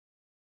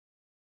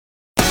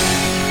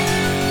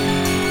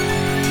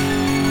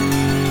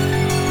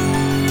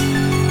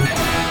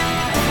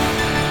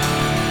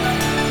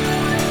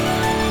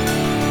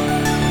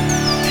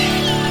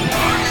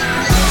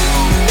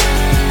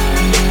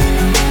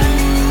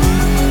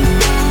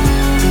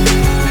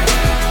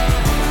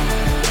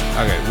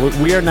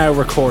We are now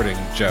recording,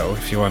 Joe.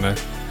 If you want to,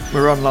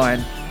 We're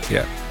online.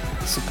 yeah.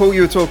 So Paul,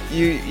 you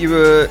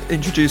were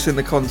introducing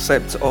the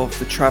concept of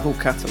the travel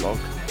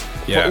catalogue,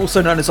 Yeah. but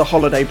also known as a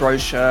holiday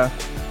brochure.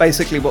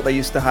 Basically, what they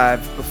used to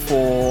have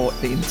before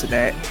the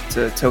internet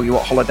to tell you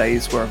what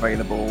holidays were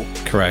available.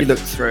 Correct. You look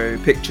through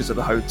pictures of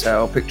the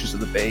hotel, pictures of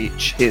the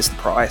beach. Here's the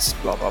price.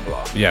 Blah blah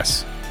blah.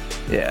 Yes.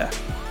 Yeah.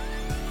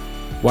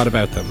 What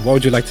about them? What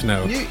would you like to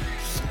know?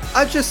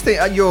 I just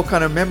think your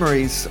kind of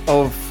memories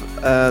of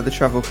the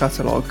travel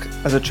catalogue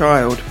as a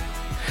child.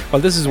 Well,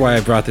 this is why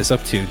I brought this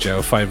up to you,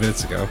 Joe, 5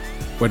 minutes ago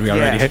when we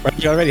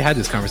already had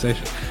this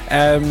conversation.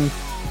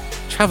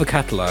 Travel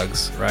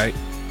catalogs, right?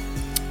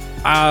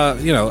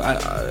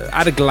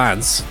 At a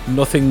glance,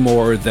 nothing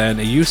more than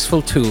a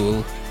useful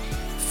tool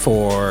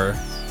for,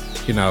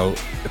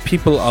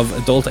 people of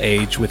adult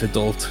age with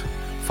adult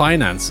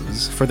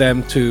finances for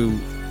them to,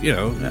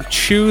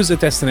 choose a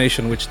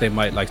destination which they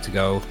might like to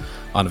go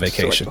on a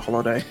vacation. Select a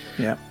holiday,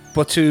 yeah.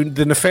 But to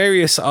the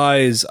nefarious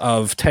eyes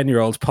of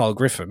 10-year-old Paul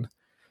Griffin,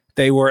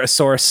 they were a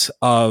source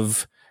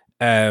of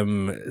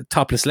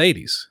topless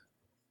ladies,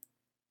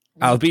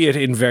 albeit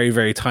in very,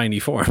 very tiny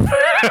form,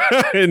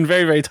 in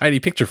very, very tiny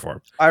picture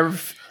form. I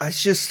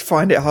just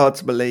find it hard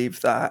to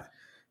believe that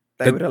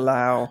they would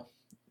allow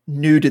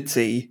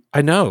nudity.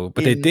 I know,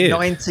 but they did.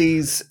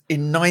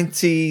 In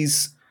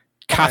 90s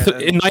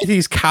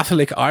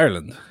Catholic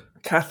Ireland.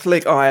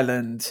 Catholic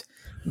Ireland,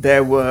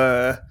 there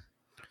were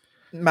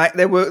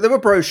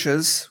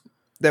brochures,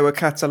 there were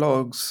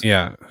catalogues,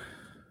 Yeah,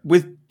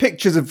 with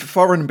pictures of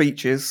foreign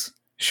beaches,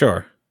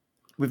 sure,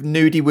 with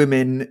nudie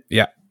women,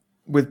 yeah,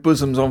 with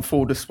bosoms on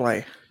full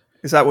display.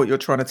 Is that what you're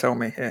trying to tell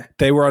me here?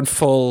 they were on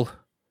full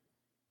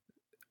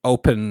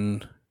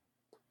open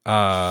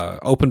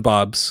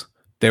bobs.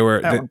 They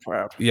were, I'm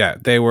proud. yeah,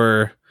 they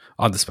were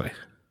on display.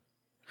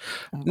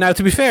 Now,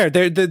 to be fair,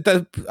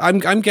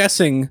 I'm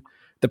guessing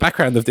the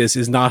background of this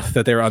is not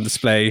that they're on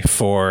display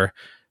for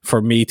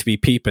me to be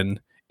peeping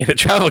in a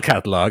travel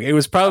catalogue. It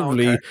was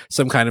probably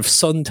some kind of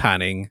sun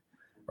tanning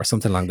or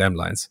something along them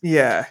lines.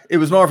 Yeah, it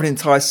was more of an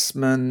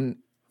enticement.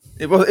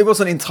 It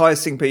wasn't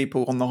enticing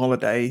people on the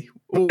holiday.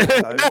 Ooh,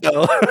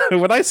 Well,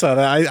 when I saw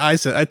that, I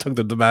said, I tugged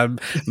at the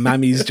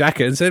Mammy's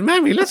jacket and said,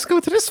 "Mammy, let's go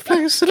to this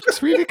place. It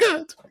looks really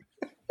good."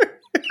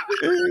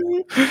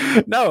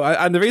 No,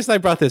 and the reason I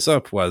brought this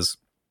up was,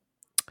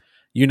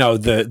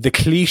 the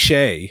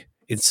cliche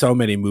in so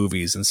many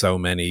movies and so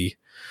many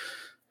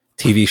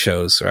TV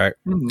shows, right,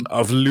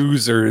 of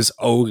losers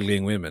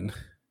ogling women.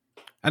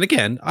 And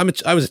again, I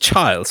was a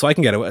child, so I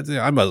can get away.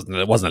 I wasn't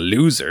a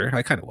loser.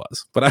 I kind of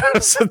was, but I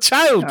was a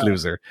child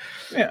loser.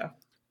 Yeah.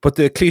 But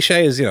the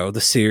cliche is,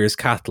 the Sears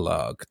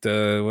catalog,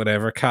 the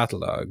whatever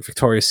catalog,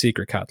 Victoria's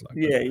Secret catalog.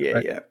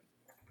 Yeah.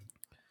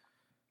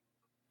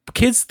 But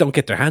kids don't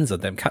get their hands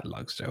on them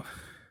catalogs, Joe.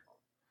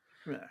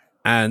 Yeah.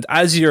 And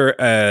as you're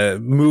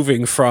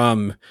moving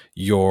from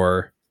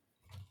your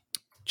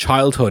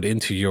childhood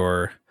into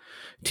your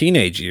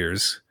teenage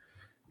years,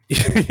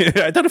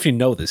 I don't know if you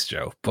know this,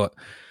 Joe, but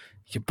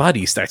your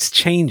body starts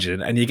changing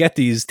and you get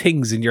these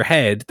things in your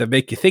head that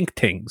make you think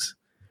things.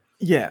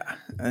 Yeah.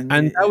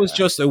 And that was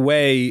just a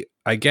way,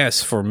 I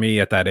guess, for me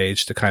at that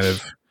age to kind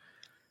of,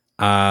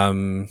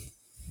 I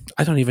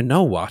don't even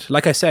know what.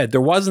 Like I said, there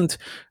wasn't,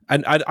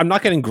 and I'm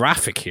not getting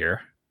graphic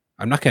here.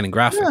 I'm not getting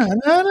graphic.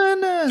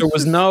 No. There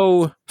was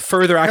no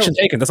further action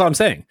taken. That's all I'm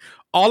saying.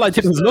 All I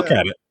did was look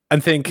at it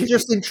and think. You're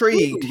just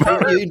intrigued.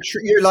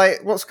 You're like,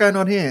 what's going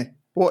on here?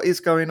 What is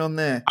going on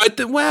there? I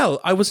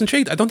was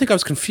intrigued. I don't think I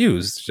was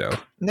confused, Joe.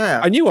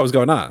 No. I knew what was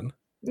going on.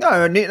 No,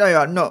 I'm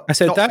not. I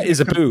said, that is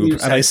a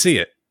boob, and I see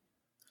it.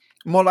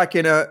 More like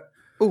in a,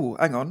 ooh,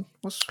 hang on.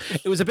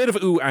 It was a bit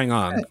of ooh, hang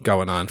on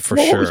going on, for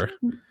sure.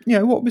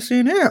 What are we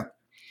seeing here?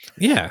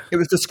 Yeah. It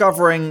was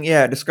discovering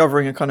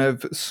a kind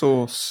of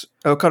source,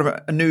 kind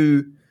of a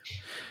new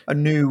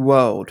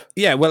world.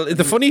 Yeah, well,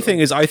 the funny thing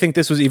is, I think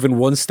this was even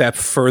one step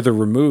further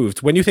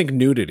removed. When you think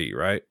nudity,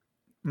 right?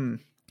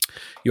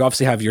 You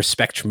obviously have your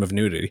spectrum of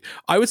nudity.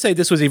 I would say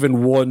this was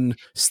even one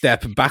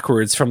step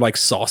backwards from like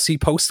saucy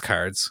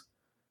postcards.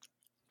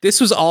 This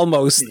was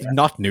almost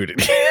not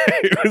nudity.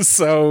 It was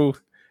so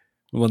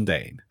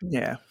mundane.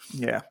 Yeah.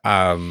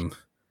 I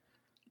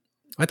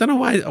don't know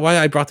why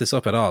I brought this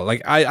up at all.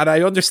 Like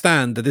I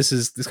understand that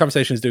this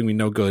conversation is doing me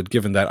no good,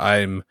 given that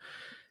I'm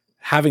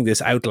having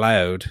this out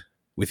loud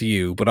with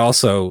you, but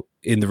also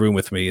in the room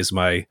with me is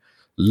my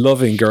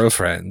loving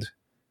girlfriend,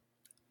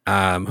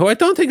 who I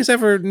don't think has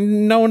ever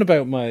known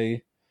about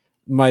my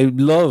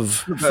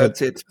love.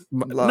 Perverted.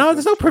 No,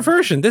 there's no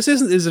perversion. This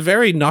is a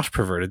very not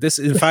perverted. This,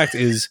 in fact,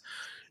 is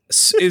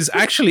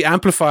actually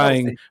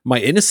amplifying my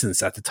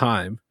innocence at the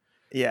time.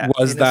 Yeah,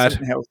 was that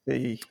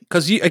healthy?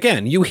 Because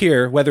you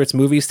hear, whether it's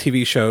movies,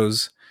 TV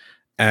shows,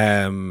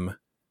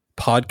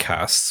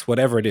 podcasts,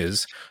 whatever it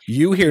is,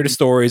 you hear the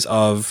stories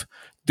of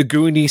the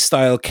Goonies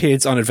style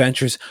kids on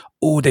adventures.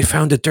 Oh, they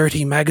found a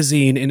dirty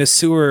magazine in a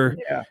sewer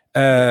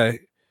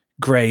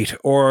grate,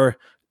 or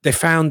they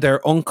found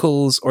their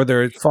uncles or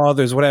their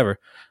fathers, whatever.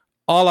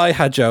 All I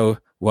had, Joe,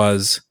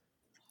 was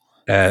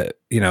Villarreal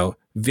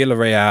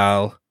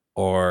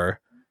or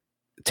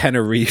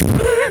Tenerife,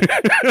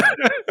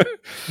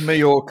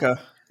 Mallorca,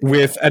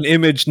 with an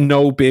image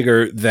no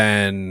bigger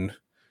than,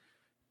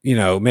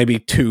 maybe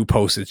 2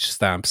 postage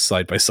stamps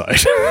side by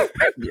side.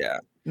 Yeah.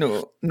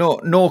 No,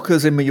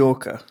 Norcas in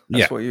Mallorca.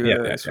 That's what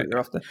you're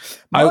after.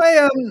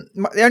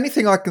 The only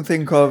thing I can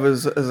think of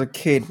as a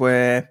kid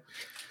where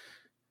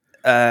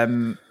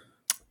there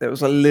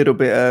was a little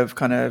bit of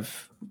kind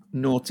of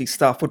naughty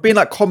stuff would be in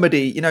like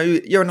comedy.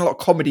 You're in a lot of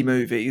comedy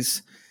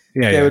movies.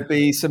 There would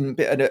be some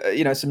bit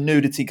of, some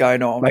nudity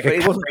going on, like but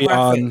it wasn't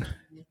graphic.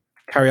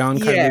 Carry on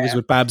kind of movies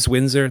with Babs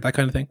Windsor, that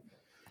kind of thing.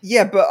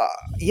 Yeah, but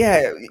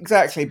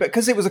exactly. But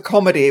because it was a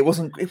comedy, it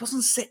wasn't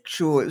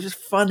sexual. It was just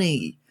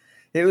funny.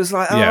 It was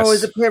like,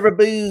 it's a pair of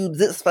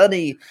boobs. It's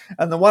funny.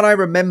 And the one I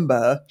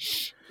remember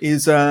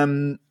is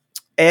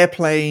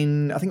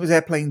Airplane. I think it was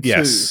Airplane 2.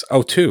 Yes.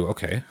 Oh, 2.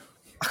 Okay.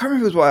 I can't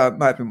remember what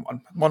might have been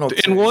one or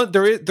two. In one,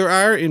 there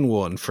are in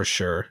one for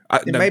sure.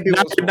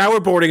 Now we're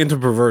boarding into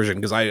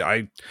perversion because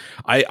I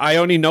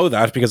only know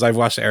that because I've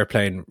watched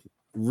Airplane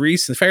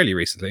fairly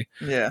recently.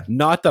 Yeah.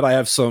 Not that I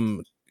have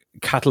some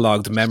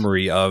catalogued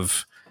memory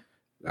of.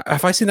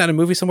 Have I seen that in a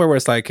movie somewhere where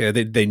it's like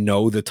they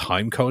know the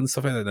time code and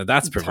stuff like that? No,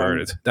 that's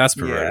perverted. That's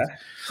perverted.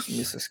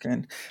 Yeah,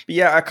 but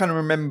yeah, I kind of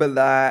remember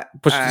that.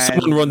 But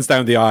someone runs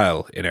down the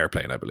aisle in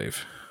Airplane, I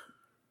believe.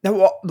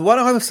 Now, the one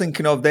I was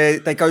thinking of, they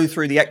go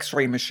through the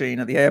X-ray machine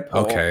at the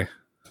airport. Okay.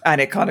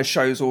 And it kind of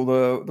shows all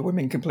the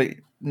women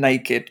completely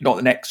naked, not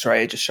an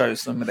X-ray. It just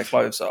shows them with their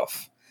clothes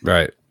off.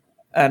 Right.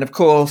 And of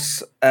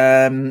course,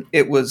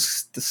 it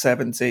was the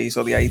 70s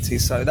or the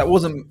 80s, so that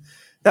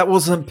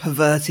wasn't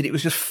perverted. It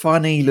was just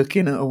funny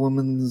looking at a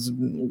woman's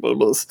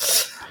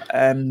bubbles.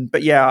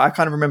 But yeah, I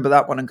kind of remember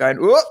that one and going,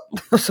 "Oh,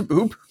 that's a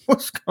boob.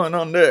 What's going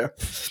on there?"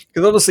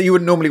 Because obviously you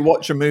wouldn't normally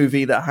watch a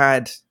movie that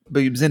had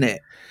boobs in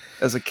it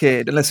as a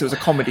kid, unless it was a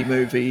comedy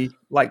movie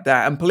like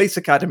that. And Police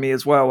Academy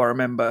as well, I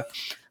remember.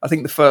 I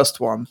think the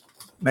first one,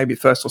 maybe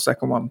first or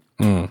second one,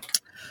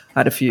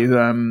 had a few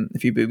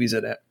boobies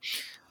in it.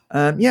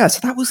 So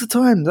that was the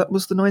time. That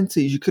was the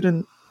 90s. You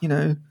couldn't,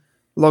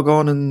 log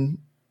on and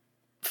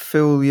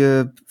fill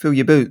your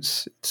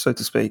boots, so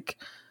to speak.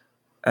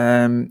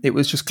 It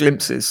was just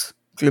glimpses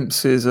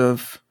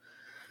of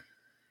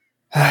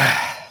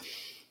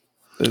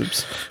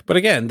boobs. But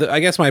again, I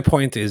guess my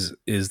point is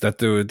that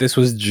this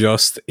was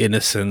just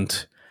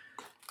innocent,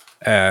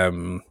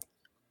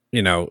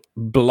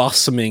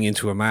 blossoming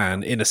into a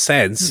man in a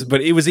sense.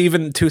 But it was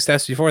even 2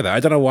 steps before that. I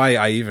don't know why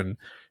I even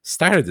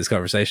started this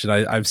conversation.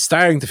 I'm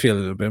starting to feel a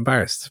little bit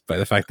embarrassed by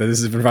the fact that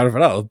this has been brought up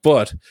at all.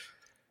 But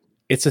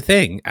it's a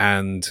thing,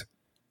 and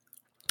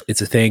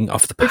it's a thing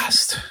of the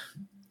past.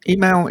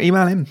 Email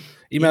him.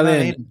 Email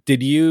in.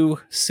 Did you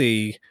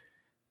see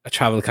a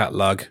travel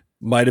catalog?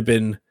 Might have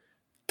been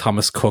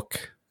Thomas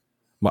Cook.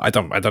 I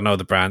don't know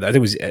the brand. I think it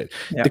was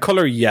the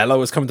color yellow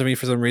was coming to me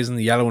for some reason.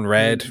 The yellow and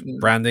red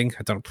branding.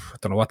 I don't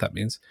know what that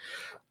means,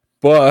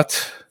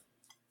 but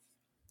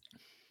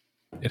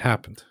it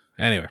happened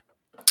anyway.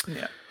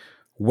 Yeah.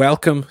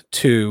 Welcome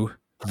to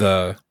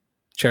the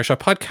Chair Shot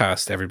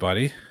Podcast,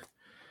 everybody.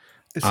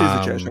 This is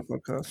a Chair Shot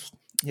Podcast.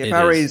 Yeah,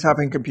 Barry's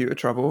having computer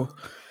trouble,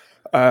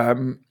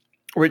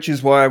 which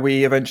is why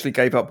we eventually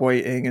gave up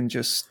waiting and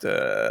just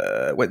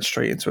went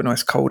straight into a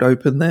nice cold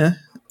open there.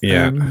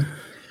 Yeah.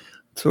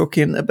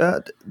 Talking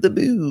about the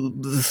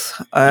boobs.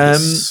 What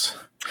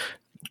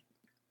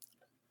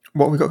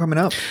have we got coming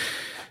up?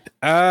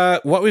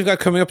 What we've got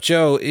coming up,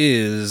 Joe,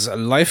 is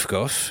Life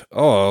Guff.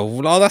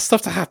 Oh, all that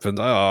stuff that happened.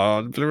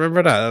 Oh,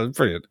 remember that?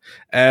 Brilliant.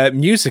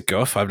 Music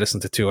Guff. I've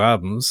listened to 2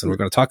 albums, and we're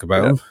going to talk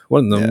about them.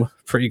 One of them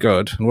pretty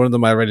good, and one of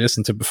them I already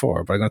listened to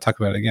before, but I'm going to talk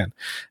about it again.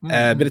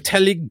 A bit of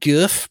Telly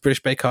Guff.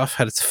 British Bake Off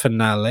had its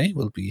finale.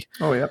 We'll be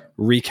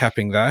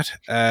recapping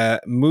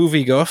that.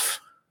 Movie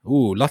Guff.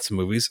 Ooh, lots of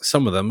movies.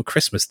 Some of them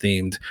Christmas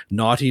themed.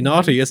 Naughty.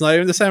 It's not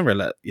even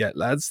December yet,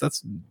 lads.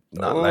 That's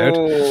not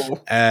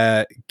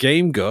loud.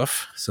 Game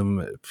Guff.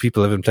 Some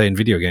people have been playing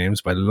video games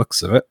by the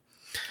looks of it.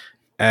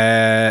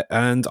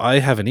 And I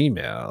have an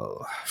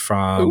email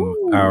from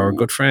our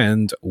good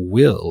friend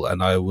Will,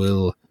 and I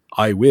will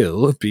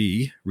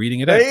be reading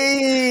it out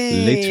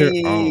later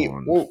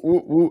on.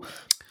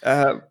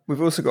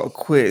 We've also got a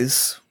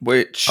quiz,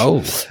 which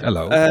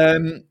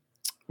hello.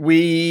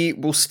 We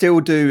will still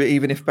do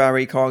even if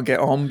Barry can't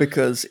get on,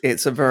 because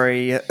it's a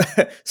very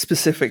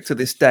specific to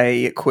this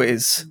day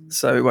quiz,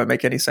 so it won't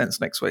make any sense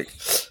next week.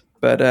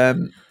 But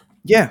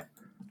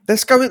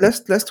let's go.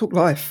 Let's talk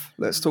life.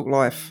 Let's talk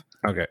life.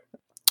 Okay.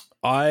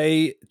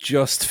 I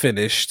just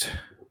finished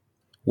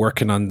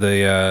working on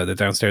the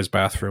downstairs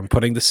bathroom,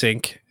 putting the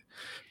sink,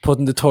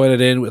 putting the toilet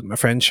in with my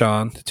friend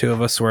Sean. The 2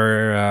 of us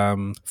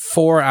were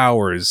 4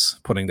 hours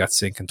putting that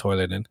sink and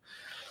toilet in.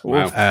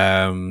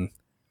 Wow.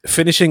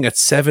 Finishing at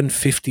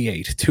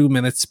 7:58, 2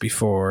 minutes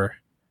before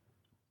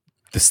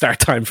the start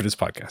time for this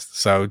podcast.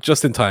 So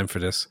just in time for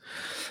this,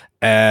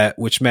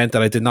 which meant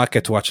that I did not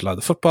get to watch a lot of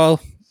the football.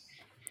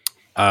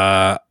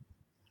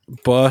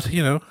 But,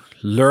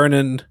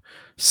 learning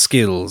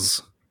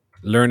skills,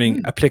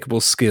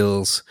 applicable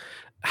skills,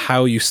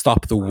 how you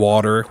stop the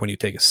water when you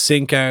take a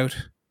sink out,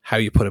 how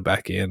you put it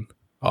back in,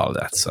 all of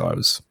that. So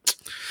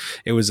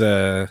it was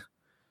a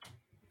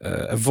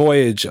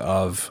voyage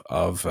of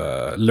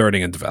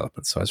learning and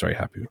development. So I was very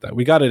happy with that.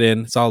 We got it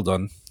in. It's all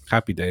done.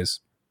 Happy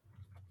days.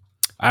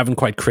 I haven't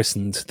quite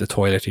christened the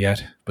toilet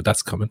yet, but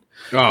that's coming.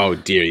 Oh,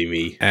 dearie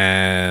me.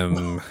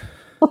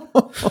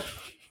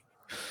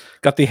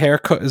 Got the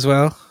haircut as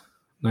well.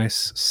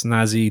 Nice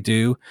snazzy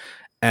do.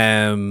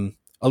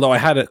 Although I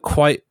had it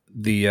quite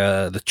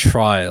the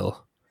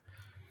trial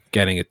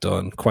getting it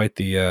done, quite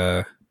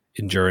the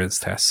endurance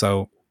test.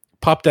 So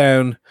pop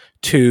down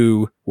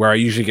to where I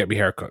usually get my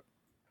haircut,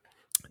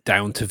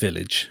 down to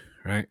Village,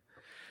 right?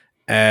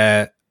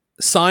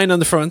 Sign on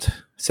the front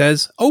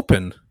says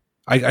open.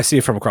 I see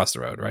it from across the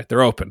road, right?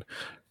 They're open.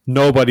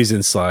 Nobody's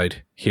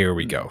inside. Here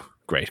we go.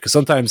 Great. Because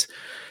sometimes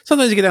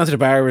you get down to the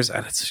barbers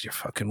and it's you're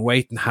fucking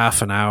waiting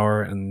half an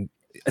hour, and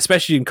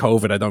especially in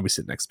COVID, I don't be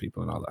sitting next to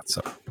people and all that.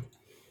 So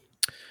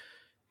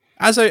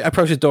as I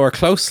approach the door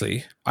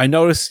closely, I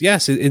notice,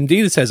 yes,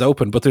 indeed it says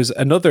open, but there's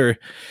another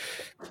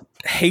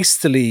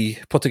hastily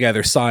put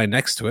together sign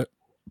next to it.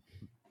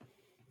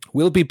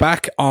 We'll be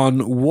back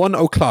on 1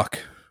 o'clock.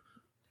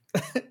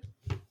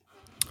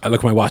 I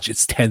look at my watch.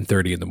 It's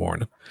 10:30 in the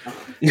morning.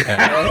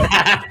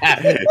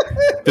 The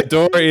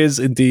door is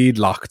indeed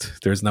locked.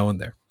 There's no one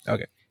there.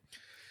 Okay.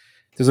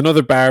 There's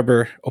another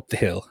barber up the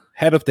hill.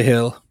 Head up the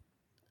hill,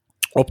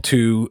 up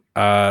to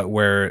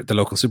where the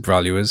local Super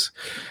Value is.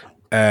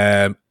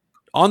 On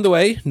the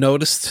way,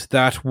 noticed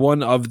that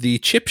one of the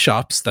chip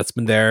shops that's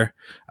been there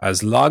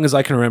as long as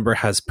I can remember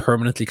has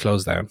permanently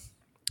closed down.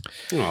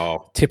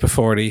 Oh. Tip of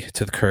 40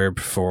 to the curb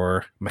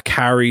for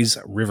Macari's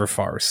River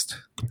Forest.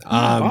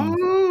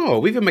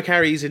 We've had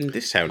Macari's in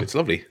this town. It's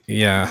lovely.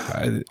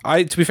 Yeah.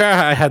 I to be fair,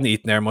 I hadn't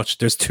eaten there much.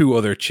 There's 2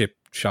 other chip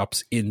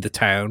shops in the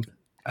town.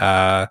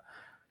 That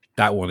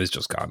one is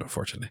just gone,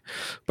 unfortunately.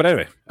 But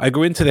anyway, I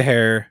go into the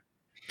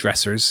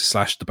hairdressers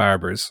 / the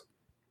barbers.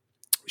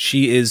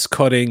 She is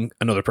cutting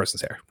another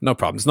person's hair. No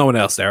problem. There's no one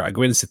else there. I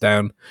go in and sit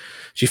down.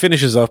 She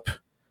finishes up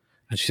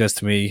and she says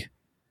to me,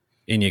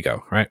 in you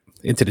go, right?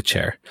 Into the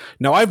chair.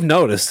 Now, I've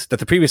noticed that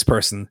the previous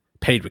person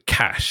paid with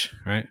cash,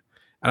 right?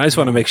 And I just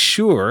want to make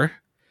sure,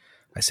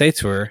 I say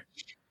to her,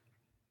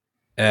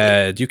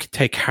 you can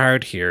take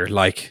card here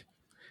like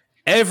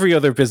every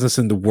other business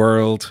in the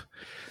world.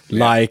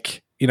 Yeah.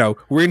 Like, you know,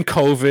 we're in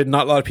COVID.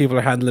 Not a lot of people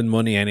are handling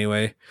money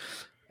anyway.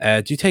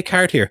 Do you take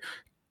card here?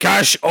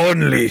 Cash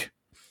only.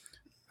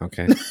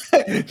 Okay.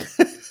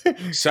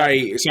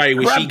 Sorry.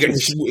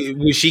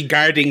 Was she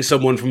guarding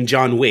someone from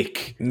John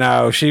Wick?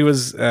 No, she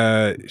was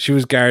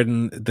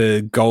guarding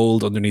the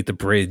gold underneath the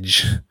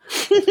bridge.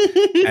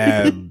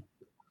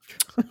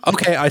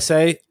 Okay, I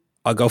say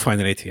I'll go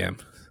find an ATM.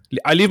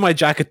 I leave my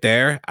jacket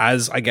there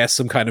as, I guess,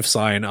 some kind of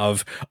sign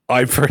of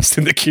I'm first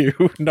in the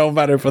queue, no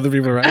matter if other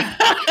people are around.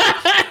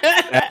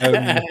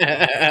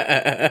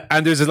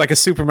 And there's like a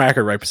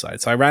supermarket right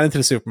beside. So I ran into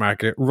the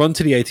supermarket, run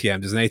to the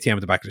ATM. There's an ATM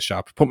at the back of the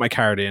shop. Put my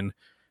card in.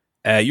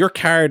 Your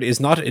card is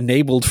not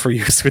enabled for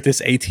use with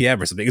this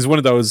ATM or something. It's one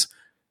of those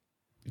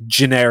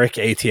generic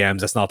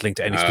ATMs that's not linked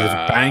to any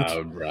specific bank.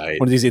 Right.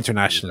 One of these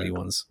internationally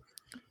ones.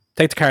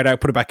 Take the card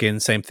out, put it back in.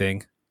 Same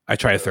thing. I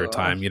try a third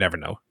time. You never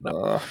know.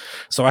 No.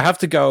 So I have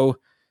to go.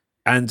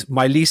 And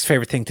my least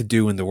favorite thing to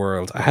do in the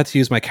world, I had to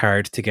use my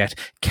card to get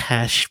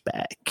cash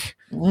back.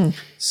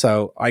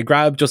 So I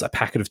grabbed just a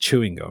packet of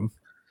chewing gum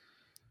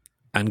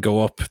and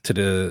go up to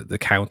the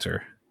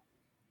counter.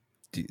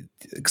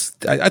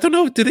 I don't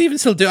know. Do they even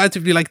still do? I have to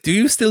be like, do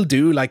you still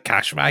do like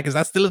cash back? Is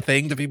that still a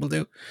thing that people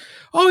do?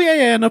 Oh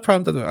yeah, no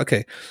problem.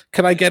 Okay,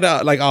 can I get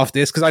like off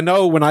this? Because I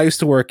know when I used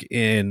to work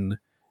in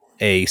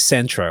a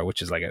Centra,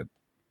 which is like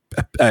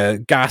a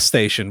gas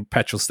station,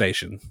 petrol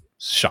station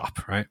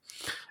shop, right?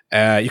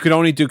 You could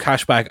only do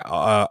cash back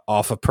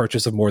off a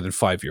purchase of more than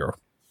 €5.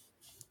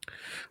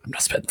 I'm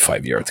not spending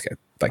 €5 to get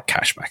like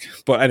cash back.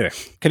 But anyway,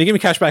 can you give me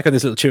cash back on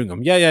this little chewing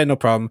gum? Yeah, no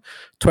problem.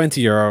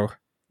 €20.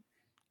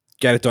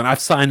 Get it done. I've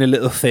signed a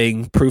little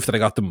thing, proof that I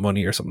got the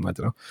money or something. I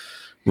don't know.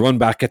 Run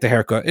back, get the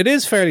haircut. It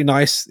is fairly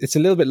nice. It's a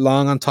little bit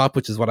long on top,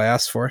 which is what I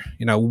asked for.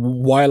 You know,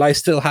 while I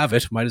still have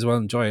it, might as well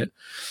enjoy it.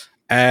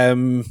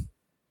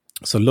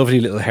 So lovely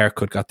little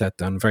haircut. Got that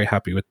done. Very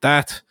happy with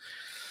that.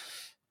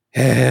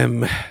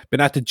 Been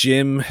at the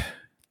gym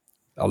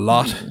a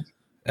lot.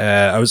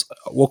 I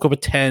woke up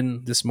at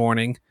 10 this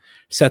morning,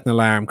 set an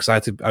alarm because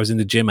I was in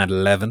the gym at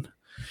 11,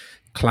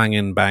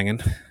 clanging,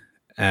 banging.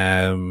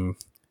 And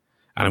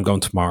I'm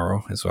going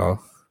tomorrow as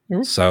well.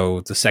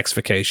 So the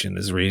sexification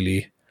is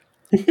really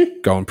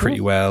going pretty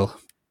well.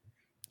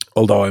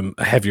 Although I'm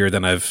heavier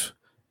than I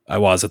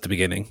was at the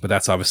beginning, but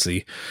that's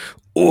obviously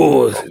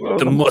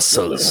the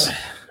muscles.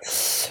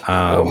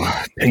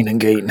 Pain and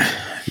gain.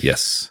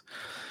 Yes.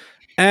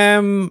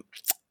 And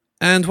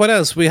what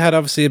else? We had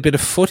obviously a bit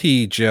of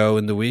footy, Joe,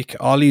 in the week.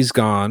 Ollie's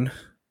gone.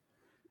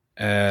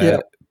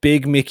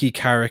 Big Mickey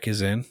Carrick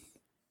is in.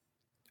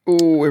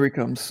 Oh, here he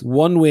comes.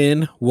 1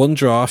 win, 1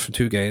 draw from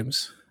 2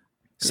 games.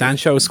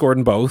 Sancho scored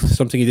in both,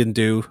 something he didn't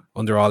do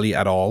under Ollie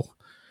at all.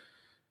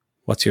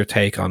 what's your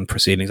take on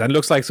proceedings? And it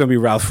looks like it's going to be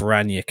Ralph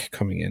Ranick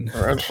coming in.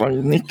 Ralph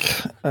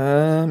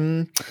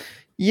Ranick.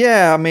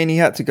 Yeah, I mean, he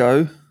had to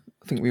go.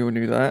 I think we all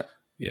knew that.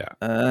 Yeah,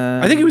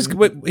 I think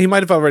he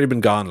might have already been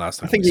gone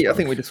last time. I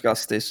think we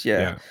discussed this.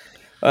 Yeah.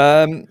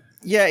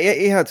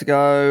 He had to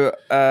go.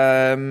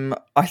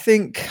 I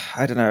think,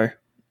 I don't know.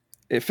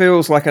 It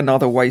feels like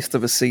another waste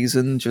of a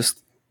season.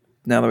 Just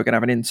now that we're going to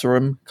have an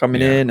interim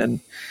coming in, and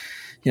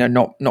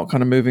not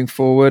kind of moving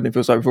forward. It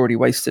feels like we've already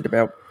wasted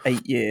about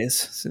 8 years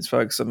since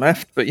Ferguson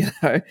left. But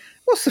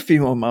what's a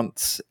few more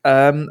months?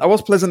 I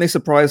was pleasantly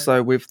surprised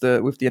though with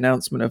the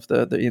announcement of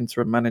the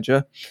interim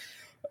manager.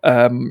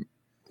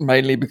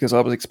 Mainly because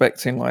I was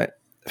expecting like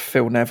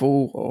Phil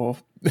Neville or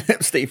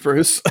Steve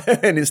Bruce,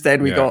 and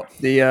instead we got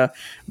the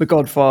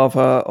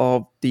godfather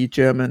of the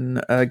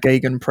German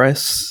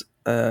Gegenpress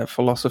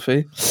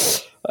philosophy,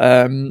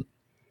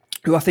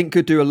 who I think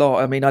could do a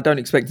lot. I mean, I don't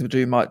expect him to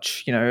do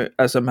much,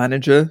 as a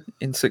manager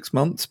in 6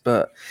 months,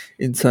 but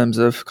in terms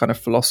of kind of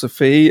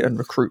philosophy and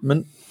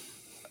recruitment,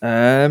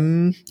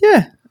 I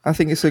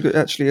think it's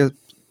actually a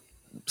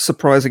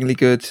surprisingly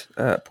good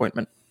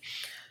appointment.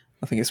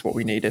 I think it's what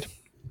we needed.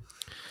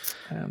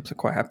 So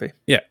quite happy.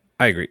 Yeah,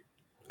 I agree.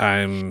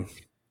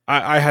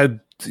 I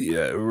had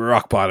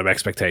rock bottom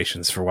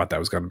expectations for what that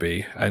was going to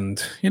be, and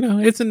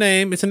it's a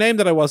name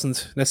that I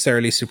wasn't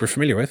necessarily super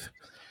familiar with,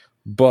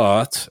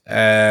 but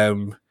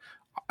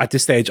at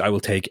this stage, I will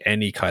take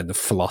any kind of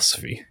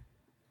philosophy,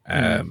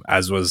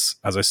 as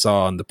I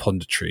saw on the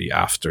punditry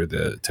after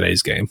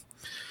today's game.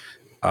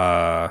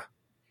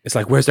 It's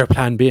like, where's their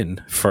plan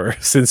been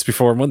since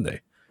before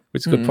Monday?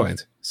 Which is a good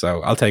point.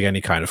 So I'll take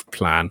any kind of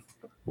plan,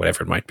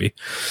 whatever it might be.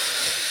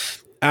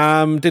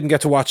 Didn't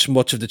get to watch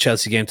much of the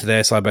Chelsea game today.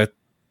 I saw about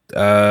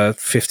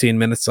 15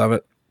 minutes of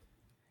it.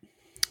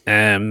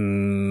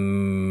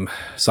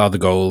 Saw the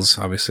goals,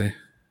 obviously.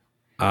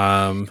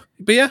 But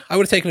yeah, I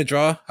would have taken a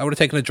draw. I would have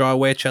taken a draw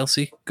away at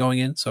Chelsea going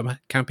in, so I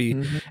can't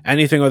be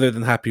anything other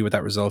than happy with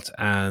that result.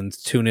 And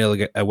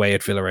 2-0 away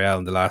at Villarreal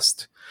in the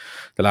last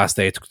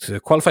day to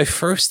qualify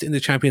first in the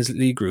Champions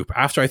League group.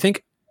 After, I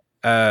think,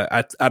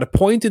 at a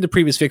point in the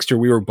previous fixture,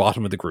 we were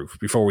bottom of the group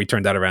before we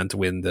turned that around to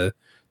win the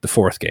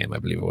fourth game, I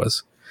believe it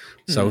was.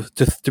 So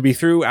to be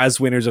through as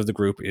winners of the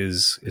group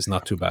is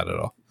not too bad at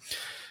all.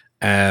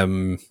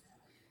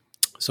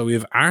 So we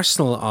have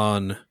Arsenal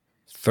on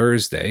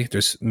Thursday.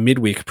 There's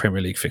midweek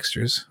Premier League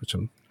fixtures, which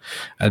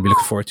I'll be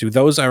looking forward to.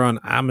 Those are on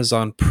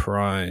Amazon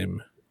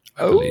Prime,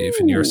 I believe,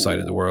 in your side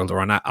of the world, or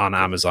on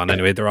Amazon.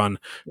 Anyway, they're on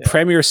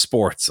Premier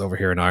Sports over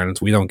here in Ireland.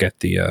 We don't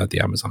get the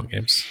Amazon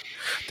games.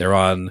 They're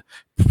on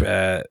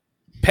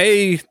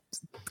pay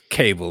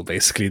cable,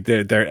 basically.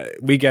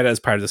 We get it as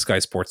part of the Sky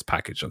Sports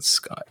package on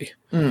Sky.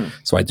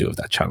 So I do have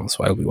that channel,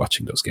 so I'll be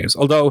watching those games.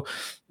 Although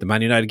the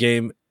Man United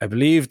game, I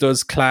believe,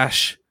 does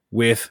clash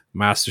with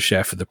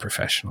MasterChef of the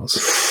Professionals.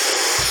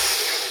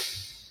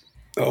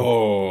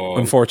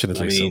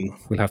 Unfortunately, so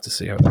we'll have to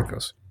see how that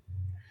goes.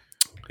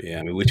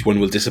 Yeah, which one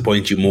will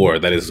disappoint you more?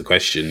 That is the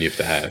question you have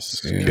to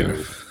ask. Yeah.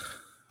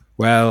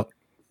 Well,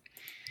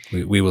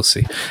 we will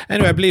see.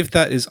 Anyway, I believe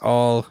that is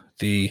all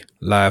the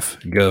live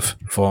golf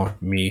for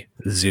me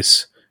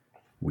this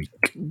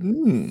week.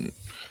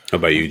 How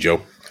about you,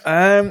 Joe?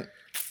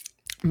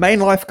 Main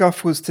life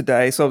guff was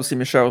today. So obviously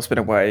Michelle's been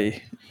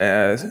away,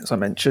 as I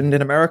mentioned,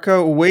 in America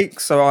all week.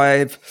 So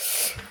I've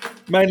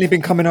mainly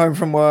been coming home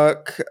from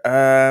work,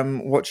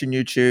 watching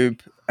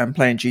YouTube and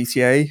playing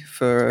GTA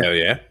for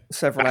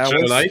several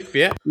hours. Life,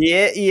 yeah.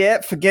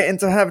 Yeah, forgetting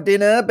to have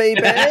dinner,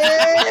 baby.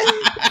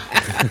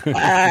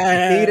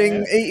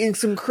 eating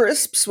some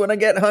crisps when I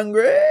get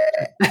hungry.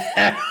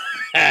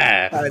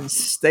 And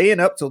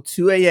staying up till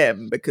 2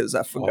 a.m. because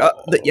I forgot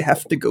that you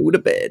have to go to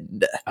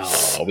bed.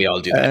 Oh, we all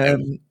do that.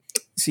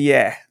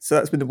 So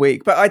that's been the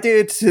week. But I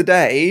did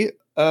today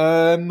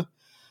have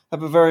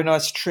a very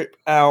nice trip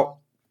out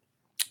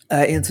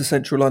into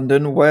central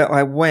London, where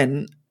I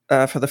went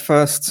for the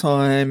first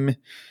time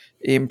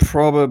in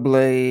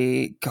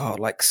probably,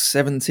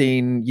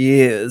 17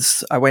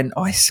 years. I went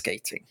ice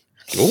skating.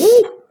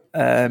 Ooh.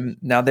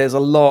 Now, there's a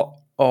lot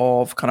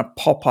of kind of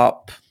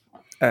pop-up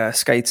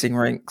skating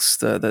rinks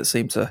that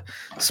seem to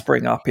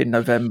spring up in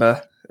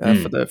November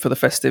for the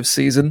festive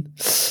season,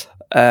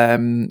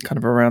 kind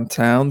of around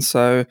town.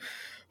 So a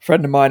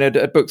friend of mine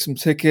had booked some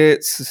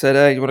tickets. He said,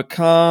 "Hey, you want to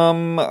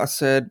come?" I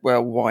said,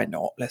 "Well, why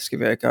not? Let's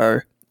give it a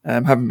go."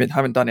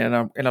 Haven't done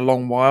it in a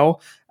long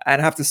while,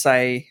 and I have to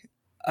say,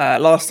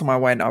 last time I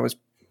went, I was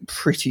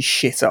pretty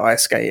shit at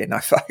ice skating. I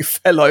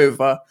fell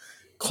over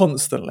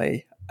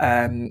constantly.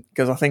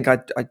 Because I think I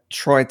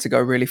tried to go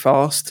really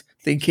fast,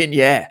 thinking,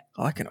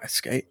 I can ice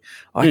skate.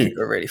 I can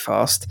go really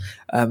fast.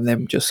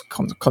 Then just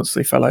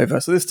constantly fell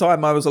over. So this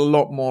time I was a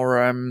lot more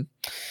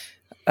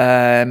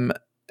kind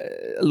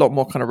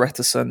of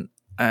reticent.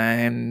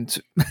 And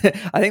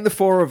I think the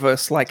four of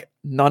us,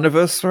 none of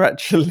us were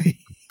actually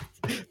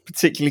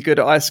particularly good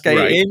at ice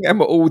skating, and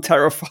we're all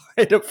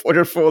terrified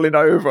of falling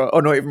over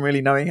or not even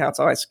really knowing how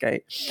to ice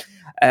skate.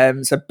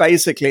 So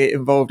basically, it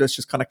involved us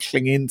just kind of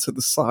clinging to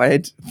the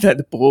side,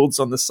 the boards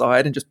on the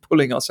side, and just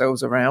pulling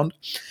ourselves around,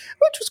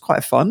 which was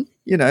quite fun,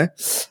 you know.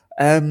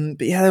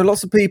 But yeah, there were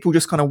lots of people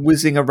just kind of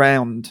whizzing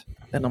around,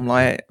 and I'm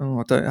like, oh,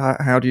 I don't.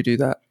 How do you do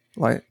that?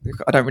 Like,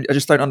 I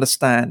just don't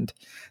understand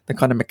the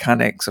kind of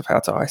mechanics of how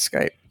to ice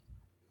skate.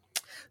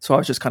 So I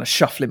was just kind of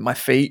shuffling my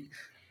feet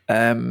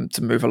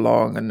to move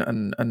along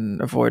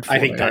and avoid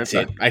falling I think that's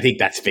over. it. I think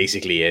that's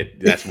basically it.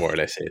 That's more or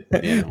less it.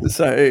 You know.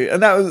 So,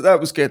 and that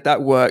was good.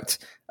 That worked.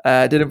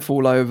 Didn't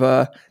fall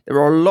over. There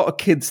were a lot of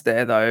kids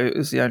there, though. It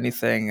was the only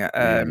thing.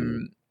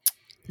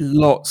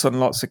 Lots and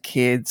lots of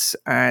kids.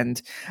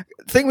 And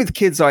the thing with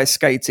kids ice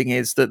skating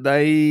is that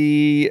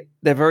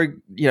they're very,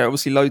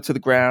 obviously low to the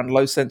ground,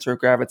 low center of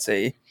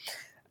gravity.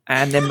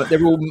 And then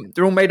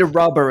they're all made of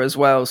rubber as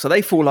well, so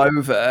they fall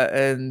over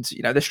and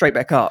they're straight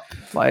back up.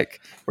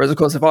 Whereas of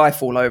course, if I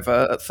fall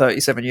over at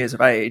 37 years of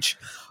age,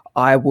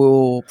 I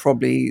will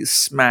probably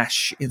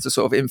smash into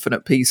sort of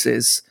infinite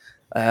pieces,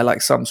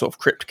 like some sort of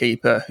crypt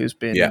keeper who's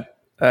been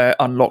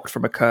unlocked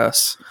from a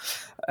curse.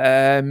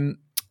 But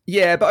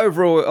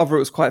overall, it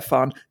was quite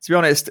fun. To be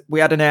honest, we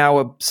had an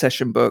hour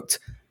session booked.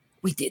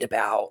 We did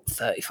about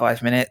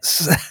 35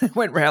 minutes.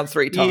 Went round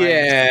 3 times.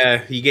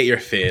 Yeah, you get your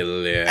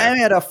fill. Yeah, and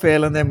we had our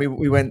fill, and then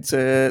we went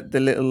to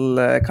the little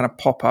kind of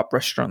pop-up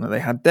restaurant that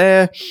they had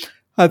there.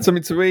 Had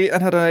something to eat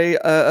and had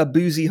a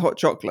boozy hot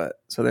chocolate.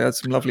 So they had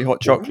some lovely hot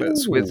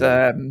chocolates with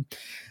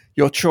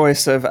your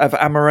choice of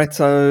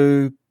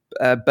amaretto,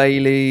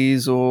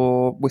 Baileys,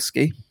 or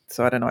whiskey.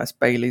 So I don't know. It's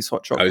Baileys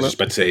hot chocolate. I was just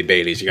about to say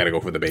Baileys. You got to go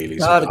for the Baileys.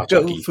 Gotta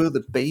go for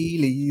the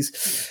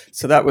Baileys.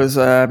 So that was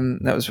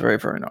very,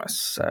 very nice.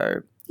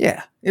 So.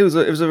 Yeah, it was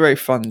a very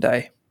fun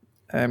day.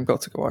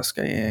 Got to go ice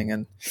skating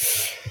and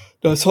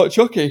nice hot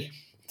chocky.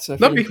 So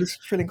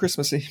feeling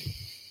Christmassy.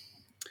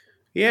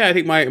 Yeah, I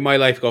think my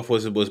life golf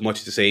was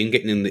much the same.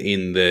 Getting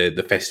in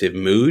the festive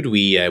mood.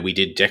 We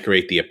did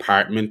decorate the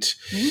apartment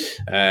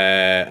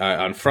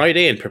on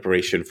Friday in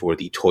preparation for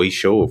the toy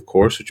show, of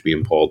course, which me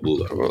and Paul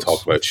will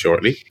talk about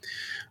shortly.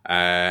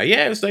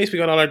 It was nice. We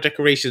got all our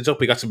decorations up.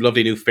 We got some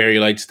lovely new fairy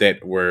lights that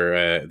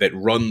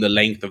run the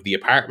length of the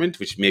apartment,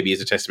 which maybe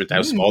is a testament to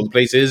how small the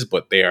place is,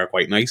 but they are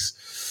quite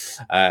nice.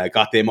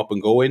 Got them up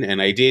and going,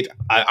 and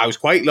I was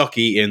quite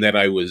lucky in that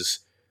I was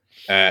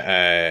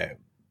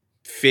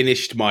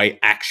finished my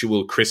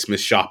actual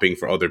Christmas shopping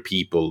for other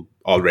people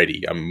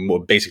already. I'm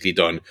basically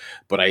done,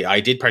 but I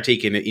did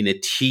partake in a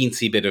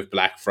teensy bit of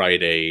Black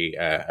Friday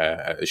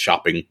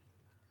shopping.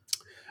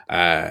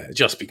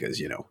 Just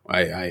because,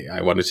 I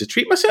wanted to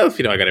treat myself.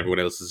 I got everyone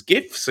else's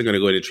gifts. I'm going to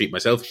go in and treat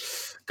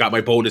myself. Got my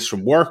bonus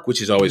from work,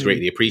 which is always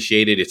greatly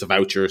appreciated. It's a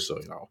voucher, so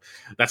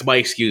that's my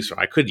excuse.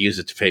 I could use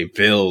it to pay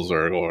bills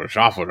or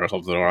shopping or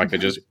something, or I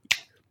could just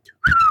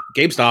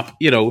GameStop,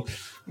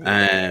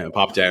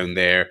 pop down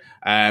there.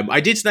 I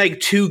did snag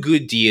 2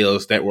 good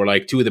deals that were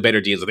like 2 of the better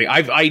deals. I think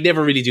I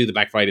never really do the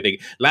Black Friday thing.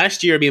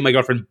 Last year, me and my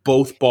girlfriend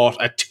both bought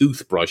a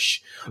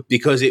toothbrush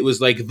because it was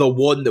like the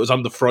one that was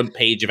on the front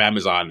page of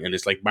Amazon, and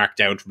it's like marked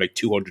down from like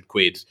 200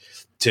 quid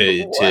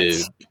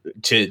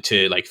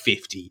to like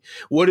 50.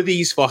 One of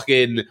these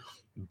fucking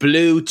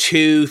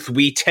Bluetooth,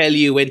 we tell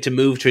you when to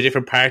move to a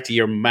different part of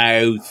your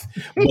mouth,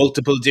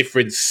 multiple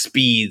different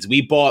speeds.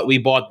 We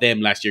bought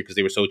them last year because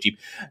they were so cheap,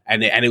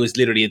 and it was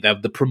literally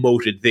the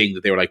promoted thing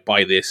that they were like,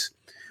 buy this.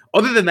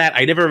 Other than that,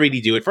 I never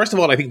really do it. First of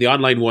all, I think the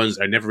online ones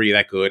are never really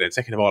that good, and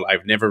second of all,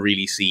 I've never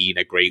really seen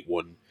a great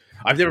one.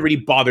 I've never really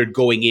bothered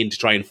going in to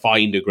try and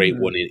find a great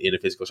one in a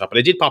physical shop, but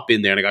I did pop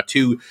in there and I got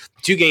two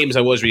games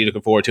I was really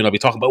looking forward to, and I'll be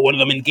talking about one of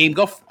them in Game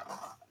Guff.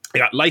 I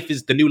got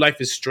the new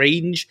Life is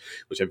Strange,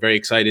 which I'm very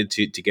excited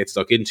to get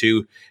stuck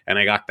into, and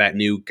I got that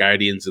new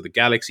Guardians of the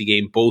Galaxy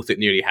game, both at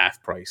nearly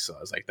half price. So I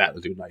was like, that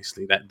will do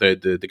nicely. That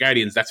the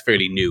Guardians, that's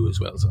fairly new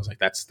as well. So I was like,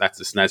 that's a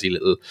snazzy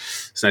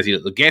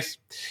little get.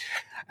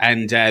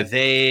 And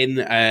then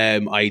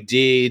I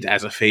did,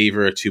 as a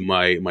favor to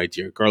my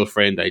dear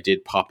girlfriend, I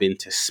did pop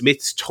into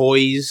Smith's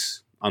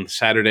Toys on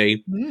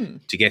Saturday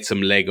to get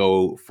some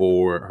Lego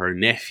for her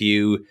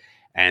nephew.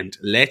 And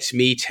let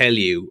me tell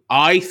you,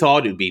 I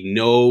thought it'd be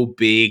no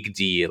big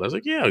deal. I was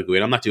like, yeah, I'll go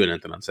in. I'm not doing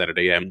anything on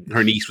Saturday.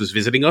 Her niece was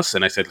visiting us,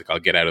 and I said, look, I'll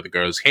get out of the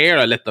girls' hair.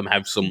 I'll let them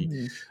have some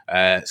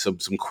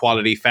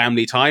quality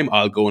family time.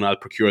 I'll go and I'll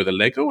procure the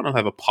Lego, and I'll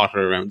have a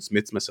potter around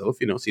Smith's myself,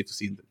 see if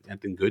there's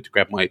anything good to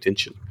grab my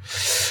attention.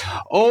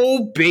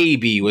 Oh,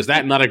 baby, was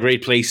that not a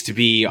great place to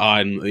be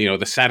on,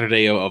 the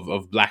Saturday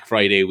of Black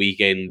Friday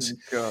weekend?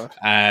 Oh,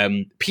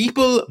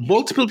 God.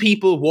 Multiple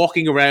people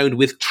walking around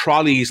with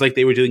trolleys like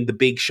they were doing the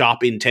big shop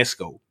in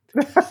Tesco,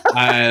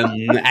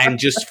 and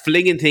just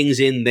flinging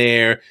things in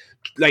there,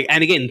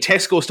 and again,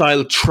 Tesco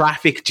style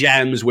traffic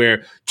jams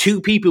where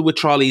 2 people with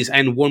trolleys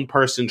and 1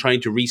 person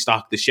trying to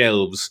restock the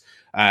shelves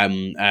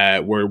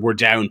were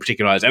down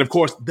particular aisles. And of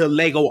course the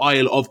Lego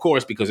aisle, of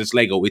course, because it's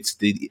Lego, it's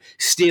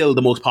still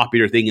the most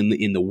popular thing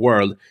in the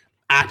world,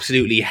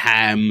 absolutely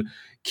ham.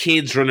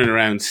 kids running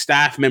around,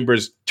 staff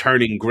members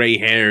turning grey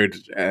haired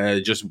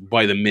just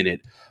by the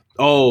minute.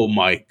 Oh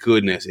my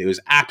goodness, it was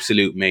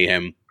absolute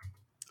mayhem.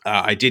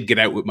 I did get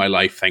out with my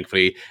life,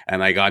 thankfully,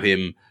 and I got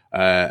him.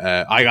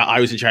 I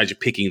was in charge of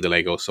picking the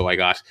Lego, so I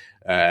got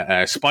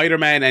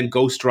Spider-Man and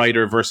Ghost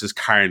Rider versus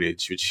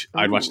Carnage, which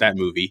I'd watch that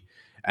movie,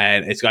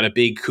 and it's got a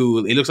big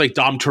cool. It looks like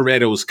Dom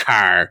Toretto's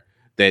car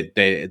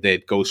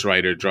that Ghost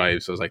Rider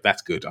drives. So I was like,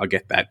 that's good. I'll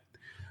get that.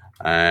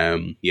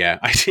 Yeah,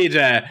 I did.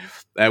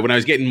 When I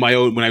was getting my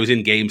own, when I was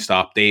in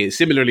GameStop, the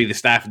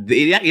staff,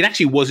 it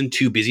actually wasn't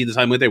too busy the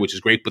time I went there, which is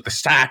great, but the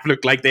staff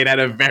looked like they'd had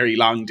a very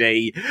long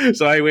day.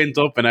 So I went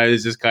up and I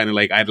was just kind of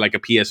like, I had like a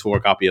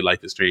PS4 copy of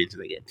Life is Strange.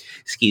 And like,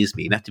 excuse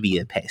me, not to be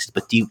a pest,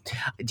 but do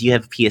you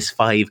have a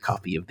PS5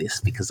 copy of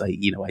this? Because I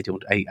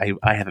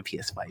have a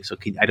PS5, so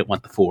I don't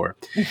want the 4.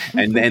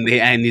 And then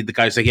the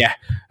guy's like, yeah,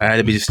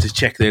 let me just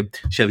check the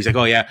shelf. He's like,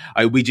 oh yeah,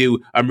 we do.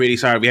 I'm really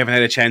sorry, we haven't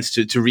had a chance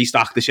to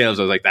restock the shelves.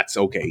 I was like, that's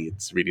okay.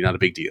 It's really not a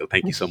big deal.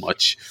 Thank you so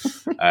much.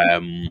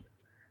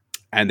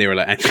 And they were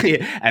like,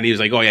 and he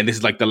was like, oh yeah, and this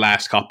is like the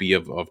last copy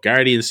of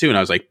Guardians too. And I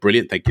was like,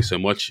 brilliant, thank you so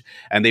much.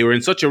 And they were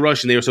in such a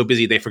rush and they were so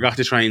busy, they forgot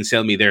to try and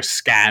sell me their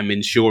scam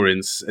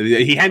insurance.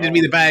 He handed me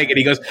the bag and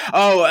he goes,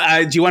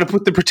 oh, do you want to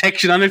put the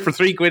protection on it for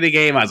 £3 a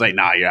game? I was like,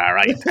 nah, you're all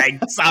right,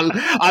 thanks.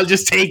 I'll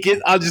just take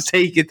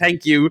it.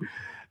 Thank you.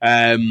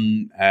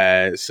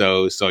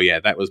 So yeah,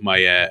 that was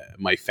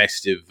my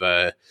festive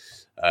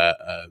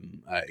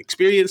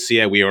experience.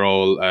 Yeah, we are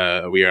all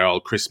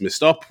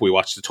Christmased up. We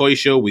watched the toy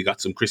show. We got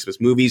some Christmas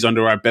movies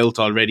under our belt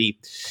already.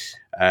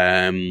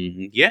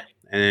 Yeah,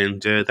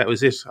 and that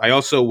was it. I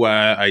also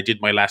I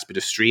did my last bit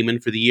of streaming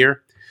for the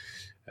year.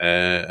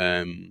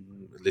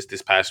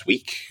 This past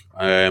week,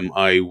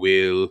 I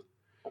will.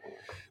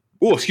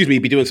 Oh, excuse me.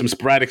 Be doing some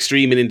sporadic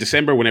streaming in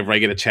December whenever I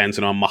get a chance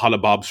and on my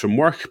hollabobs from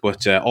work.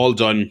 But all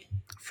done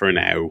for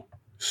now.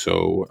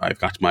 So I've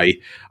got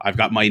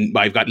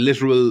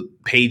literal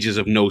pages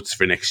of notes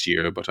for next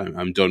year, but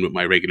I'm done with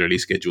my regularly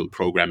scheduled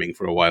programming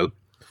for a while.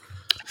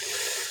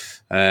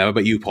 How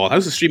about you, Paul?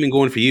 How's the streaming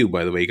going for you,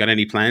 by the way? You got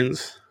any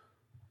plans?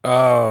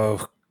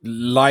 Oh,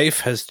 life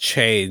has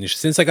changed.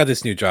 Since I got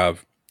this new job,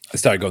 I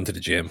started going to the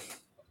gym.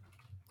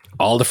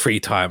 All the free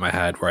time I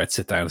had where I'd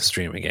sit down and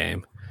stream a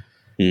game.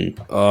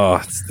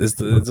 Oh, it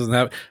doesn't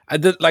have...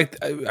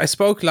 I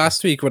spoke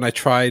last week when I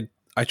tried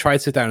to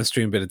sit down and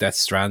stream a bit of Death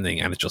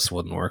Stranding, and it just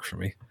wouldn't work for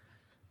me.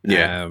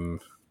 Yeah. And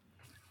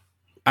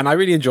I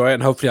really enjoy it,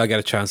 and hopefully I'll get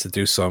a chance to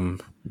do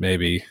some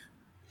maybe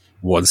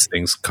once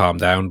things calm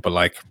down. But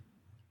like,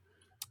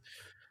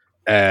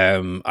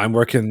 I'm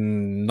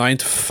working 9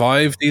 to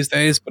 5 these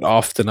days, but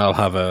often I'll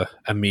have a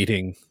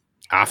meeting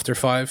after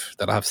 5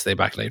 that I'll have to stay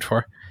back late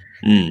for.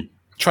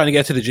 Trying to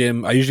get to the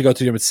gym. I usually go to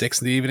the gym at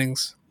 6 in the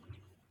evenings.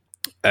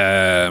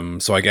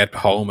 So I get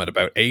home at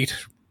about 8.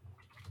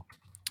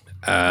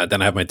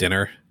 Then I have my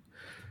dinner,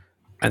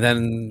 and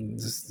then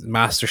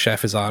Master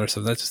Chef is on or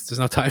something. There's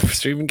no time for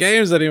streaming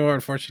games anymore,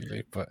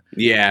 unfortunately. But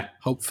yeah,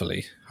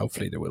 hopefully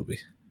there will be.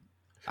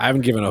 I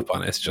haven't given up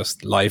on it. It's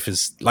just life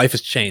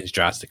has changed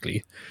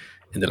drastically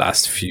in the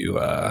last few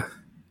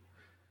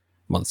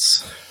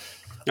months.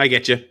 I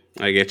get you.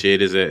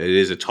 It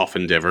is a tough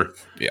endeavor.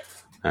 Yeah.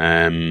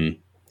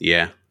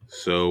 Yeah.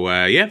 So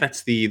yeah,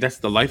 that's the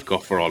life goal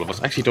for all of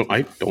us. Actually,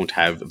 I don't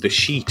have the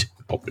sheet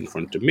up in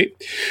front of me.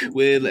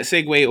 We'll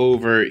segue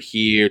over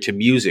here to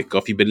music.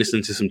 Have you been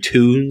listening to some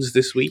tunes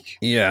this week?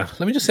 Yeah.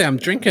 Let me just say, I'm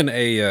drinking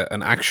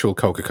an actual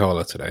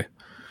Coca-Cola today.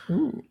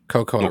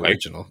 Coca-Cola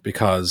original,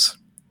 because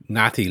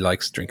Natty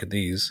likes drinking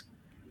these.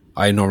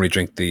 I normally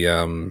drink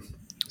the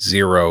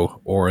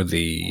Zero or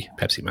the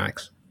Pepsi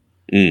Max.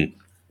 Don't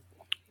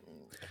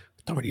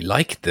really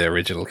like the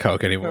original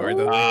Coke anymore.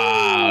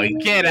 Oh,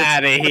 get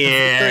out of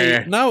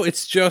here! No,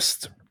 it's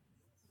just.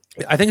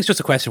 I think it's just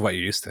a question of what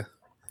you're used to.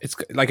 It's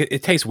like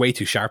it tastes way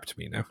too sharp to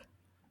me now.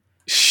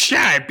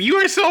 Sharp? You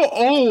are so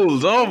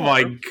old. Oh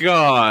my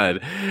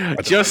god!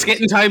 Just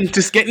getting time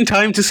to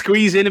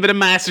squeeze in a bit of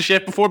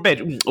MasterChef before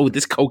bed. Oh,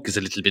 this Coke is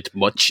a little bit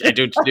much. I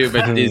don't know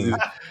about this.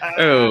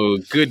 Oh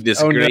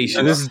goodness gracious!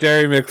 No, this is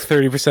dairy milk,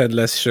 30%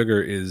 less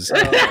sugar is.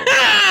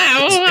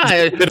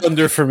 A bit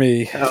under for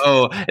me.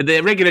 Oh, the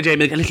regular dairy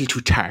milk a little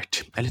too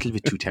tart. A little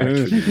bit too tart.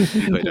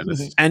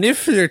 And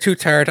if they're too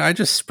tart, I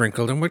just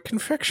sprinkle them with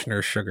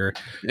confectioner sugar.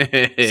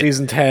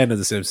 Season 10 of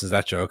The Simpsons,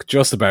 that joke.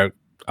 Just about.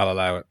 I'll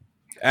allow it.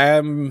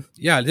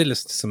 Yeah, I did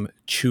listen to some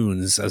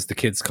tunes, as the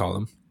kids call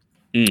them.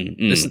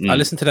 I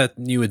listened to that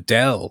new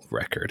Adele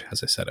record,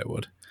 as I said I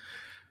would.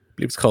 I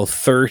believe it's called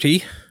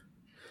 30.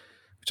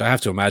 Which I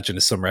have to imagine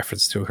is some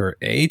reference to her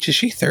age. Is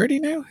she 30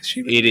 now?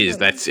 It is.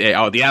 That's the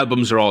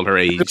albums are all her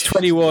age. It's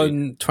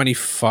 21,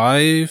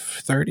 25,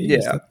 30.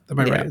 Yeah. Am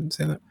I right in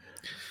saying that?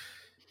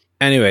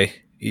 Anyway,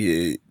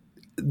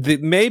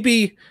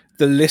 maybe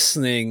the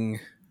listening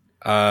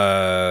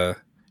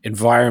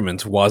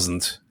environment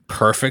wasn't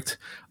perfect,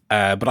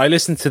 but I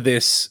listened to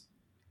this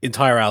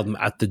entire album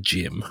at the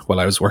gym while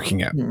I was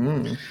working out.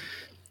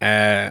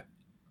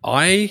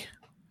 I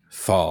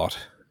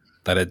thought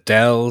that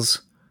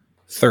Adele's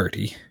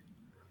 30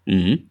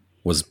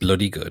 was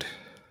bloody good.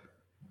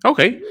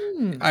 Okay.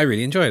 I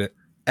really enjoyed it.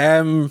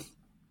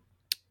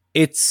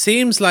 It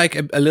seems like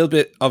a little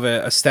bit of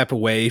a step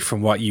away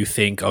from what you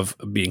think of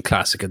being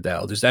classic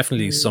Adele. There's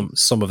definitely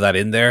some of that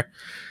in there,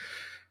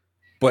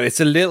 but it's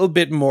a little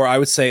bit more, I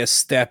would say, a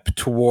step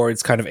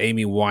towards kind of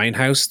Amy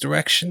Winehouse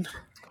direction.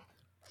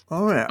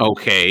 Oh yeah.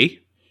 Okay.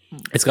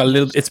 It's got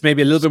it's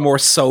maybe a little bit more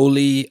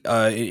soul-y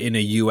in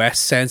a US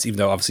sense, even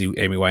though obviously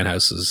Amy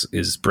Winehouse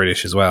is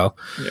British as well.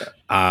 Yeah.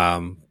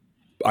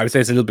 I would say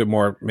it's a little bit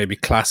more maybe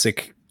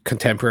classic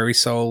contemporary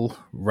soul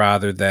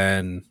rather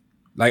than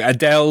like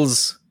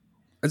Adele's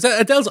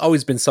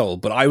always been soul,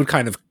 but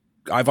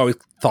I've always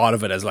thought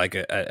of it as like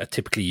a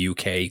typically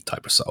UK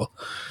type of soul.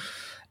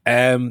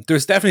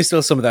 There's definitely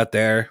still some of that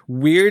there.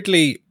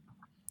 Weirdly,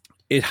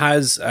 it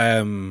has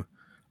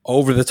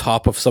over the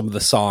top of some of the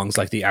songs,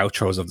 like the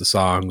outros of the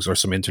songs or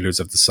some interludes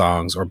of the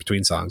songs or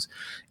between songs.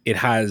 It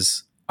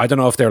has, I don't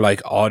know if they're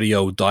like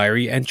audio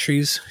diary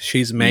entries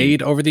she's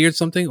made over the years or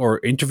something,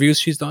 or interviews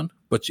she's done,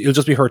 but it'll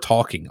just be her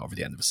talking over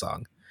the end of a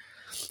song.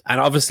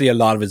 And obviously a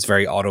lot of it's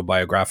very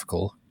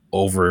autobiographical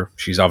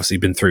she's obviously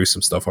been through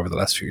some stuff over the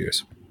last few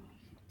years.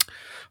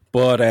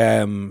 But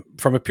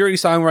from a purely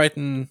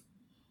songwriting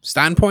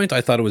standpoint,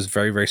 I thought it was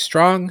very, very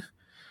strong.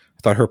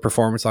 I thought her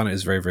performance on it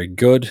is very, very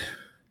good.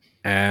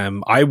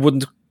 I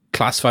wouldn't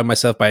classify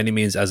myself by any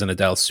means as an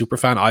Adele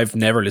superfan. I've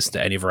never listened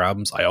to any of her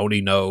albums. I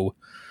only know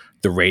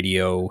the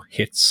radio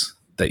hits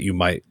that you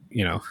might,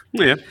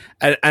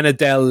 an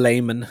Adele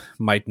layman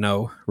might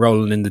know,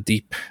 Rolling in the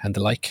Deep and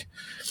the like.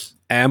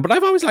 But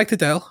I've always liked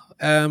Adele.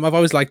 I've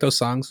always liked those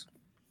songs.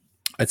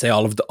 I'd say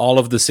all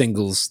of the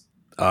singles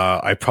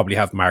I probably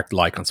have marked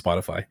like on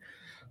Spotify.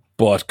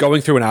 But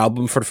going through an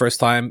album for the first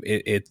time,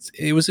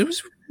 it was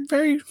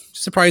very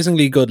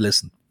surprisingly good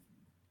listen.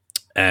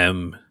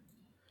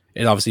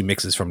 It obviously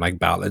mixes from like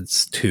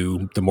ballads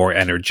to the more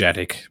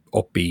energetic,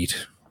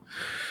 upbeat,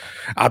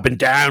 I've been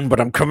down, but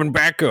I'm coming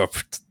back up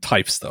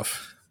type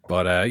stuff.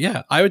 But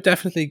I would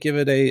definitely give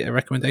it a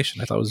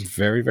recommendation. I thought it was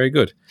very, very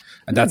good.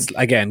 And that's,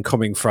 again,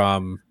 coming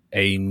from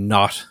a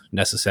not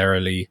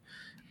necessarily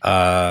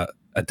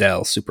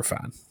Adele super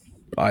fan.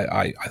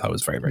 I thought it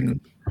was very, very good.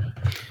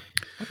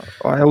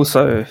 I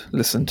also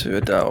listened to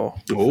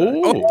Adele.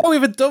 Oh, we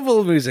have a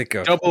double music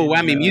off. Double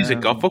whammy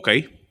music off,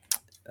 okay.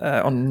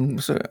 On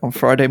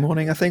Friday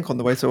morning, I think, on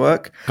the way to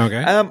work.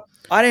 Okay.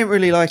 I didn't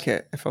really like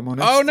it, if I'm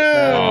honest. Oh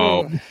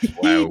no!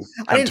 Wow!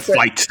 Time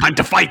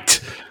to fight!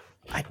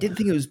 I didn't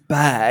think it was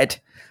bad.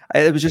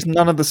 It was just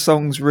none of the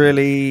songs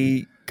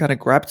really kind of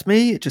grabbed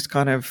me. It just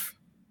kind of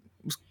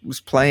was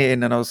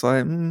playing, and I was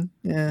like,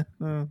 yeah.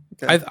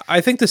 Okay. I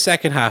think the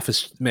second half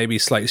is maybe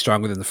slightly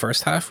stronger than the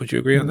first half. Would you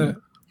agree on that?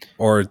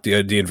 Or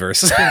the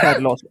inverse? I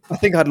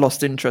think I'd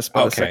lost interest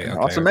by the second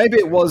half. So maybe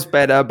it was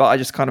better, but I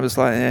just kind of was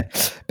like, eh.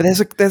 But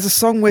there's a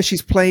song where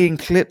she's playing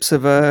clips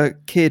of a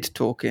kid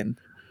talking.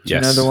 Do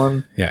you know the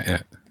one? Yeah.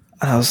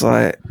 And I was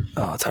like,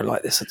 I don't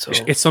like this at all.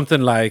 It's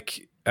something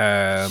like,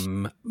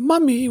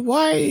 Mummy,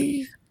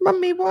 why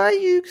are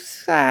you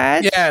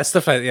sad? Yeah,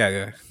 stuff like that.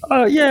 Yeah.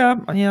 Oh, yeah,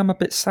 I'm a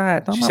bit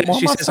sad.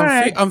 She says,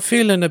 I'm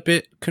feeling a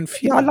bit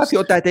confused. Yeah, I love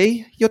your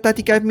daddy. Your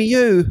daddy gave me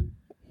you.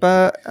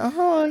 But,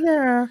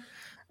 yeah.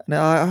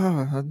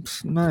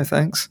 No,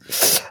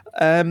 thanks.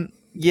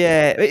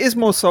 It is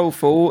more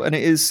soulful, and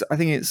I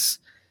think it's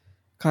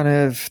kind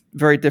of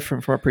very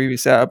different from our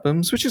previous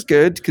albums, which is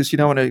good because you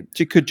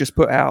could just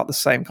put out the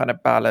same kind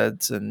of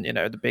ballads and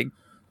the big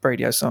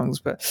radio songs,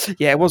 but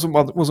yeah, it wasn't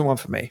one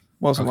for me.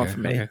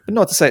 Okay. But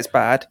not to say it's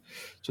bad,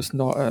 just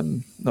not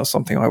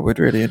something I would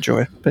really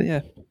enjoy. But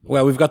yeah.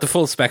 Well, we've got the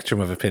full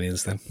spectrum of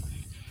opinions then.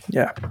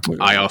 Yeah.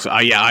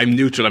 I'm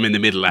neutral. I'm in the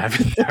middle. I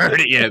haven't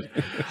heard it yet.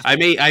 I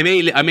may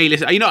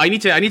listen. I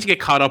need to get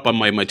caught up on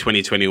my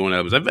 2021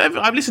 albums.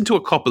 I've listened to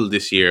a couple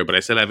this year, but I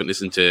still haven't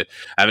listened to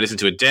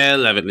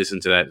Adele. I haven't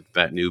listened to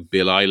that new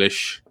Bill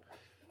Eilish.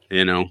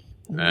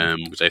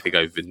 Which I think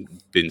I've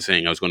been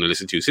saying I was going to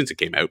listen to since it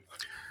came out.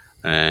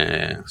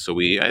 So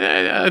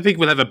I think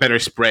we'll have a better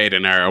spread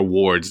in our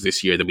awards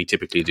this year than we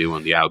typically do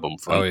on the album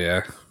front. Oh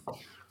yeah.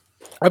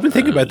 I've been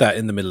thinking about that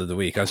in the middle of the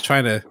week. I was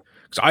trying to.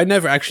 So I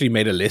never actually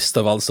made a list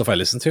of all the stuff I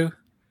listened to.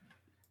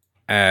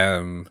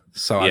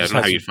 So I don't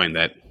know how you'd find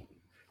that.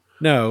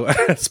 No,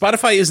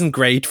 Spotify isn't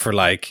great for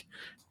like.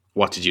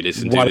 What did you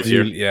listen to this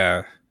year?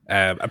 Yeah.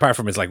 Apart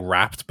from it's like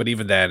Wrapped, but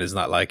even then it's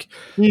not like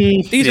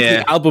these are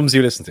the albums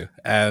you listen to.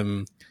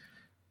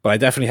 But I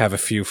definitely have a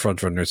few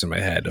front runners in my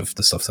head of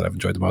the stuff that I've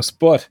enjoyed the most.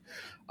 But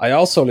I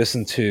also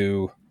listened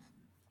to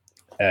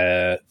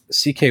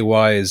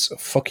CKY's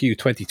Fuck You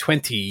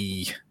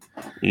 2020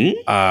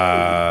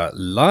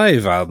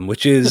 live album,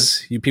 which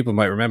is, you people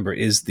might remember,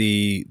 is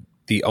the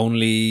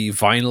only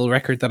vinyl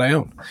record that I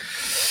own.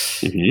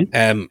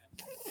 Mm-hmm.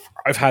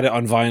 I've had it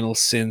on vinyl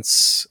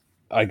since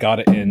I got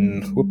it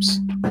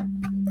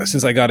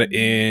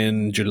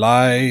in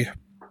July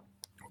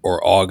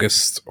or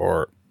August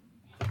or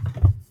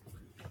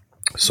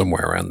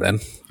somewhere around then.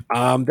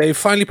 They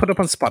finally put it up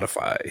on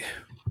Spotify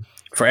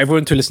for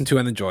everyone to listen to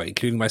and enjoy,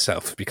 including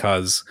myself,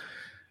 because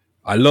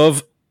I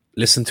love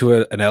listening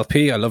to an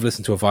LP. I love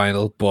listening to a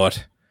vinyl,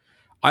 but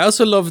I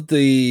also love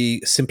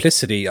the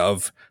simplicity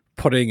of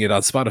putting it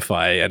on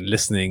Spotify and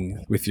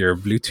listening with your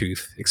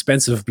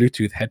expensive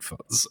Bluetooth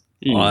headphones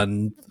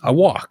on a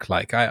walk.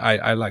 Like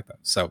I like that.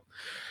 So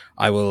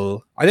I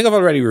think I've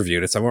already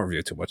reviewed it, so I won't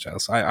review too much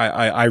else.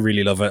 I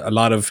really love it. A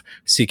lot of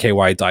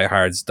CKY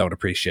diehards don't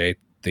appreciate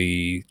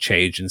the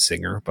change in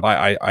singer, but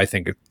I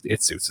think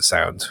it suits the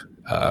sound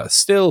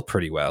still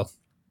pretty well.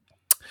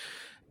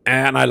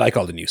 And I like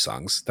all the new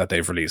songs that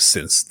they've released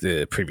since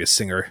the previous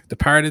singer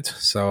departed.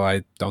 So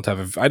I don't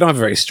have a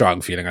very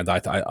strong feeling on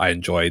that. I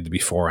enjoyed the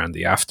before and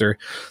the after.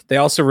 They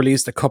also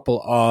released a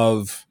couple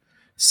of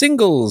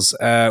singles,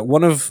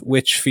 one of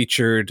which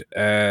featured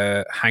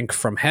Hank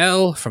from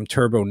Hell from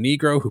Turbo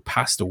Negro, who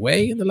passed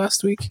away in the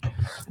last week.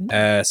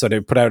 So they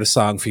put out a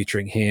song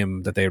featuring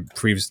him that they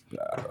previously,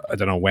 I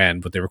don't know when,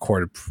 but they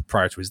recorded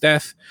prior to his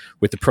death,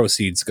 with the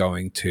proceeds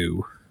going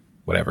to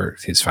whatever,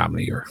 his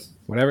family or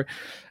whatever.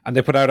 And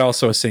they put out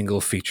also a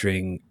single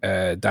featuring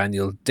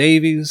Daniel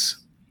Davies,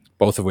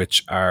 both of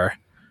which are,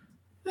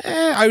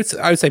 I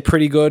would say,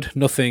 pretty good.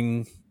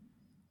 Nothing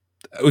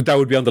that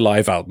would be on the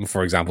live album,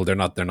 for example. They're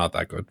not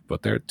that good,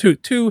 but they're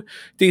two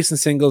decent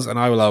singles. And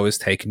I will always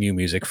take new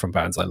music from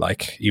bands I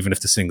like, even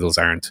if the singles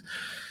aren't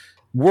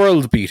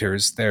world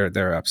beaters.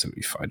 They're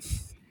absolutely fine.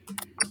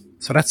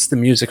 So that's the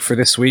music for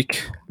this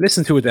week.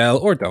 Listen to Adele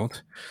or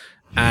don't,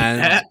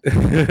 and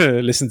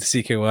listen to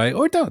CKY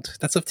or don't.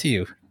 That's up to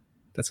you.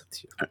 That's up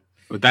to you.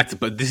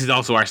 But this is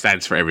also our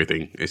stance for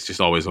everything. It's just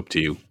always up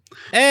to you.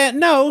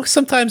 No,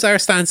 sometimes our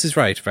stance is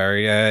right,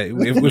 Barry.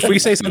 If we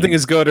say something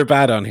is good or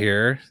bad on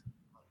here,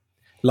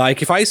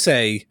 like if I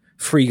say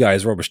Free Guy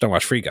is rubbish, don't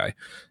watch Free Guy,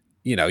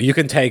 you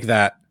can take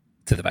that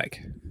to the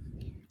bank.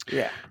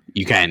 Yeah.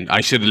 You can.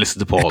 I should have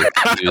listened to Paul.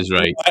 He was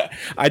right.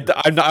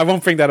 I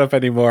won't bring that up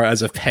anymore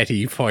as a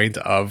petty point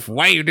of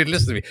why you didn't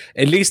listen to me.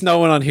 At least no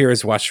one on here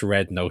has watched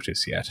Red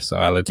Notice yet, so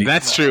I'll let you.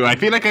 That's true. I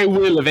feel like I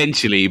will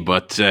eventually,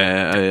 but I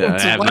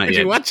have why not did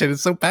yet. you watch it?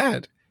 It's so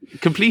bad.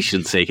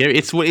 Completion's sake.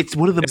 It's one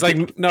of the It's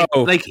like no,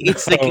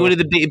 it's like one of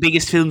the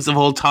biggest films of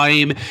all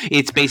time.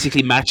 It's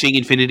basically matching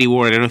Infinity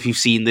War. I don't know if you've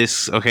seen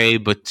this, okay,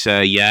 but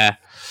yeah.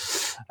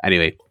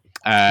 Anyway,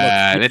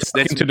 let's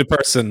to the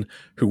person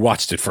who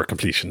watched it for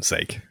completion's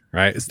sake.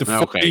 Right, it's the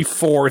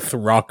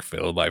 44th Rock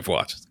film I've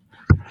watched.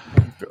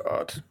 Oh,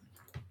 God,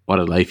 what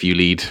a life you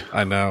lead!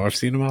 I know, I've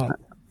seen them all.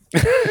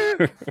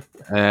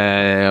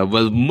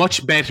 Well,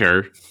 much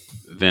better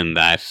than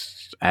that.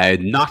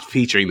 Not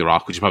featuring The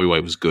Rock, which is probably why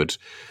it was good.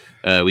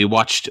 We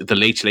watched the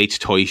Late Late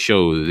Toy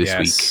Show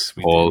this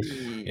week. Paul.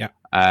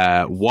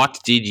 Yeah. What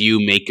did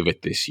you make of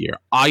it this year?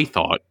 I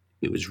thought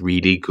it was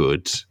really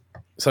good.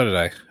 So did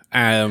I.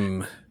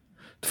 The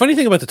funny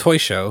thing about the toy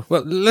show,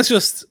 well, let's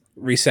just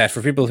reset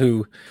for people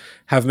who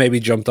have maybe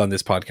jumped on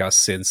this podcast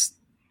since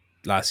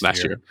last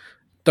year.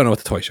 Don't know what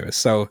the toy show is.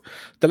 So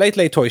the Late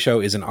Late Toy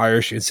Show is an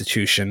Irish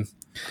institution.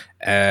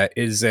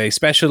 Is a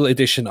special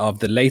edition of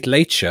the Late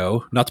Late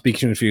Show, not to be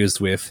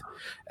confused with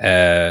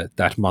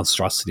that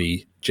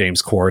monstrosity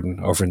James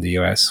Corden over in the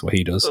US, what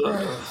he does.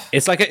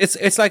 It's like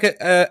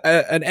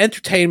an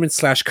entertainment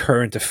 /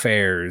 current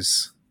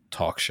affairs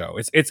talk show.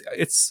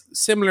 It's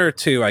similar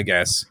to, I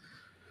guess,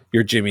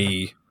 your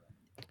Jimmy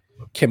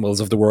Kimmels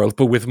of the world,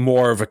 but with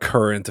more of a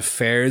current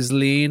affairs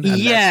lean. And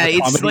yeah,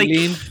 it's like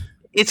lean.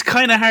 It's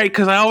kind of hard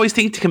because I always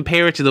think to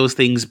compare it to those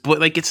things, but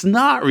like it's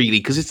not really,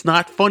 because it's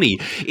not funny.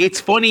 It's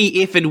funny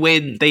if and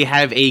when they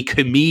have a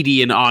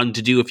comedian on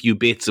to do a few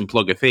bits and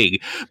plug a thing.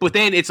 But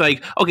then it's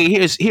like, okay,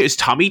 here's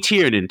Tommy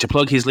Tiernan to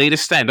plug his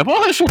latest stand-up.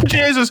 Oh,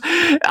 Jesus,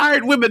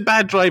 aren't women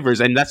bad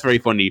drivers? And that's very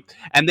funny.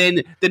 And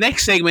then the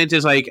next segment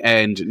is like,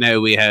 and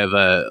now we have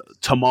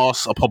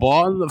Tomas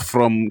Pobol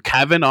from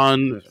Cavan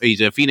on.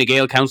 He's a Fine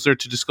Gael councillor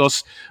to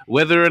discuss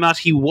whether or not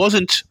he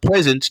wasn't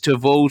present to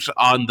vote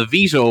on the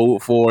veto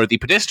for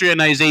the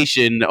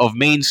pedestrianisation of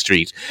Main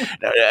Street.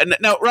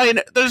 Now,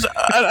 Ryan, there's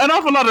an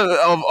awful lot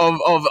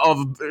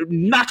of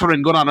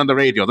nattering going on the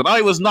radio that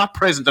I was not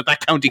present at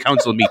that county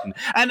council meeting,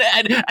 and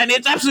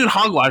it's absolute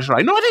hogwash,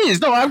 right? No, it is.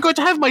 No, I'm going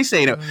to have my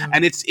say now,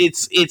 and it's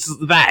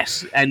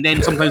that, and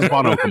then sometimes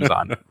Bono comes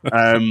on,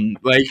 and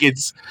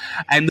there's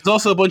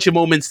also a bunch of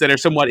moments that are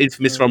somewhat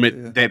infamous from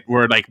it that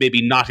were like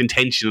maybe not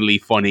intentionally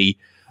funny.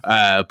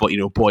 But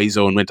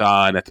Boyzone went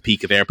on at the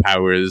peak of their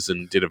powers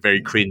and did a very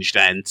cringe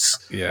dance.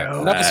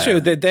 Yeah, that's true.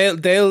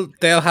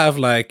 They'll have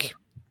like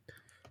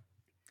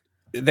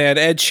they had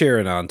Ed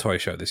Sheeran on Toy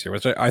Show this year,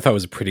 which I thought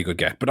was a pretty good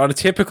get. But on a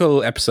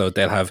typical episode,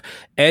 they'll have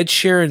Ed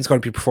Sheeran's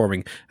going to be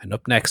performing, and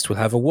up next we'll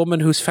have a woman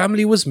whose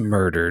family was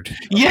murdered.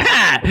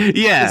 Yeah.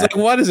 It's like,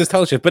 what is this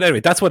total shit? But anyway,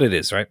 that's what it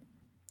is, right?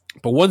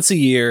 But once a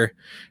year,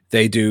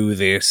 they do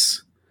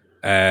this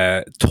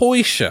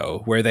toy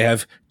show where they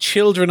have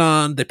children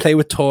on, they play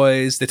with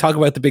toys, they talk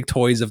about the big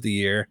toys of the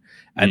year,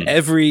 and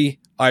every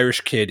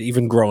Irish kid,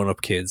 even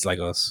grown-up kids like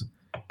us,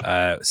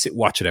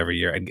 watch it every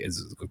year, and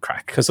it's a good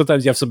crack, because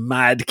sometimes you have some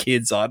mad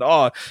kids on.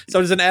 So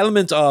there's an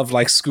element of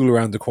like School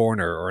Around the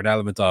Corner, or an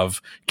element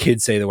of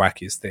kids say the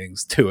wackiest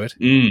things to it.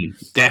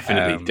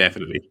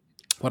 Definitely.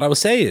 What I will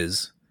say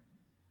is,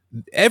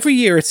 every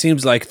year it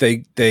seems like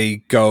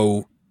they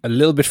go a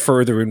little bit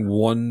further in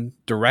one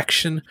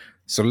direction.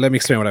 So let me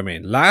explain what I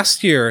mean.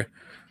 Last year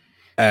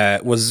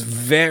was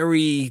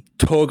very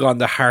tug on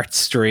the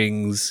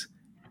heartstrings,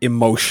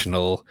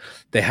 emotional.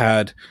 They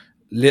had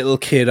little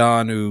kid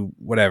on who,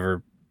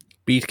 whatever,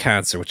 beat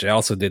cancer, which I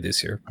also did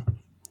this year.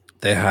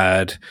 They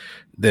had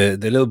the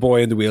little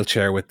boy in the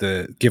wheelchair with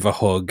the give a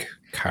hug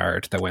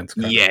card that went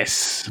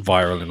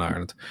viral in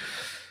Ireland.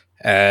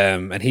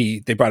 And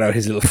they brought out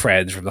his little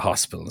friends from the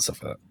hospital and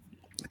stuff like that.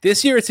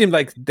 This year, it seemed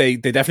like they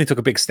definitely took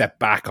a big step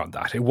back on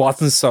that. It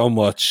wasn't so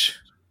much,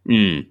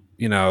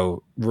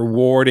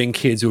 rewarding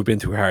kids who have been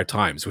through hard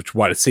times, which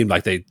what it seemed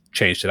like they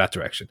changed to that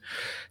direction.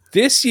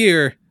 This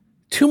year,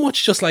 too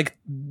much just like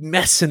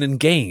messing and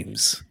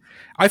games.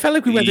 I felt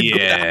like we went a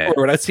good hour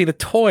without seeing a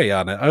toy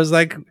on it. I was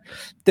like,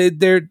 they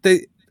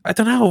I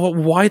don't know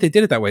why they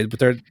did it that way, but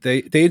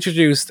they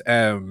introduced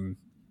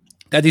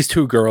they had these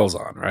two girls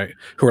on, right,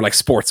 who were like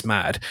sports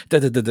mad,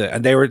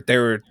 and they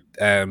were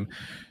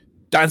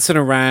dancing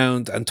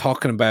around and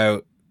talking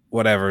about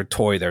whatever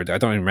toy they're doing. I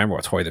don't even remember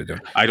what toy they're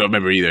doing. I don't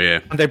remember either. Yeah,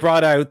 and they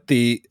brought out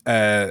the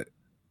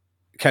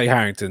Kelly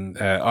Harrington,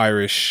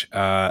 Irish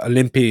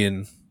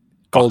Olympian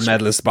gold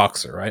medalist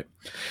boxer, right?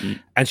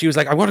 And she was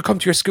like, I want to come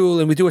to your school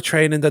and we do a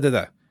training,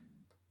 And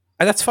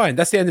that's fine.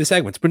 That's the end of the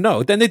segment. But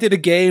no, then they did a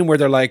game where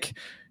they're like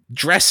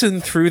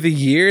dressing through the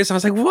years. I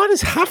was like, what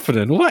is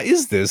happening? What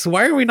is this?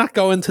 Why are we not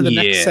going to the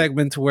next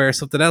segment where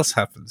something else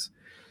happens?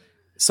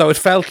 So it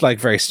felt like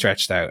very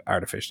stretched out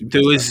artificially.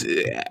 There was,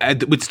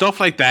 with stuff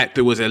like that,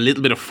 there was a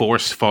little bit of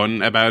forced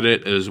fun about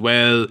it as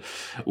well.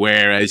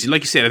 Whereas,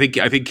 like you said,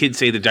 I think kids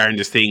say the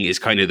darndest thing is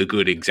kind of the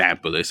good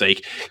example. It's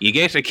like you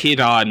get a kid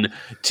on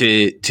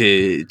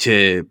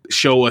to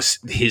show us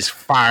his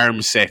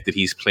farm set that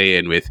he's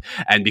playing with,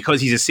 and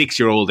because he's a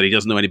 6-year-old and he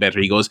doesn't know any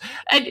better, he goes,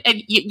 and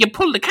you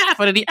pull the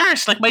calf out of the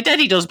arse like my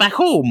daddy does back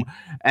home.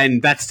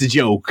 And that's the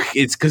joke.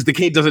 It's because the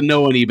kid doesn't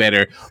know any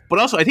better. But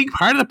also, I think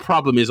part of the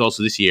problem is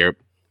also this year,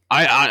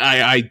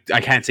 I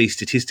can't say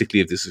statistically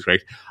if this is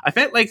correct. I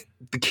felt like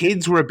the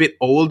kids were a bit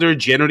older,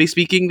 generally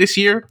speaking, this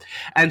year.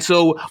 And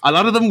so a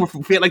lot of them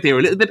felt like they were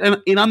a little bit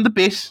in on the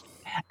bit.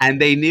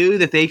 And they knew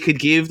that they could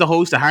give the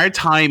host a hard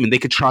time and they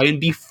could try and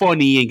be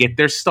funny and get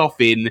their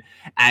stuff in.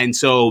 And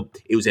so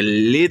it was a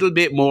little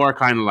bit more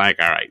kind of like,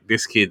 all right,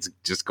 this kid's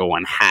just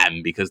going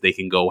ham because they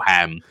can go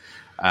ham.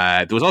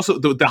 There was also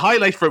the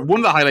highlight for one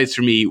of the highlights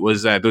for me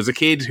was there was a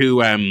kid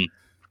who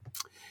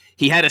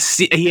he had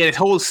a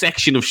whole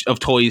section of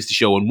toys to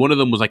show, and one of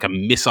them was like a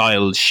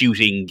missile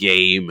shooting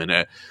game and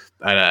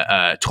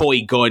a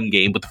toy gun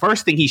game. But the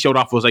first thing he showed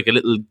off was like a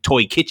little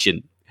toy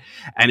kitchen.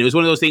 And it was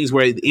one of those things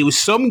where it was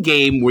some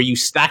game where you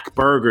stack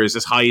burgers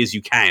as high as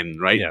you can,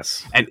 right?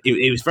 Yes. And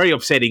it was very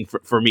upsetting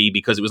for me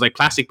because it was like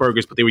plastic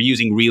burgers, but they were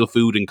using real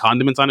food and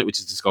condiments on it, which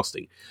is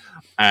disgusting.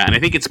 And I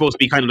think it's supposed to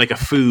be kind of like a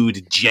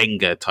food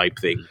Jenga type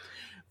thing.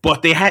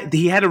 But he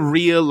had a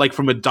real, like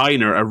from a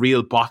diner, a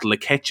real bottle of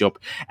ketchup.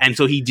 And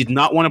so he did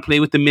not want to play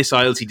with the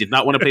missiles. He did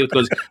not want to play with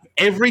those.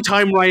 Every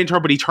time Ryan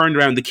Turbot turned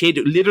around, the kid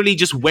literally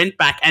just went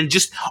back and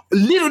just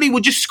literally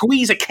would just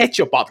squeeze a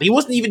ketchup bottle. He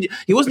wasn't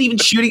even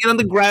shooting it on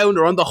the ground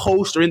or on the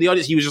host or in the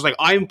audience. He was just like,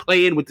 I'm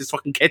playing with this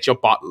fucking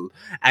ketchup bottle.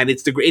 And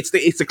it's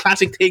the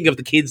classic thing of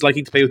the kids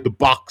liking to play with the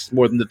box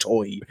more than the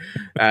toy.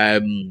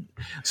 But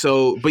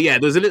yeah,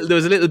 there was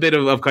a little bit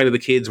of kind of the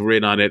kids were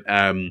in on it.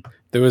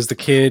 There was the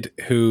kid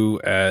who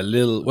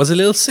was a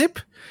little sip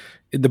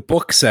in the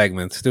book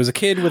segment. There was a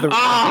kid with a.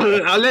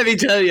 Oh, let me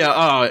tell you.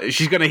 Oh,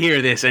 she's gonna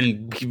hear this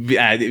and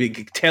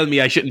tell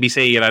me I shouldn't be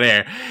saying it on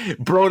air.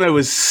 Brona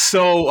was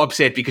so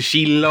upset because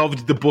she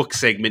loved the book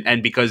segment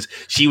and because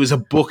she was a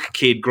book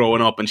kid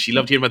growing up and she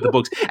loved hearing about the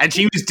books. And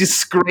she was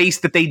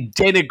disgraced that they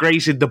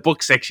denigrated the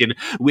book section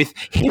with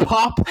hip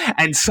hop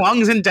and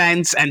songs and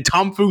dance and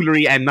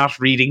tomfoolery and not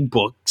reading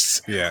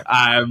books. Yeah.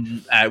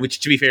 Which,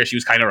 to be fair, she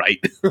was kind of right.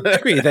 I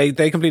agree.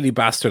 They completely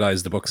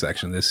bastardized the book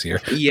section this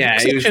year. Yeah,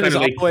 it was kind of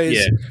like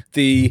always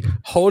the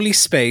holy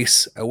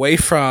space away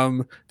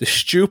from the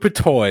stupid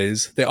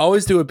toys. They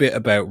always do a bit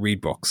about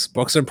read books.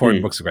 Books are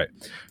important. Books are great.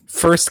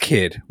 First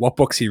kid, what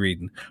book's he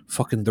reading?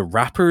 Fucking The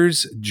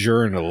Rapper's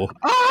Journal.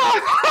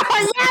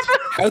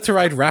 How to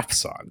write rap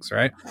songs,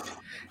 right?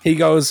 He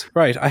goes,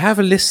 right, I have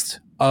a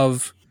list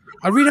of...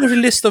 I'll read out a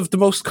list of the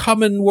most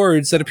common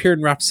words that appear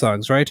in rap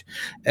songs, right?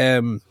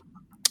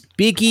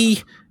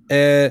 Biggie,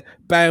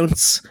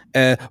 bounce,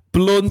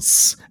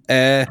 blunts,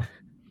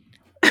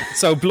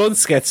 so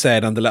blunts get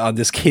said on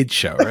this kid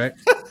show, right?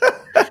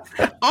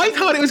 I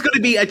thought it was going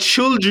to be a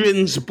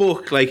children's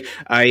book, like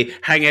I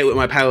hang out with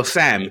my pal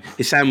Sam.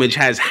 His sandwich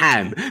has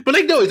ham, but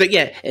like no, it's like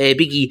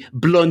Biggie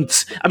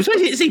blunts. I'm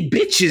supposed to say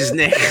bitches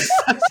next.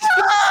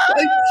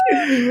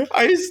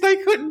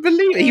 I couldn't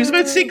believe it. He was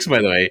about 6,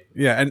 by the way.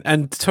 Yeah,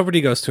 and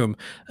somebody goes to him,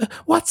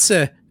 "What's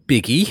a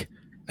Biggie?"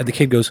 And the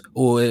kid goes,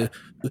 "Oh,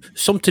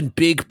 something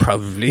big,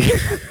 probably."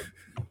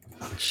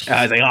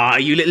 I was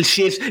like, you little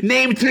shit.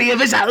 Name 3 of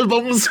his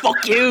albums.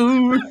 Fuck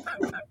you.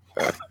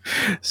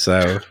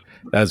 So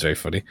that was very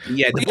funny.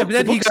 Yeah,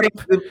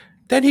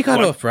 then he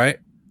got up, right?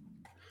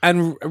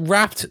 And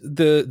rapped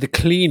the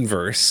clean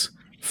verse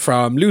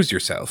from Lose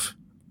Yourself.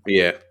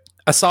 Yeah.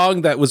 A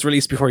song that was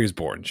released before he was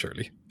born,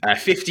 surely.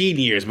 15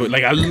 years, but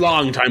like a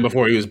long time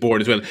before he was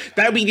born as well.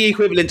 That would be the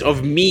equivalent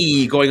of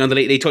me going on the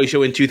Late Late Toy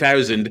Show in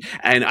 2000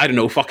 and I don't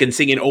know, fucking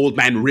singing Old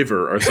Man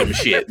River or some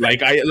shit. I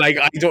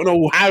don't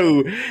know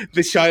how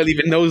this child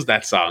even knows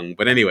that song.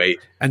 But anyway.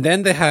 And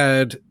then they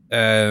had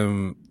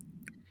a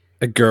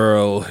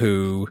girl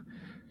who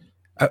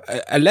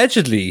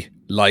allegedly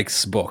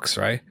likes books,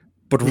 right?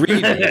 But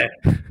really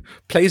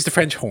plays the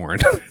French horn.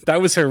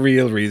 That was her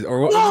real reason.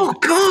 Oh,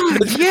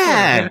 God,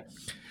 yeah.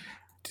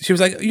 She was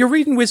like, "You're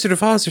reading Wizard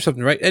of Oz or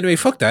something, right?" Anyway,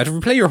 fuck that.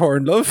 Play your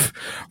horn, love.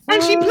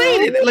 And she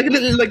played it like a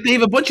little. Like they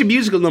have a bunch of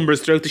musical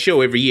numbers throughout the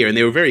show every year, and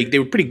they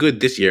were pretty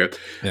good this year.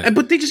 Yeah.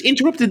 But they just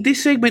interrupted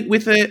this segment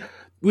with her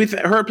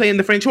playing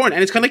the French horn,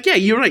 and it's kind of like, yeah,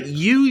 you're right.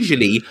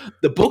 Usually,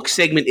 the book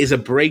segment is a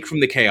break from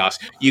the chaos.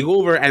 You go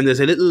over, and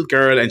there's a little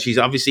girl, and she's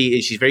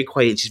very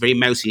quiet, she's very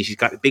mousy, and she's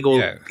got big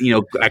old,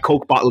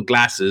 Coke bottle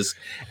glasses.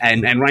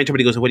 And Ryan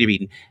Tuberty goes, "What are you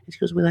reading?" And she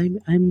goes, "Well,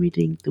 I'm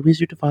reading The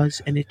Wizard of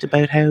Oz, and it's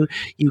about how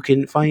you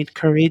can find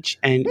courage,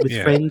 and with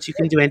friends you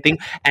can do anything.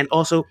 And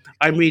also,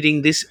 I'm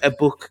reading a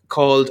book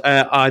called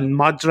On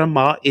Madra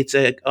Ma. It's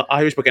a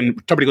Irish book."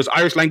 And Tuberty goes,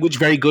 "Irish language,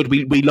 very good.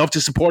 We love to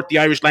support the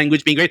Irish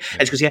language being great."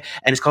 And she goes, "Yeah,"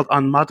 and it's called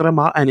On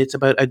Madrama, and it's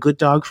about a good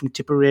dog from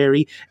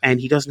Tipperary, and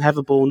he doesn't have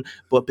a bone,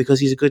 but because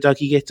he's a good dog,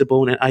 he gets a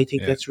bone, and I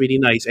think that's really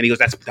nice. And he goes,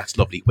 "That's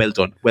lovely. Well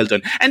done.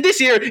 And this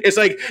year, it's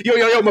like, yo,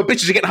 my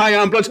bitches are getting high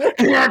on bloods.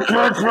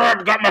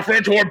 Got my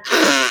French horn.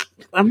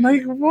 I'm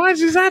like, what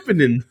is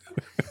happening?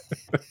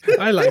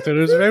 I liked it. It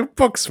was about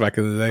books back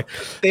in the day.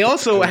 They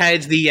also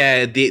had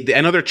the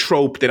another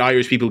trope that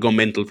Irish people go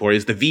mental for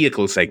is the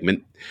vehicle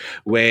segment,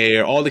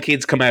 where all the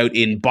kids come out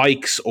in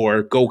bikes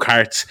or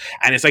go-karts,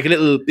 and it's like a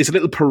little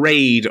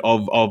parade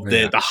of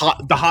the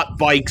hot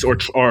bikes or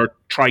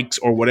trikes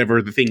or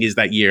whatever the thing is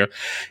that year.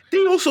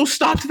 They also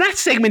stopped that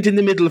segment in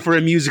the middle for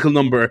a musical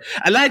number.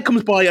 A lad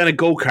comes by on a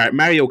go-kart,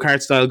 Mario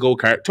Kart style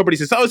go-kart. Tuberty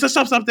says, "Oh,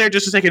 stop there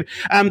just a second."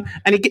 And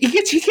he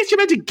gets your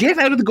man to get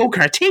out of the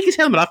go-kart, take his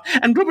helmet off,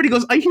 and Tuberty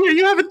goes, "I hear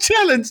you have a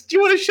talent. Do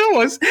you want to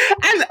show us?"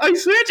 And I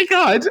swear to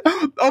God,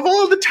 of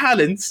all the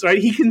talents, right,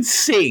 he can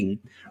sing.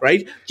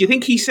 Right? Do you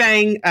think he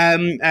sang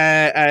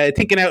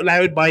Thinking Out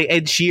Loud by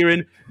Ed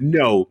Sheeran?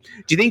 No.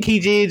 Do you think he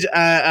did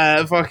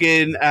I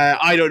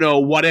don't know,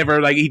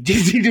 whatever, like he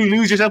did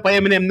Lose Yourself by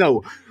Eminem?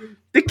 No.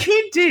 The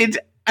kid did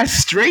a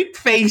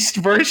straight-faced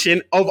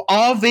version of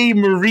Ave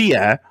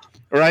Maria,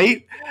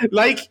 right?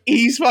 Like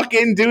he's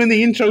fucking doing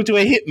the intro to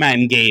a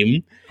Hitman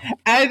game.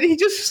 And he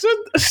just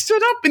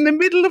stood up in the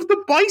middle of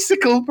the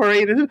bicycle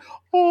parade and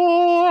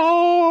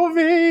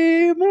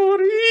Ave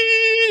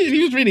Maria.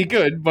 He was really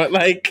good, but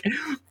like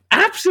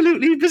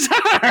absolutely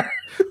bizarre.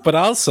 But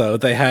also,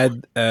 they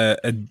had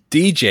a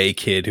DJ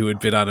kid who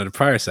had been on in a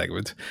prior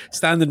segment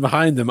standing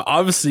behind them,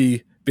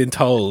 obviously been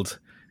told,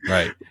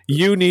 right,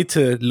 you need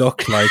to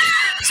look like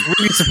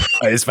really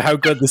surprised by how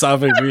good this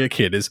Ave Maria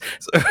kid is.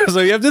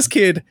 So you have this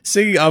kid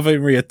singing Ave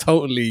Maria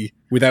totally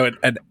without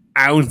an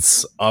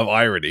ounce of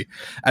irony,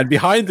 and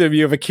behind him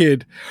you have a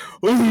kid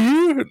he's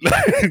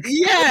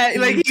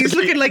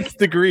looking like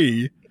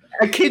degree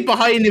a kid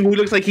behind him who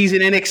looks like he's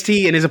in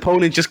NXT and his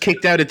opponent just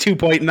kicked out at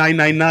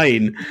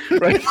 2.999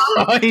 right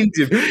behind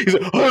him. He's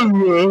like,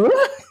 "Oh."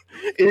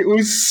 It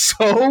was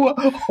so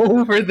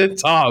over the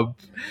top.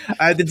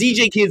 The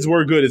DJ kids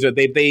were good as well.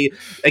 They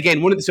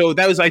again so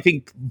that was, I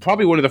think,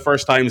 probably one of the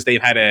first times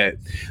they've had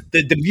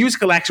the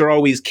musical acts are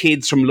always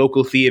kids from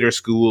local theater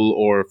school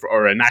or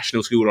a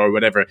national school or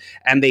whatever,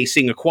 and they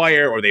sing a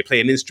choir or they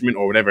play an instrument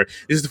or whatever.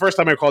 This is the first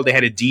time I recall they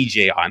had a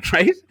DJ on,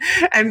 right?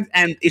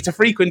 And it's a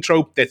frequent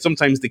trope that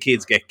sometimes the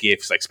kids get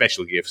gifts, like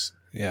special gifts.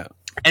 Yeah.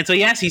 And so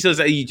yes, he says,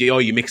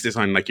 you mix this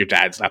on like your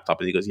dad's laptop,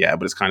 and he goes, "Yeah,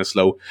 but it's kind of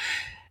slow."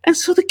 And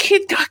so the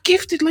kid got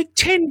gifted like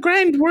 10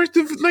 grand worth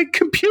of like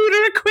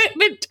computer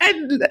equipment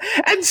and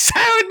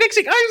sound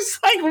mixing. I was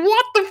like,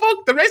 what the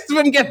fuck? The rest of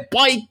them get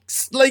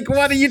bikes. Like,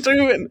 what are you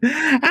doing?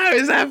 How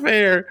is that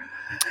fair?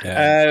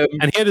 Yeah.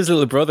 And he had his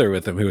little brother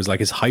with him who was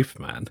like his hype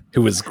man,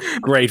 who was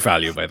great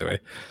value, by the way.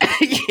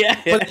 Yeah.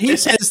 But he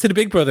says to the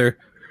big brother,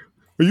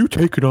 "Are you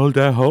taking all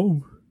that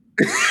home?"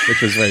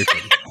 Which was very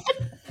funny.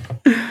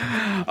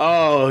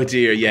 Oh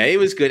dear, yeah, it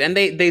was good, and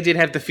they did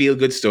have the feel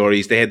good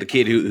stories. They had the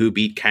kid who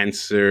beat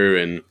cancer,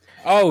 and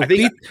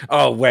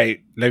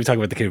wait, let me talk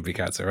about the kid who beat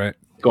cancer. Right,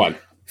 go on,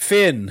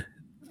 Finn,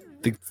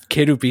 the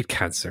kid who beat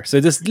cancer. So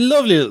this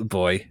lovely little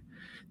boy,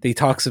 he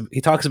talks about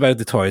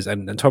the toys,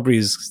 and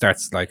Tuberty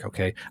starts like,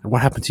 "Okay, and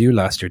what happened to you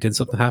last year? Didn't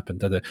something happen?"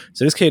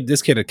 So this kid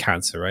had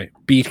cancer, right?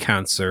 Beat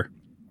cancer.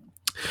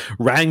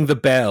 Rang the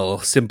bell,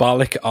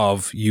 symbolic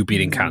of you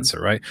beating cancer,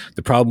 right?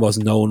 The problem was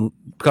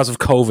because of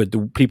COVID,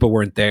 the people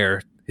weren't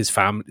there. His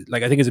family,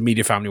 like I think his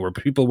immediate family were,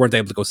 but people weren't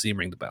able to go see him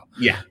ring the bell.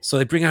 Yeah. So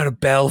they bring out a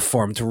bell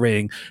for him to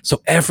ring,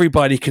 so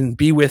everybody can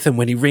be with him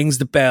when he rings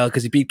the bell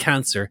because he beat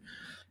cancer.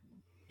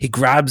 He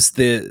grabs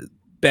the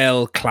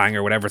bell clang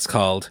or whatever it's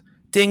called.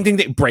 Ding, ding,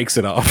 ding, breaks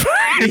it off.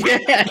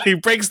 Yeah. He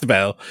breaks the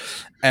bell.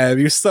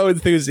 He was so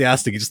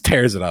enthusiastic, he just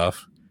tears it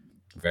off.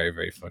 Very,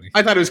 very funny.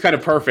 I thought it was kind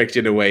of perfect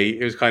in a way.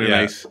 It was kind of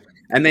nice.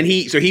 And then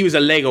he was a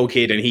Lego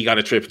kid, and he got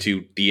a trip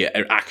to the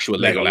actual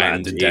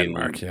Legoland in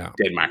Denmark. Yeah,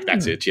 Denmark.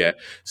 That's it. Yeah,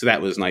 so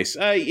that was nice.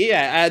 They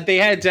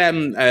had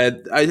some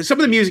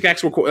of the music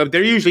acts were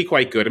they're usually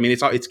quite good. I mean,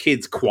 it's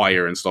kids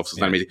choir and stuff. So it's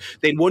not amazing.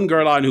 They had one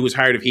girl on who was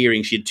hard of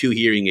hearing. She had 2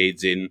 hearing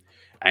aids in,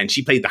 and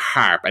she played the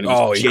harp, and it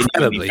was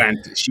genuinely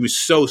fantastic. She was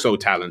so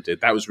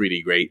talented. That was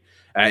really great.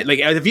 I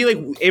feel like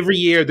every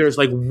year there's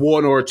like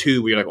 1 or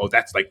 2 where you're like, oh,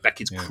 that's like that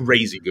kid's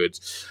crazy good.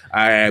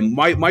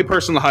 My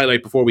personal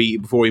highlight before we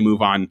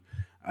move on.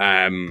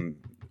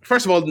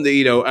 First of all,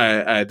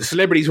 the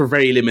celebrities were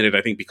very limited.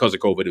 I think because of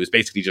COVID, it was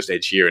basically just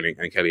Ed Sheeran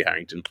and Kelly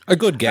Harrington. A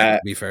good get,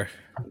 to be fair.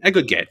 A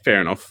good get, fair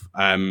enough.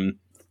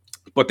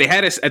 But they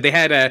had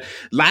a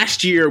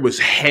last year was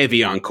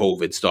heavy on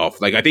COVID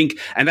stuff. Like I think,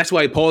 and that's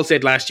why Paul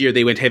said last year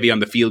they went heavy on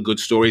the feel good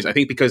stories. I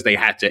think because they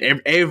had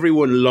to.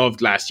 Everyone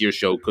loved last year's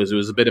show because it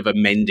was a bit of a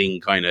mending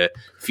kind of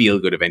feel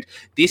good event.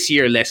 This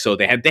year less so.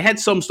 They had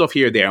some stuff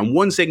here or there, and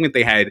one segment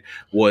they had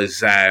was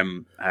they're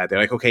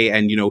like, okay,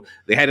 and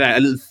they had a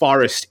little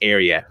forest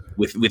area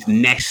with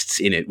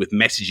nests in it with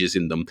messages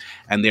in them,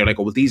 and they're like,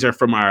 oh well, these are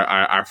from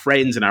our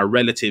friends and our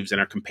relatives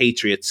and our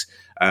compatriots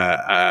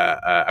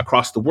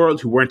across the world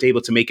who weren't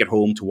able to make it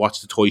home to watch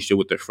the toy show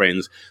with their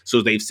friends,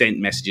 so they've sent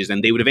messages,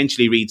 and they would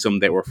eventually read some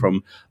that were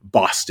from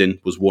Boston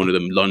was one of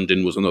them,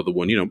 London was another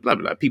one, blah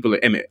blah blah.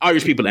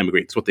 Irish people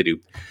emigrate, that's what they do.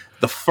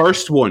 The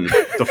first one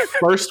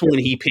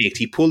he picked,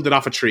 he pulled it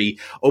off a tree,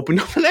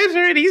 opened up a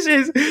letter, and he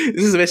says,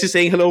 this is a message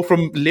saying hello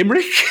from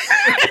Limerick.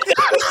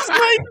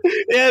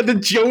 Like, the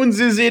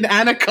Joneses in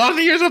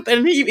Anacotty or something,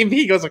 and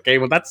he goes, okay,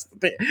 well that's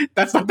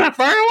not that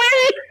far away.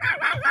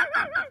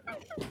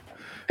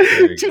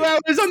 2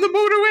 hours on the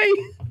motorway.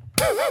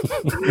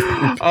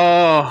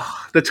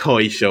 Oh, the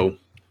toy show.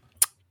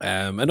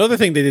 Another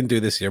thing they didn't do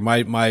this year,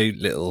 my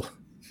little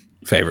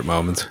favorite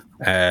moment,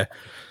 a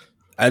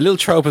little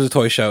trope of the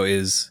toy show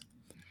is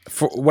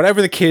for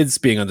whatever the kids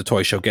being on the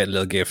toy show getting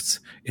little gifts,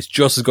 it's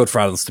just as good for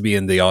adults to be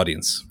in the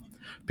audience.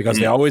 Because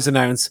they always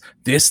announce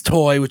this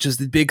toy, which is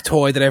the big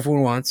toy that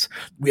everyone wants.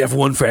 We have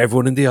one for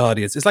everyone in the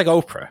audience. It's like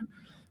Oprah.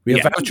 We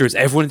have vouchers.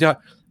 Everyone in the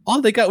audience. All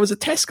they got was a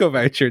Tesco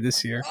voucher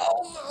this year.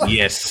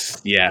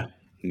 Yes. Yeah.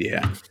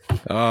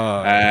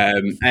 Oh.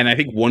 And I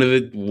think one of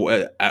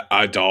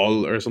a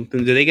doll or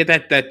something. Did they get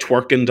that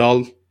twerking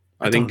doll?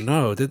 I don't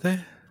know. Did they?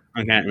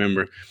 I can't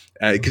remember.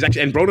 Because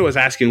actually, and Broda was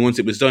asking once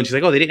it was done. She's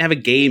like, "Oh, they didn't have a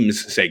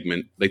games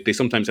segment. Like they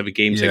sometimes have a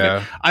game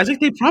segment." I was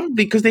like, "They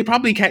probably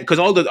can't because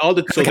all the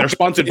so they're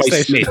sponsored by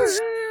Smiths.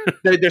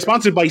 They're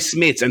sponsored by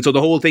Smiths, and so the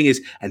whole thing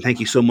is, and thank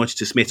you so much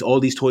to Smiths. All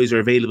these toys are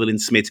available in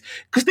Smiths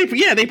because they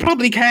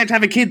probably can't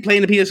have a kid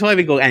playing a PS5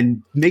 and go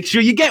and make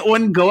sure you get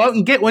one. Go out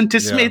and get one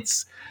to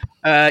Smiths.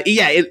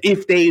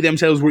 If they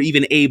themselves were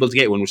even able to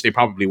get one, which they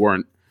probably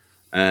weren't.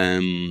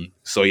 That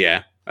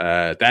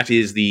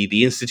is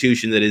the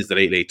institution that is the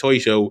Late Late Toy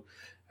Show.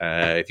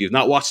 If you've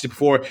not watched it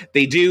before,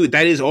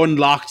 that is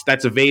unlocked.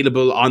 That's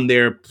available on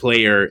their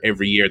player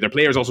every year. Their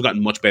player's also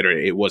gotten much better.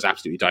 It was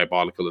absolutely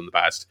diabolical in the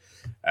past,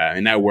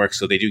 and now it works.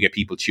 So they do get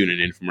people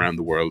tuning in from around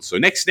the world. So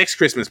next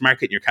Christmas,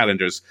 mark it in your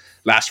calendars.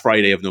 Last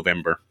Friday of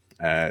November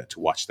to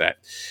watch that.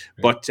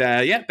 But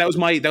that was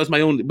my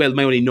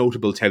only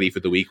notable telly for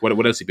the week.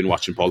 What else have you been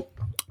watching, Paul?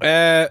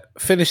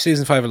 Finished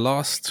season 5 of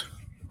Lost.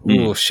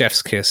 Ooh,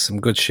 chef's kiss. Some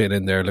good shit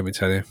in there, let me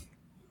tell you.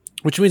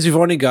 Which means we've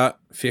only got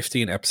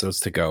 15 episodes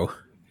to go.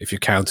 If you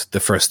count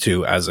the first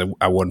 2 as a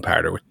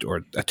one-part or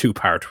a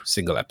 2-part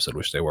single episode,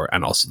 which they were,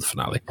 and also the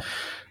finale.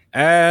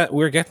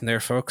 We're getting there,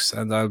 folks,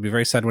 and I'll be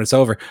very sad when it's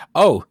over.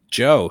 Oh,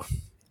 Joe.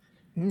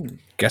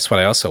 Guess what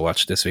I also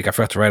watched this week? I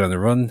forgot to write on the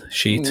run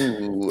sheet.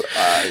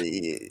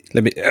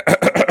 Let me...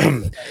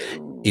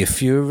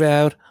 If you're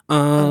out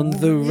on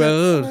the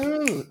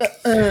road,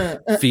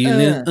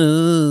 feeling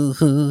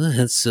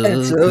it's so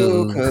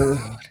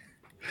cold.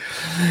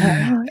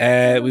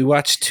 We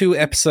watched 2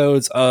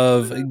 episodes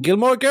of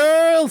Gilmore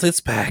Girls.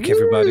 It's back,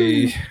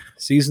 everybody.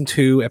 Season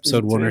 2,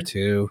 episode 1 or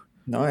 2.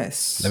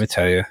 Nice. Let me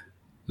tell you,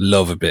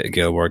 love a bit of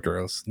Gilmore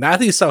Girls.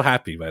 Nathy's so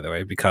happy, by the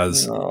way,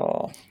 because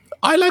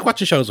I like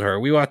watching shows with her.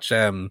 We watch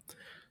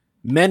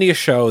many a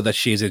show that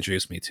she's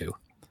introduced me to.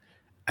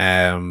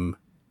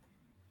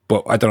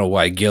 But I don't know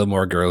why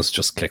Gilmore Girls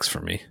just clicks for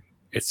me.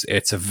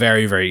 It's a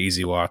very, very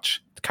easy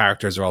watch. The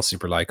characters are all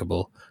super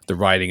likable. The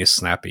writing is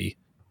snappy,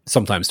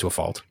 sometimes to a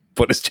fault,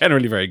 but it's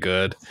generally very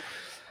good.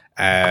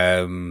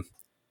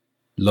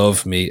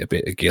 Love me a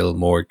bit of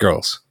Gilmore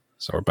Girls.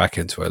 So we're back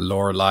into it.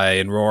 Lorelai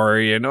and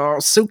Rory and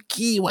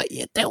Suki, what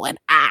you doing?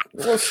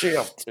 What's she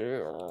up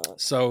to?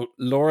 So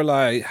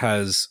Lorelai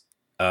has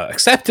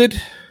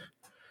accepted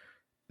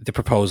the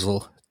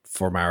proposal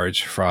for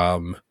marriage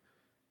from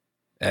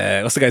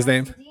what's the guy's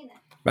name?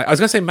 I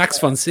was going to say Max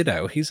von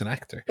Sydow. He's an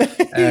actor,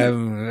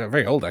 a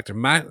very old actor.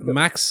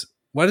 Max,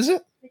 what is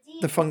it?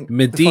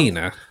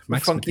 Medina.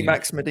 Funky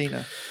Max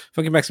Medina.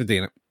 Funky Max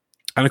Medina.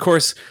 And of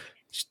course,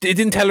 they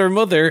didn't tell her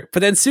mother,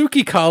 but then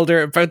Suki called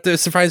her about the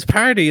surprise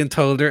party and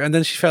told her, and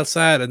then she felt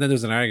sad, and then there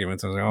was an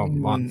argument. I was like, oh,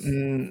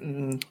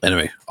 man.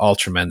 Anyway, all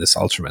tremendous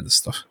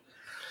stuff.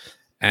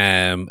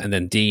 And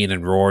then Dean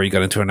and Rory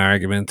got into an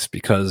argument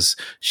because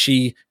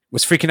she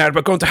was freaking out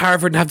about going to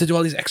Harvard and have to do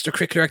all these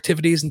extracurricular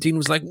activities. And Dean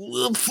was like,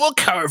 well, fuck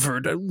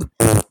Harvard.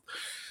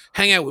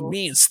 Hang out with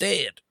me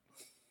instead.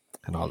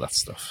 And all that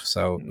stuff.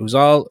 So it was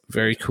all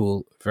very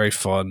cool, very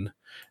fun.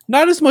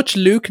 Not as much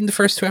Luke in the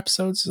first 2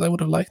 episodes as I would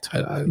have liked.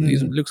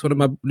 Luke's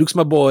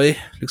my boy.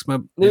 Luke's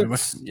one of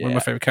my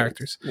favorite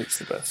characters. Luke's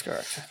the best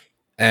character.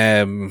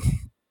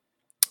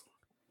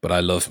 But I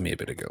love me a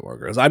bit of Gilmore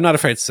Girls. I'm not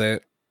afraid to say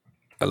it.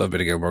 I love a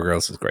bit of Gilmore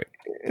Girls. It's great.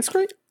 It's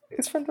great.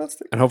 It's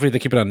fantastic. And hopefully they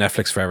keep it on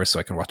Netflix forever so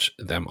I can watch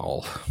them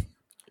all.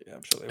 Yeah,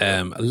 I'm sure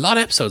they will. A lot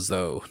of episodes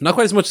though. Not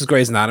quite as much as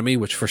Grey's Anatomy,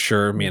 which for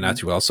sure me and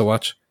Natty will also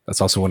watch. That's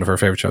also one of her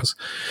favorite shows.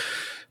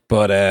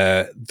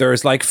 But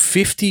there's like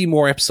 50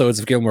 more episodes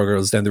of Gilmore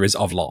Girls than there is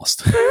of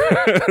Lost.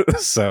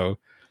 So,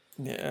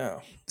 yeah.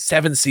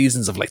 7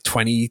 seasons of like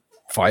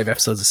 25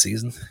 episodes a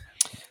season.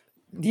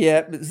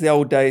 Yeah, it's the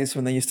old days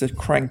when they used to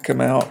crank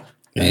them out.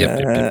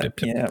 Yep.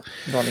 Yeah,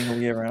 running all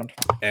year round.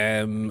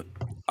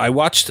 I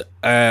watched,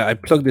 I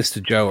plugged this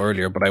to Joe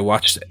earlier, but I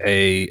watched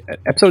an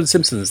episode of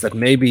Simpsons that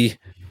maybe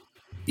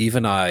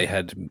even I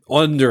had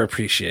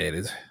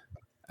underappreciated.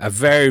 A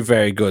very,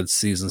 very good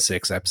season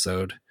 6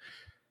 episode.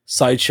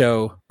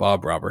 Sideshow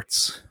Bob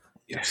Roberts.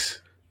 Yes.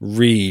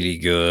 Really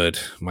good.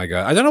 My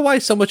God. I don't know why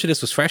so much of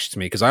this was fresh to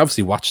me, because I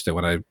obviously watched it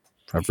when I've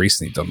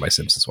recently done my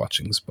Simpsons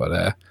watchings,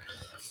 but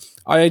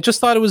I just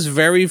thought it was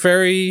very,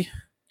 very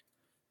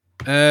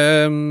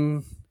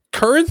current,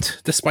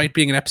 despite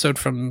being an episode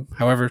from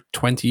however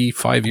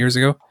 25 years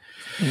ago.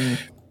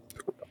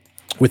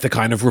 With the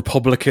kind of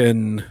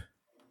Republican,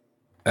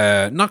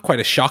 not quite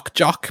a shock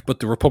jock,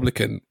 but the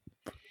Republican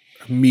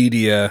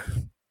media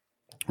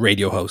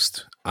radio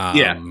host.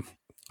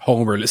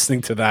 Homer,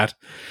 listening to that,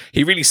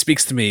 he really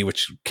speaks to me,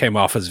 which came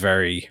off as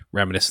very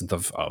reminiscent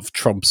of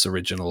Trump's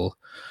original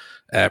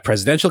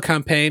presidential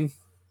campaign,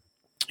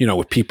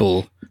 with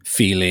people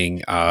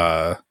feeling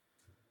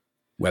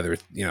whether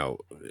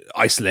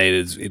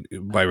isolated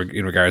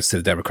in regards to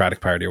the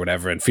Democratic Party or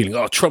whatever, and feeling,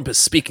 oh, Trump is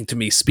speaking to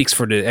me, speaks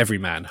for the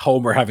everyman.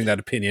 Homer having that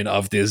opinion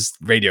of this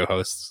radio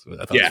host,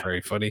 I thought was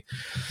very funny.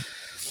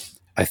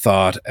 I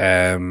thought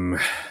the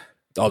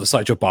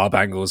Sideshow Bob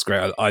angle was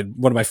great.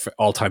 One of my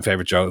all-time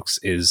favorite jokes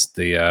is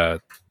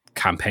the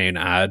campaign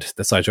ad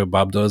that Sideshow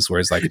Bob does, where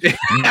it's like,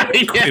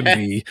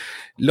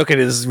 look at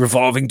his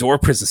revolving door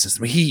prison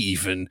system. He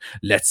even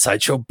let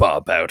Sideshow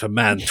Bob out, a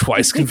man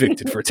twice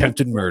convicted for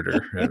attempted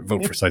murder.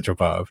 Vote for Sideshow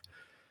Bob.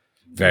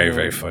 Very,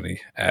 very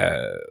funny.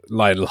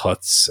 Lionel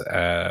Hutz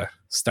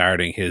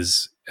starting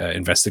his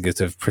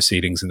investigative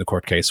proceedings in the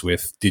court case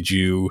with, did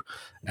you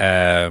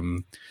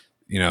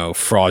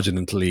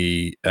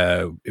fraudulently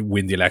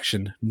win the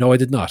election? No, I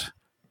did not.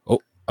 Oh,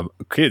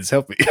 kids,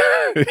 help me.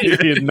 He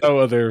had no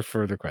other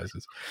further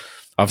questions.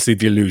 Obviously,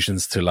 the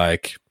allusions to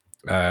like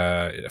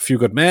A Few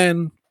Good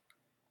Men,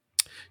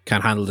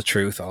 Can't Handle the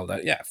Truth, all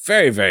that. Yeah,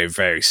 very, very,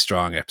 very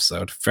strong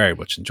episode. Very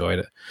much enjoyed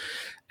it.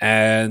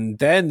 And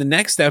then the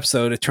next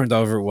episode, it turned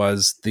over,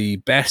 was the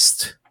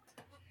best,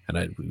 and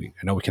I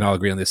know we can all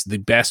agree on this, the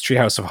best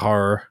Treehouse of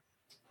Horror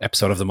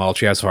episode of them all,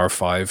 Treehouse of Horror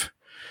 5,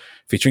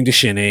 featuring The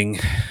Shining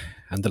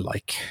and the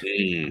like.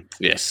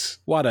 Yes.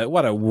 What a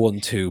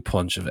 1-2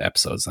 punch of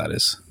episodes that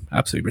is.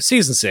 Absolutely. But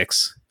season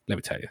 6, let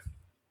me tell you,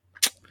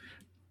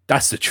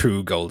 that's the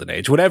true golden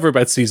age. Whatever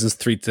about seasons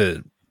 3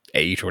 to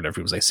 8 or whatever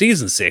people say,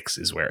 season 6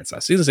 is where it's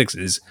at. Season 6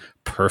 is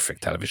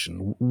perfect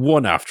television,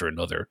 one after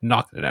another,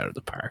 knocking it out of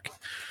the park.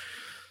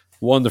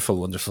 Wonderful,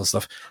 wonderful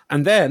stuff.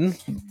 And then,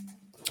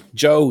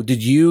 Joe,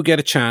 did you get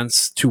a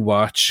chance to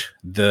watch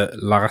the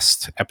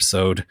last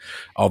episode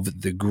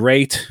of the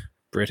Great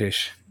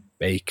British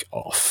Bake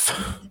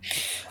Off?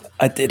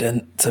 I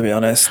didn't, to be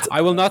honest.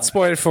 I will not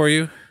spoil it for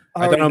you.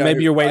 I don't know.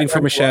 Maybe you're waiting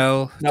for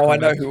Michelle. No, I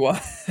know who won.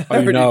 Oh,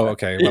 you know?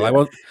 Okay.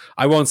 Well,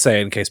 I won't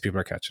say in case people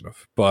are catching up.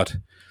 But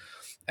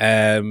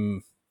I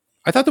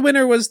thought the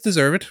winner was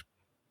deserved.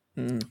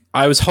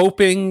 I was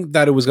hoping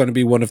that it was going to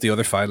be one of the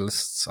other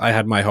finalists. I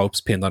had my hopes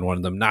pinned on one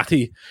of them.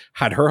 Natty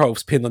had her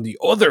hopes pinned on the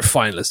other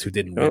finalist who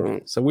didn't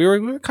win. So we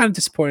were kind of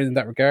disappointed in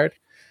that regard.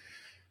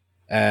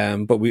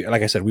 But we,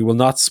 like I said, we will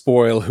not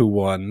spoil who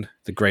won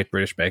the Great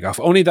British Bake Off.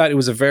 Only that it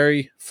was a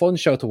very fun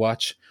show to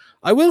watch.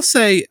 I will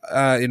say,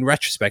 in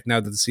retrospect, now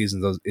that the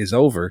season is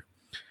over,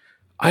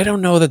 I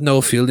don't know that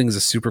Noel Fielding is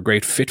a super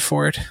great fit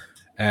for it.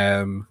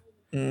 I'm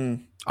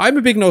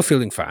a big Noel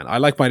Fielding fan. I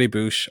like Mighty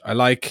Boosh. I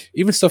like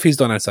even stuff he's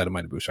done outside of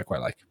Mighty Boosh. I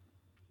quite like.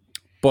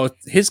 But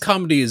his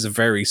comedy is a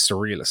very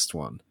surrealist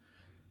one,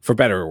 for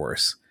better or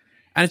worse.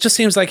 And it just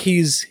seems like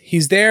he's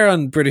there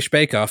on British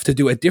Bake Off to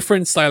do a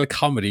different style of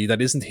comedy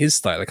that isn't his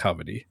style of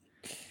comedy.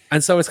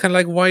 And so it's kind of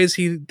like, why is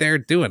he there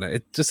doing it?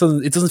 It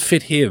doesn't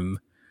fit him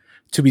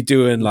to be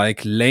doing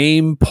like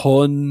lame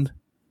pun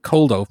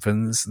cold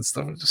opens and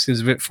stuff. It just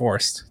seems a bit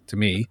forced to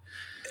me.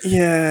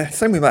 Yeah,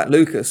 same with Matt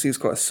Lucas. He's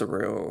quite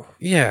surreal.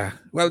 Yeah,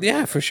 well,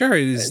 yeah, for sure.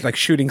 He's like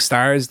Shooting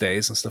Stars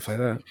days and stuff like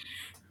that.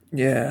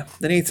 Yeah,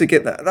 they need to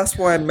get that. That's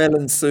why Mel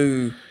and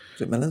Sue.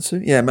 Is it Mel and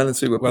Sue? Yeah, Mel and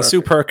Sue were well, perfect.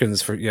 Sue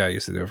Perkins,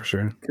 used to do it for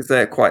sure. Because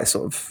they're quite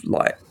sort of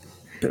like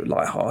bit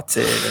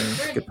light-hearted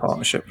and good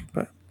partnership.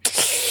 But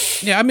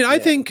yeah, I mean, I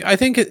think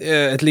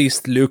at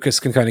least Lucas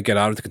can kind of get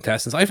out of the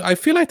contestants. I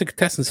feel like the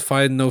contestants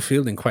find Noel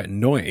Fielding quite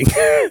annoying.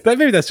 But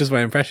maybe that's just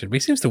my impression. But he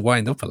seems to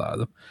wind up a lot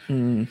of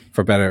them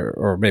for better,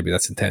 or maybe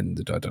that's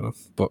intended. I don't know.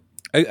 But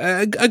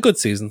a good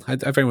season. I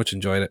very much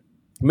enjoyed it.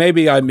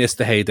 Maybe I missed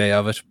the heyday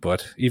of it,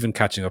 but even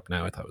catching up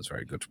now, I thought it was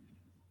very good.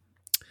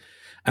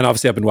 And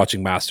obviously, I've been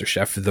watching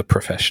MasterChef, The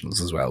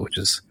Professionals as well, which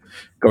is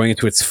going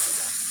into its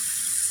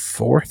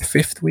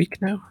fifth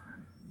week now.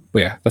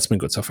 But yeah, that's been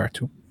good so far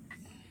too.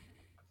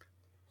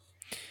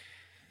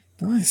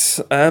 Nice.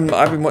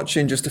 I've been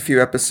watching just a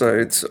few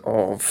episodes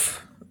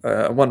of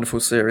a wonderful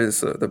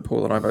series that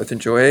Paul and I both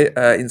enjoy,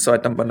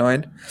 Inside Number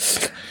 9.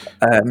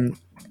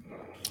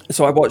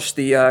 So I watched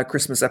the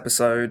Christmas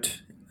episode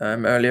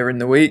earlier in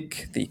the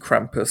week, the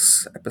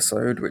Krampus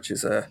episode, which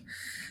is a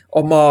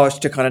homage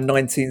to kind of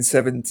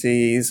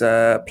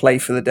 1970s play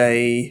for the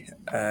day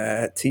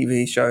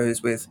TV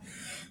shows with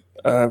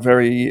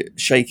very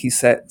shaky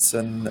sets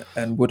and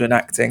wooden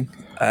acting,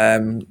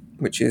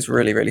 which is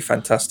really, really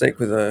fantastic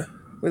with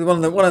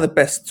one of the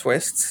best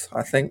twists,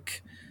 I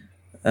think,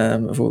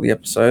 of all the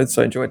episodes.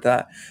 So I enjoyed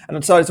that, and I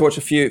decided to watch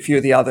a few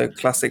of the other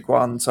classic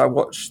ones. So I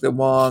watched the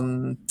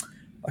one,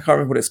 I can't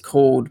remember what it's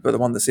called, but the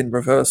one that's in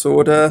reverse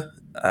order,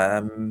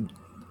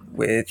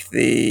 with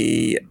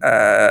the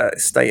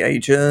estate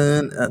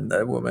agent and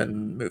the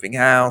woman moving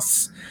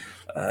house.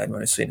 Anyone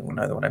who's seen it will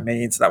know the one I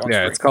mean. So that one's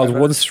it's called clever.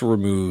 Once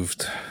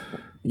Removed.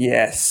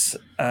 Yes.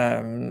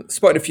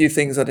 Spotted a few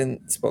things I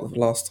didn't spot the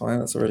last time.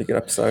 That's a really good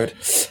episode.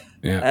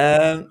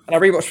 Yeah. And I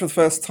rewatched for the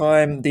first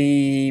time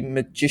the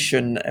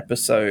Magician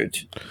episode.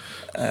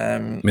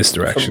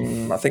 Misdirection.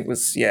 From, I think it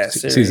was,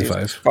 season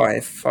 5.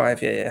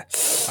 Five, yeah.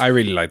 I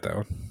really like that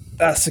one.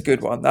 That's a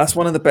good one. That's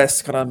one of the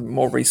best kind of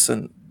more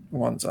recent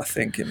ones, I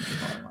think, in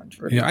my mind.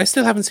 Really. Yeah, I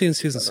still haven't seen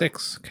season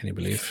 6. Can you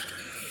believe?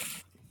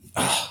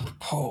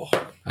 Paul.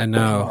 I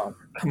know.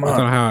 Come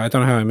on. I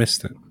don't know how I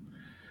missed it.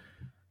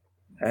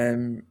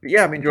 But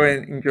yeah, I'm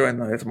enjoying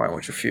those. I might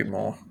watch a few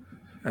more.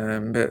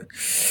 But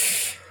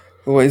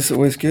always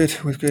good.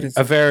 Always good.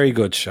 A very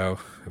good show.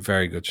 A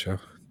very good show.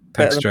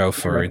 Thanks, Joe,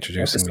 for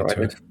introducing me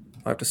to it.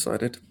 I've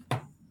decided.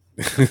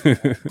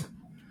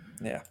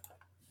 Yeah.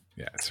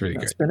 Yeah, it's really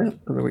That's good. been it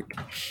for the week.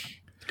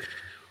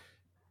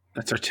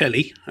 That's our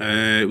telly.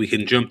 We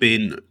can jump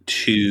in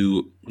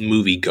to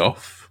movie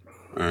guff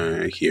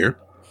here.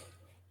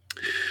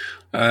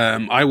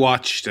 I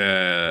watched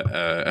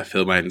a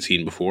film I hadn't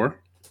seen before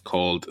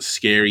called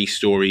Scary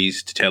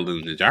Stories to Tell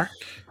in the Dark.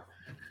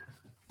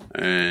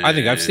 I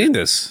think I've seen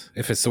this,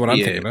 if it's the one I'm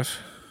thinking of.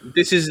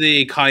 This is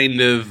the kind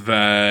of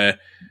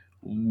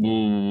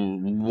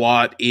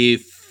what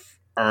if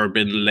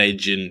urban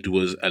legend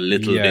was a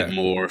little bit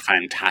more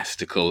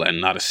fantastical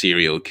and not a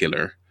serial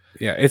killer.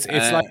 Yeah, it's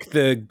like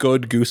the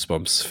good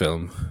Goosebumps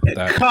film.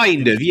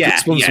 Kind of, yeah.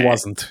 Goosebumps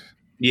wasn't.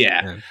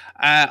 Yeah.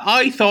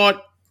 I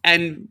thought,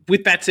 and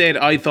with that said,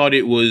 I thought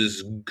it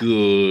was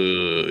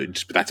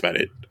good, but that's about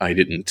it. I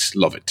didn't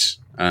love it.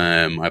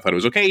 I thought it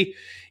was okay.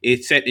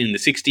 It's set in the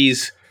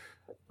 60s.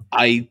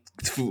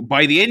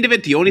 By the end of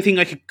it, the only thing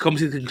I could come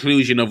to the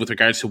conclusion of with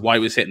regards to why it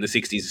was set in the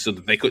 60s is so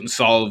that they couldn't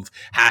solve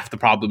half the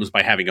problems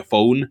by having a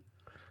phone.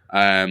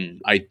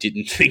 I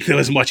didn't think there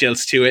was much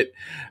else to it.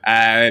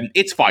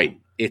 It's fine.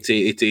 It's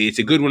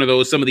a good one of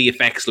those. Some of the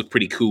effects look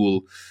pretty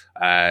cool.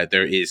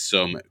 There is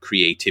some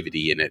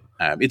creativity in it.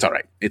 It's all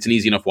right. It's an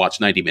easy enough watch.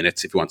 90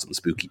 minutes if you want something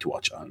spooky to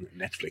watch on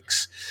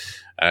Netflix.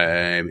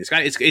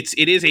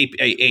 It is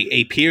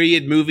a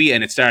period movie,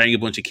 and it's starring a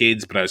bunch of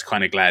kids. But I was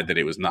kind of glad that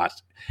it was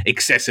not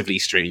excessively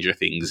Stranger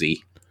Things-y,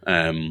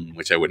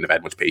 which I wouldn't have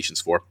had much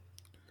patience for.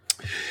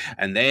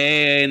 And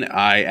then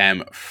I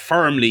am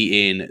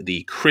firmly in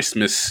the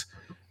Christmas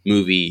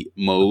movie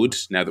mode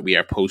now that we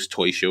are post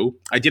Toy Show.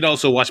 I did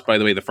also watch, by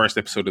the way, the first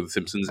episode of The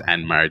Simpsons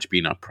and Marge Be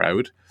Not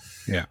Proud.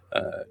 Yeah.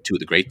 Two of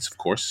the greats, of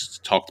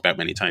course, talked about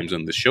many times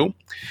on the show.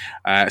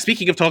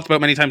 Speaking of talked about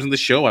many times on the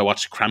show, I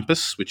watched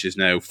Krampus, which is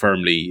now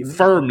firmly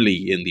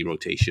in the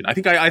rotation. I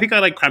think I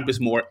like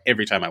Krampus more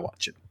every time I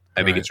watch it.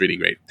 I think it's really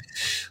great.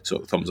 So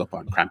thumbs up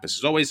on Krampus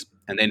as always.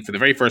 And then for the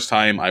very first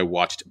time, I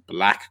watched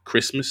Black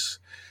Christmas,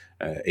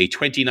 a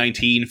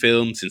 2019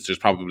 film, since there's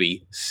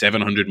probably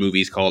 700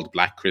 movies called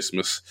Black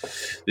Christmas.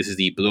 This is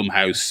the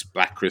Blumhouse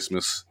Black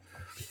Christmas.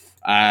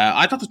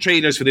 I thought the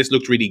trailers for this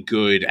looked really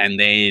good, and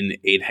then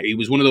it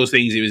was one of those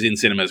things. It was in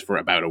cinemas for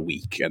about a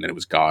week, and then it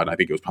was gone. I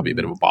think it was probably a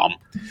bit of a bomb.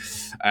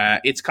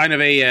 It's kind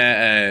of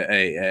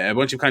a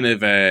bunch of kind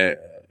of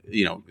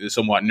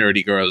somewhat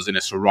nerdy girls in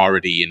a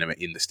sorority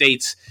in the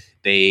States.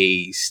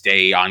 They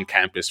stay on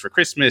campus for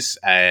Christmas,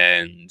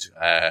 and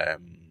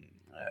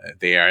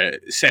they are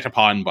set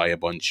upon by a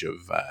bunch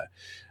of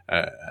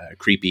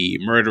creepy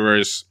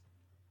murderers.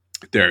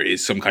 There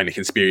is some kind of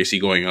conspiracy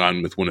going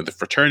on with one of the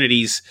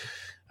fraternities.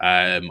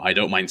 I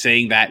don't mind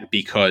saying that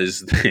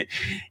because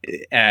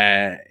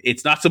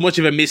it's not so much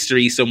of a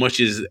mystery so much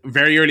as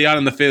very early on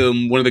in the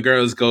film, one of the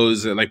girls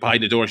goes like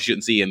behind a door she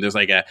shouldn't see, and there's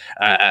like a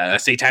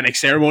satanic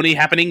ceremony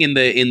happening in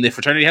the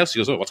fraternity house. She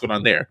goes, "Oh, what's going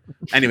on there?"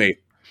 Anyway,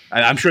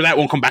 I'm sure that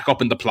won't come back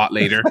up in the plot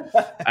later.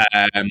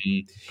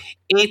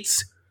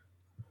 It's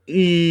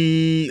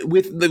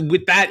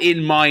with that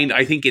in mind,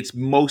 I think it's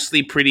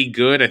mostly pretty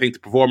good. I think the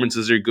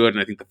performances are good,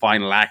 and I think the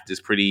final act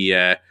is pretty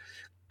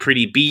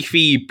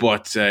beefy,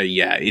 but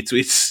yeah,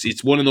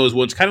 it's one of those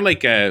ones, kind of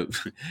like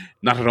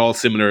not at all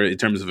similar in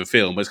terms of a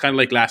film, but it's kind of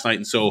like Last Night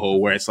in Soho,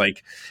 where it's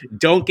like,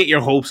 don't get your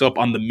hopes up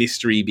on the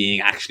mystery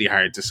being actually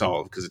hard to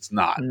solve, because it's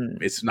not.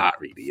 It's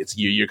not really. It's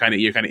you're kind of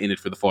in it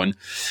for the fun.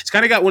 It's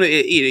kind of got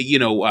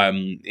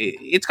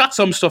it's got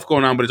some stuff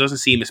going on, but it doesn't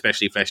seem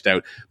especially fleshed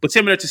out. But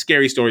similar to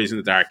Scary Stories in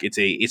the Dark, it's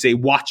a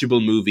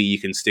watchable movie you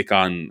can stick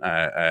on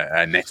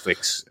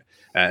Netflix.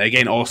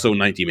 Again, also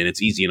 90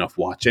 minutes, easy enough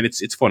watch, and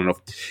it's fun enough.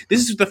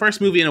 This is the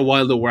first movie in a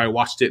while though where I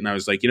watched it and I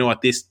was like, you know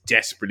what, this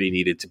desperately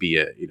needed to be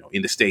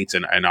in the States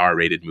an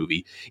R-rated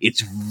movie.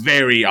 It's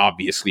very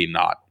obviously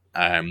not.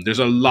 There's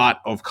a lot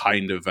of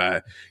kind of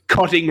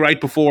cutting right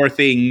before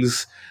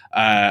things,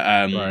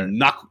 right.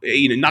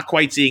 Not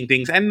quite seeing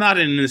things, and not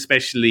in an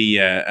especially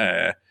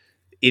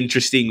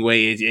interesting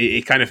way.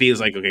 It kind of feels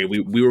like, okay,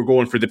 we were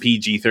going for the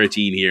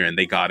PG-13 here, and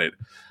they got it.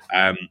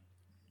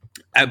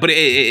 But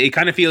it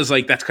kind of feels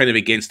like that's kind of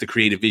against the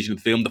creative vision of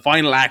the film. The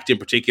final act in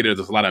particular,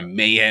 there's a lot of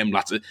mayhem,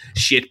 lots of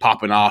shit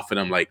popping off, and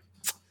I'm like,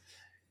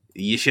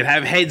 you should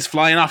have heads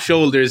flying off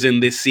shoulders in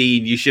this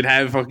scene. You should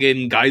have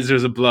fucking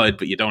geysers of blood,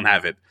 but you don't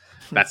have it.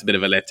 That's a bit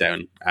of a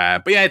letdown.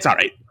 But yeah, it's all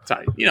right. It's all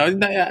right. You know,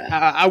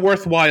 a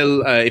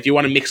worthwhile, if you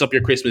want to mix up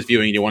your Christmas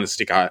viewing and you want to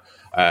stick a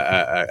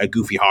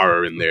goofy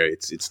horror in there,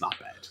 it's not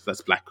bad.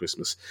 That's Black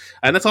Christmas.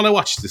 And that's all I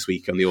watched this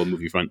week on the old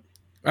movie front.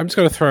 I'm just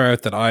going to throw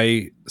out that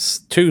I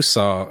too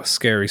saw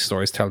Scary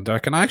Stories Telling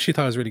Dark, and I actually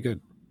thought it was really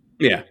good.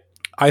 Yeah.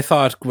 I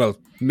thought, well,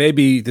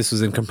 maybe this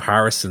was in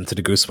comparison to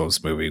the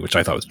Goosebumps movie, which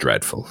I thought was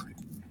dreadful,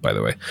 by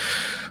the way.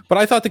 But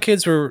I thought the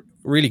kids were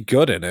really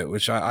good in it,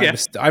 which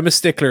I'm a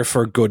stickler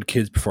for good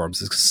kids'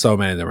 performances, because so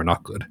many of them are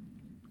not good.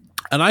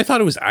 And I thought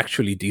it was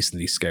actually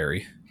decently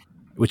scary,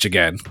 which,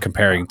 again,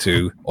 comparing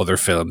to other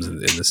films in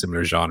the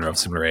similar genre of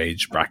similar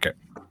age bracket,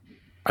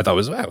 I thought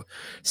was, wow,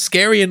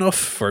 scary enough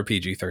for a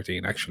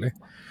PG-13, actually.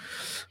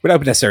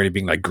 Without necessarily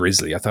being like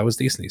grisly, I thought it was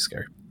decently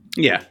scary.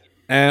 Yeah.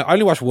 I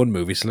only watched one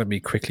movie, so let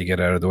me quickly get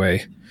out of the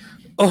way.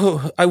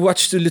 Oh, I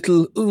watched a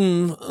little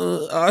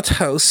art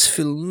house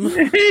film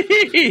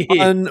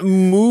on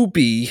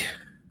Mubi.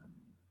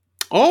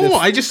 Oh,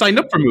 I just signed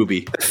up for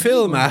Mubi. The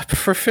film app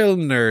for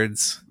film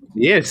nerds.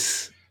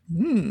 Yes.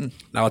 Now,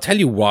 I'll tell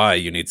you why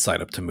you need to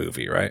sign up to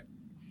Mubi, right?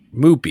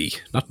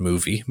 Mubi, not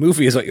movie.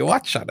 Movie is what you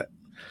watch on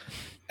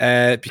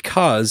it.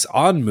 Because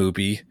on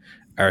Mubi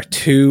are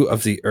two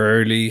of the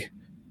early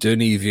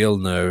Denis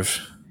Villeneuve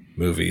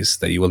movies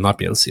that you will not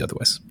be able to see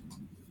otherwise.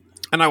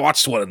 And I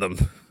watched one of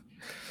them.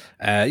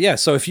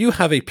 So if you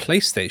have a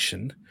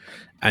PlayStation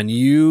and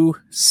you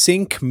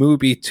sync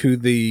Mubi to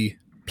the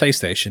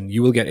PlayStation,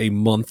 you will get a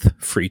month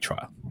free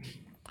trial.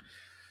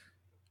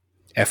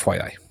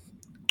 FYI.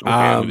 Okay,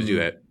 I'm going to do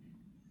that.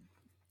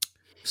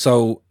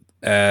 So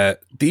the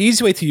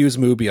easy way to use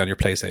Mubi on your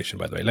PlayStation,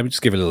 by the way, let me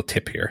just give a little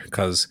tip here,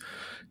 because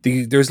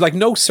there's like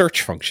no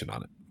search function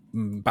on it,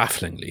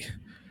 bafflingly.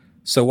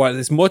 So what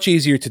is much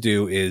easier to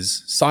do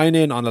is sign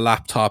in on a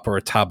laptop or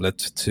a tablet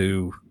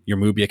to your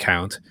Mubi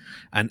account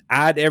and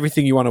add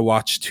everything you want to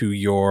watch to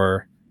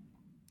your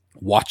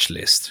watch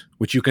list,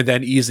 which you can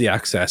then easily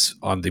access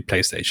on the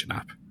PlayStation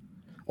app.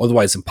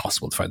 Otherwise, it's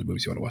impossible to find the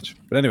movies you want to watch.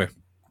 But anyway,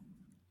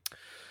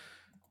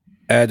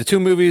 the two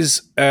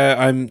movies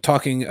I'm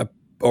talking about,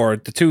 or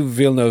the two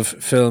Villeneuve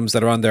films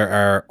that are on there,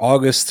 are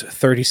August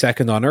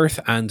 32nd on Earth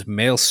and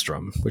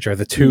Maelstrom, which are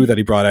the two that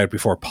he brought out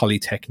before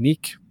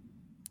Polytechnique,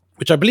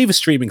 which I believe is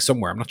streaming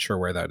somewhere. I'm not sure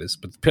where that is,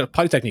 but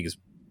Polytechnique is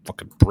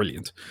fucking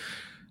brilliant.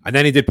 And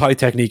then he did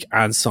Polytechnique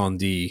and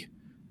Sandy,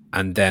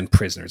 and then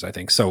Prisoners, I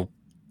think. So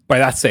by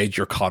that stage,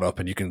 you're caught up,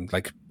 and you can,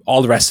 like,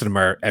 all the rest of them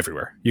are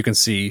everywhere. You can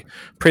see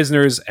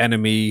Prisoners,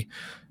 Enemy,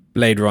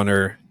 Blade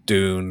Runner,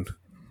 Dune,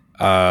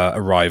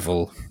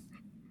 Arrival,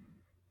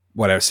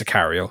 whatever,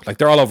 Sicario. Like,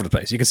 they're all over the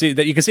place. You can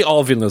see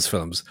all Villeneuve's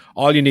films.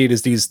 All you need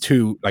is these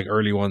two, like,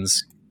 early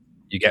ones.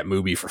 You get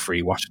Mubi for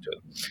free. Watch it to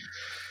them.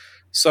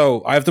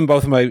 So I have them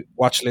both on my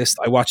watch list.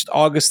 I watched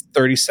August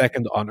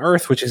 32nd on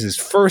Earth, which is his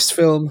first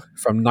film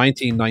from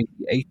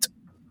 1998.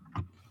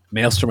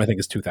 Maelstrom, I think,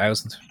 is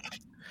 2000.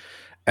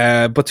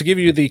 But to give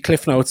you the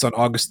cliff notes on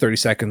August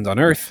 32nd on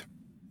Earth,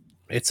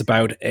 it's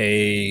about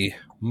a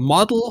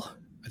model,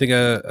 I think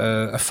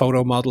a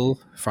photo model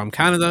from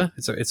Canada.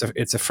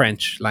 It's a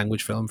French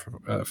language film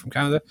from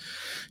Canada.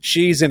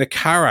 She's in a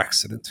car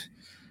accident,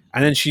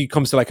 and then she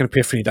comes to like an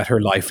epiphany that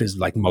her life is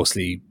like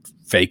mostly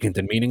vacant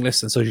and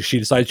meaningless, and so she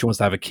decides she wants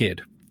to have a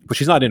kid, but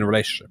she's not in a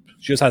relationship.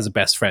 She just has a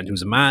best friend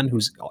who's a man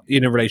who's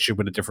in a relationship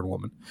with a different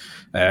woman,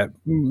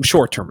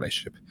 short-term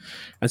relationship.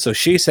 And so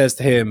she says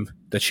to him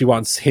that she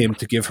wants him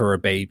to give her a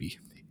baby.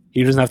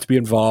 He doesn't have to be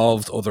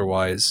involved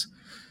otherwise.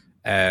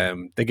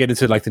 They get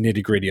into like the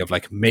nitty-gritty of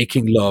like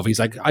making love. He's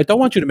like, I don't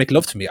want you to make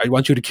love to me, I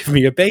want you to give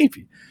me a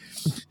baby.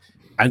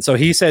 And so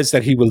he says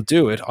that he will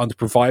do it on the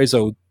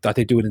proviso that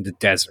they do it in the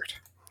desert.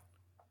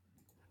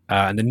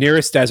 And the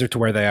nearest desert to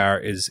where they are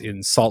is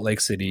in Salt Lake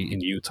City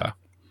in Utah.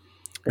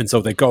 And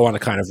so they go on a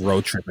kind of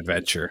road trip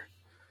adventure.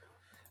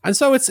 And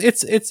so it's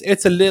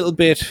a little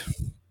bit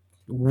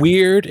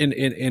weird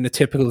in a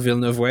typical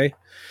Villeneuve way.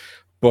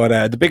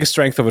 But the biggest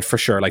strength of it for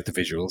sure, like the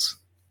visuals.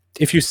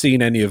 If you've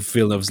seen any of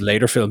Villeneuve's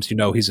later films, you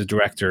know he's a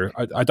director.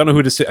 I don't know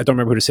I don't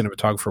remember who the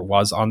cinematographer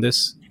was on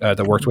this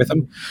that worked with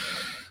him.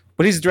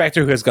 But he's a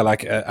director who has got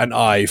like an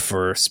eye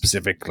for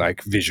specific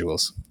like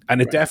visuals.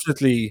 And it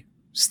definitely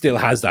still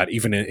has that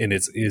even in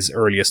his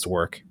earliest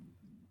work.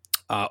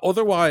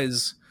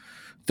 Otherwise,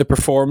 the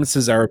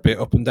performances are a bit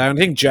up and down.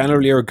 I think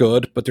generally are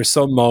good, but there's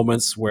some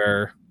moments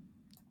where,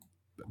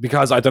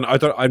 because I've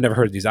never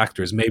heard of these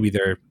actors. Maybe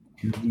they're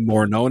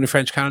more known in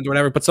French Canada or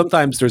whatever. But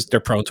sometimes they're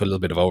prone to a little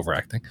bit of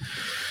overacting.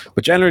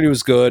 But generally, it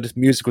was good.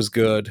 Music was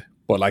good.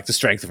 But like the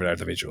strength of it are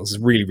the visuals. It's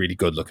a really, really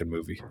good looking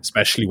movie,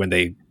 especially when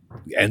they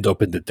end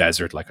up in the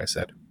desert, like I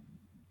said.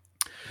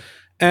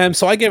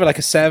 So I gave it like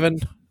a 7.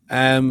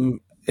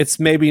 It's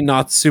maybe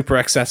not super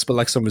accessible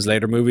like some of his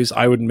later movies.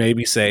 I would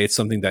maybe say it's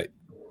something that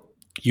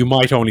you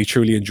might only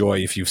truly enjoy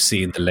if you've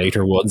seen the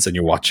later ones and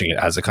you're watching it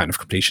as a kind of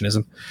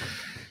completionism.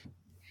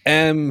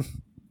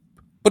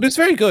 But it's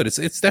very good.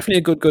 It's definitely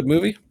a good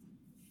movie.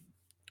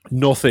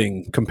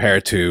 Nothing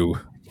compared to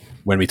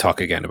when we talk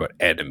again about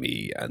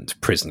Enemy and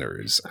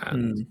Prisoners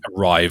and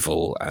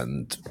Arrival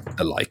and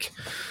the like.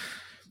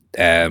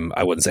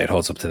 I wouldn't say it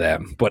holds up to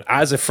them. But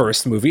as a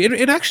first movie,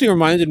 it actually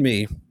reminded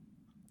me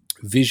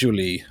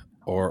visually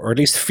or at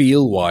least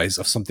feel-wise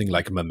of something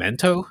like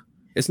Memento.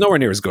 It's nowhere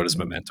near as good as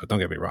Memento, don't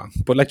get me wrong.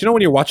 But like, you know,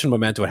 when you're watching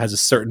Memento, it has a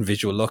certain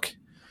visual look.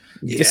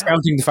 Yeah.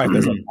 Discounting the fact that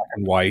it's like black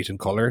and white and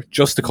color,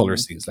 just the color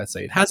scenes, let's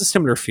say. It has a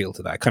similar feel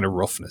to that, kind of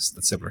roughness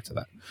that's similar to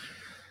that.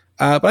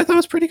 But I thought it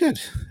was pretty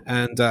good.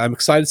 And I'm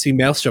excited to see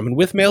Maelstrom. And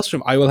with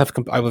Maelstrom, I will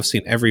have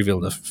seen every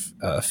Villeneuve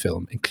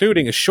film,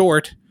 including a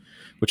short,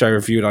 which I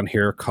reviewed on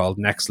here called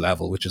Next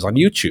Level, which is on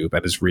YouTube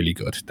and is really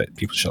good, that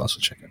people should also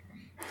check out.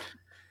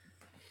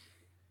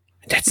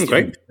 That's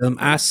great. Film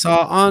I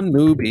saw on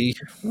Mubi.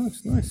 Oh,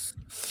 that's nice.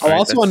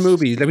 Also on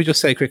Mubi, let me just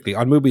say quickly,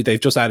 on Mubi,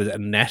 they've just added a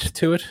net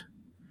to it.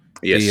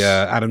 Yes. The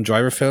Adam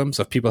Driver film.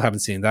 So if people haven't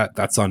seen that,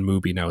 that's on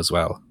Mubi now as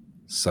well.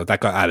 So that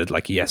got added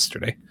like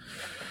yesterday.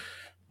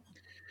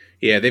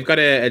 Yeah, they've got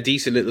a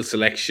decent little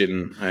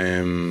selection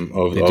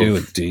of. They do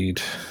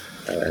indeed.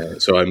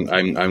 So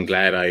I'm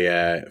glad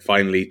I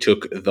finally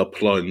took the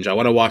plunge. I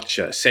want to watch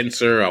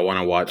Censor.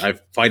 I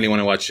finally want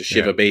to watch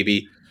Shiva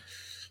Baby.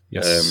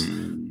 Yes.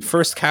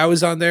 First Cow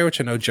is on there, which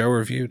I know Joe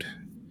reviewed.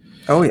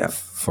 Oh yeah,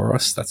 for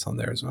us, that's on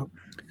there as well.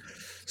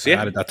 So I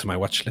added that to my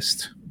watch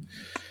list.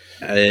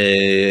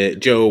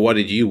 Joe, what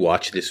did you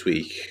watch this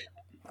week?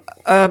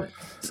 A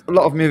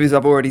lot of movies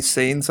I've already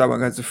seen, so I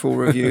won't go into full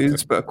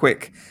reviews, but a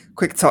quick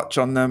touch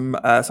on them.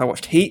 So I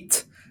watched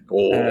Heat.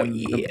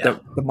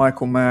 The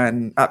Michael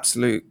Mann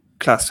absolute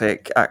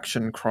classic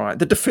action crime,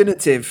 the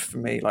definitive for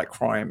me, like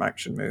crime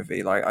action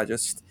movie. Like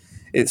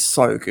it's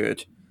so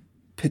good.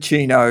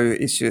 Pacino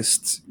is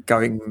just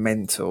going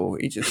mental.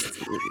 He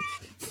takes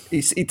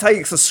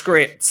a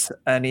script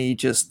and he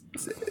just,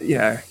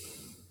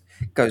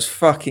 goes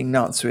fucking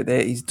nuts with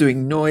it. He's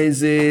doing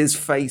noises,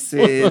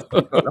 faces, he's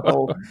got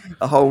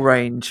the whole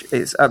range.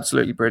 It's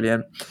absolutely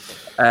brilliant.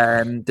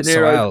 De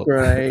Niro's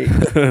great.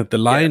 The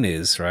line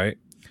is, right?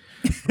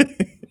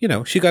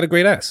 She got a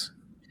great ass.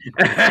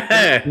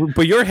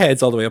 But your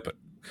head's all the way up it.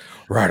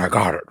 Right, I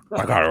got it.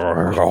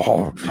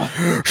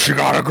 She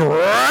got a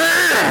great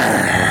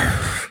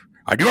ass.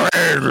 I do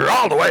it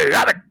all the way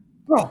up it.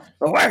 Oh,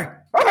 the way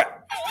up it.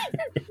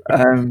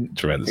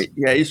 Tremendous.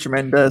 Yeah, he's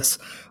tremendous.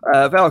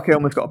 Val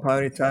Kilmer's got a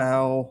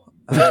ponytail.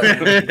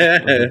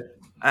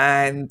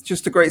 And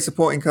just a great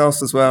supporting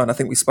cast as well. And I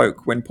think we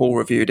spoke when Paul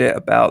reviewed it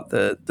about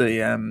the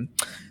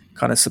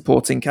kind of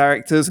supporting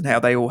characters and how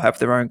they all have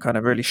their own kind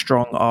of really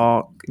strong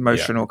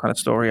emotional kind of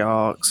story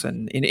arcs.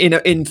 And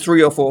in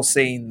 3 or 4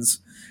 scenes,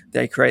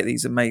 they create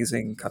these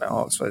amazing kind of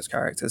arcs for those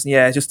characters. And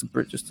yeah, just a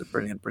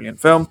brilliant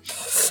film.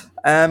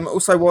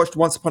 Also watched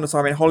Once Upon a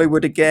Time in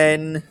Hollywood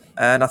again,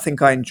 and I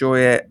think I enjoy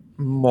it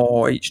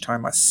more each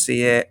time I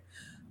see it.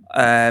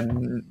 I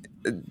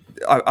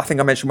think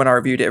I mentioned when I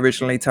reviewed it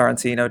originally,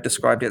 Tarantino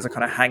described it as a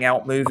kind of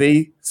hangout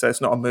movie. So it's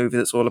not a movie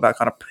that's all about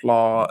kind of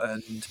plot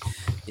and,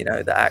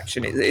 the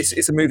action.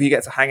 It's a movie you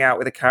get to hang out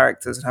with the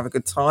characters and have a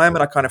good time.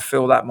 And I kind of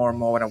feel that more and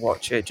more when I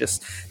watch it.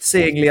 Just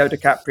seeing Leo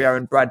DiCaprio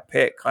and Brad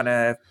Pitt kind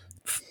of,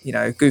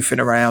 goofing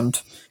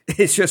around.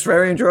 It's just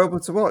very enjoyable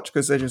to watch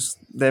because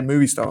they're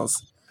movie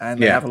stars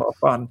and they have a lot of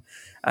fun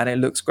and it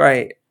looks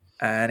great.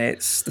 And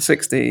it's the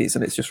 60s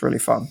and it's just really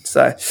fun.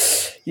 So,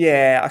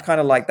 yeah, I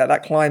kind of like that.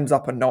 That climbs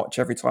up a notch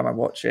every time I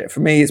watch it. For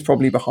me, it's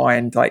probably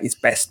behind like his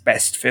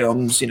best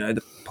films,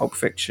 the Pulp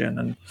Fiction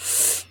and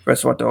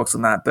Reservoir Dogs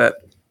and that. But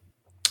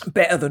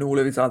better than all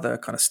of his other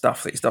kind of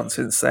stuff that he's done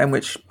since then,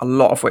 a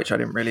lot of which I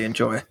didn't really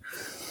enjoy.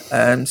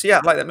 So, yeah,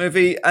 I like that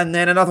movie. And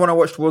then another one I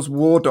watched was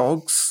War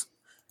Dogs.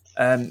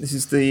 This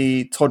is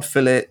the Todd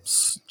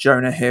Phillips,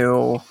 Jonah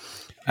Hill,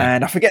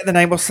 and I forget the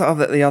name. What's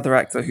the other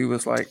actor who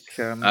was like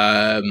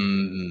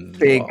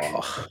big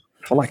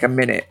for like a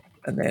minute?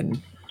 and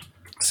then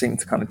seemed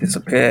to kind of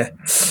disappear.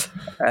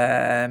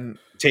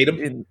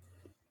 Tatum?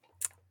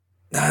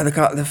 No,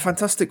 the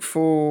Fantastic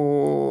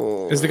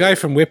Four is the guy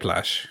from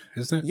Whiplash,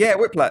 isn't it? Yeah,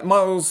 Whiplash.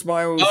 Miles.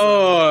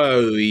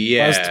 Oh,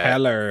 yeah. Miles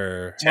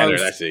Teller.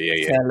 That's it.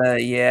 Yeah. Teller,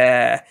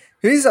 yeah.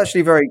 Who's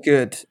actually very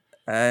good.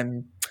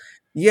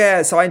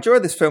 Yeah, so I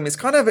enjoyed this film. It's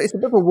a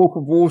bit of a Wolf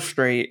of Wall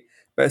Street,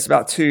 but it's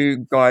about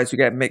two guys who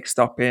get mixed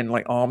up in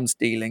like arms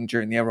dealing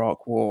during the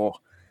Iraq War.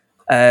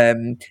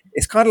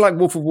 It's kind of like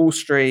Wolf of Wall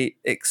Street,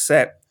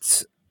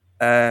 except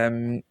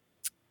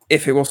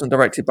if it wasn't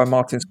directed by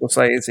Martin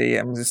Scorsese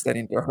and was instead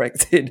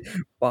directed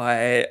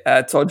by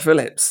Todd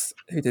Phillips,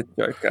 who did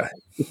Joker.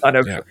 Kind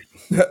of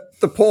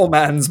the poor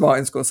man's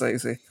Martin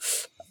Scorsese.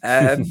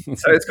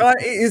 So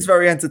it is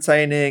very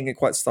entertaining and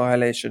quite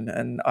stylish,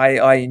 and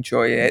I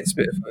enjoy it. It's a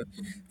bit of a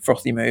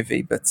frothy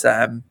movie, but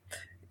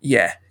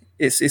yeah,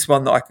 it's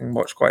one that I can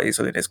watch quite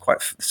easily. There's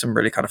quite some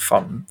really kind of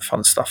fun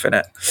stuff in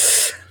it.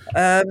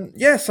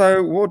 Yeah,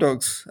 so War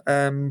Dogs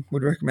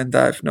would recommend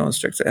that if no one's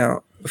checked it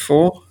out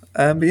before.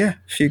 But yeah,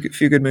 few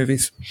good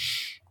movies.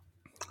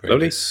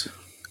 Lovely.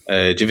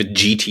 Do you have a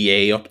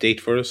GTA update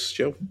for us,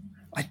 Joe?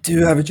 I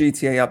do have a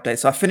GTA update.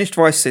 So I finished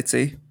Vice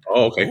City.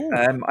 Oh, okay.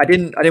 I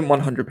didn't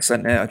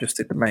 100% it. I just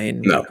did the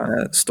main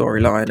kind of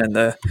storyline and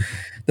the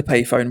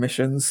payphone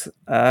missions.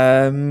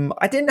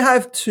 I didn't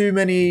have too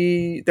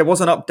many. There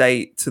was an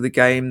update to the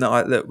game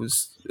that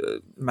was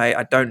made.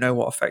 I don't know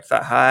what effect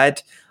that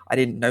had. I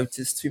didn't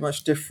notice too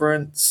much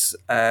difference.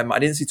 I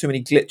didn't see too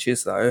many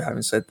glitches though.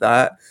 Having said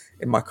that,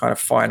 in my kind of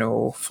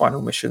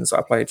final missions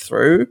I played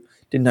through,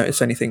 didn't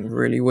notice anything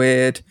really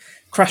weird.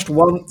 Crashed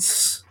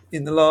once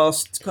in the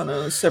last kind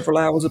of several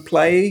hours of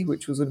play,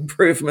 which was an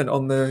improvement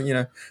on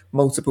the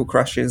multiple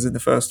crashes in the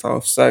first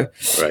half. So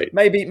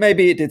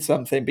maybe it did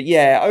something. But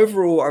yeah,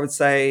 overall, I would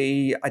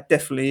say I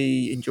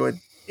definitely enjoyed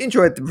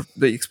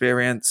the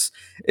experience.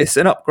 It's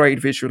an upgrade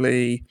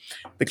visually.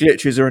 The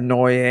glitches are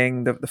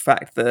annoying. The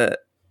fact that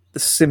the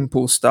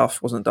simple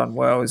stuff wasn't done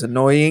well is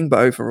annoying, but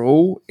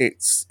overall,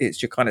 it's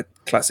your kind of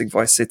classic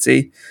Vice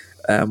City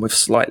with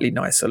slightly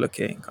nicer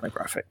looking kind of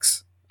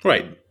graphics.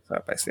 Right.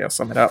 So basically, I'll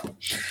sum it up.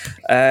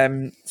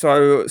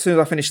 So as soon as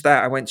I finished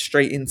that, I went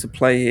straight into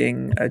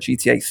playing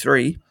GTA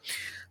 3.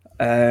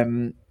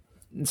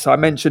 So I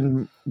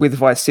mentioned with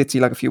Vice City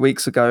like a few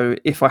weeks ago,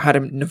 if I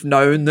hadn't have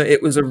known that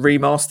it was a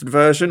remastered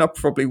version, I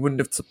probably wouldn't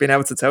have been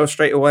able to tell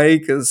straight away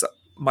because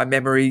my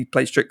memory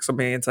plays tricks on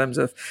me in terms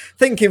of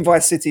thinking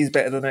Vice City is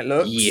better than it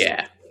looks.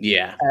 Yeah.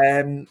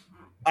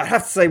 I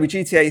have to say with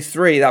GTA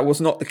 3, that was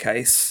not the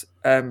case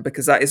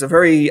because that is a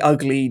very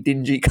ugly,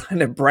 dingy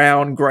kind of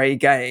brown grey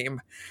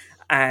game.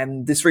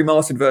 And this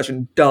remastered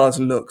version does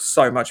look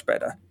so much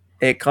better.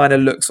 It kind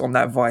of looks on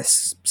that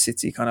Vice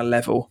City kind of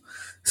level.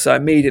 So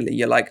immediately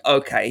you're like,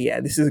 okay, yeah,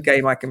 this is a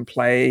game I can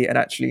play and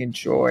actually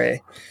enjoy.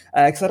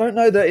 Because I don't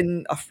know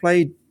that I've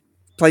played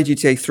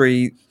GTA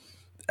 3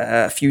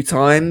 a few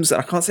times.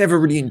 I can't say I've ever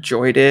really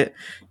enjoyed it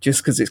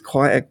just because it's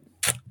quite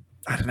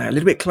a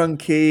little bit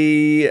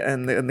clunky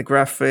and the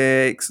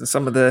graphics and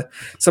some of the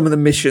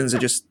missions are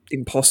just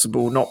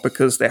impossible, not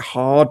because they're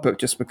hard, but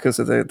just because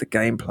of the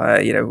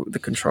gameplay, the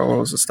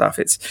controls and stuff.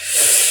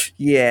 It's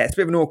a bit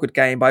of an awkward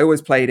game, but I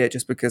always played it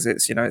just because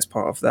it's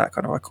part of that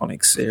kind of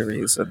iconic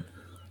series and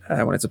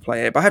I wanted to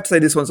play it. But I have to say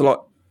this one's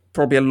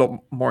probably a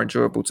lot more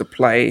enjoyable to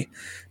play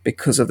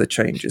because of the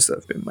changes that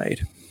have been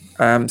made.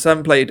 So I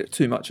haven't played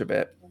too much of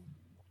it.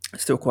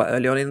 Still quite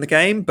early on in the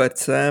game,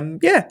 but I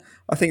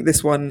think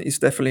this one is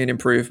definitely an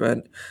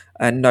improvement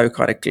and no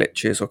kind of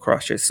glitches or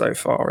crashes so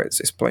far.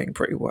 It's playing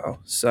pretty well.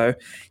 So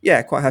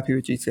yeah, quite happy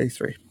with GTA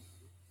 3.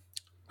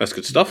 That's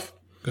good stuff.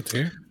 Good to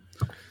hear.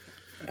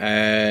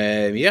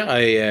 I've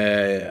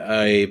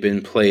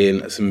been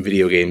playing some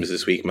video games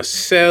this week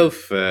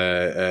myself.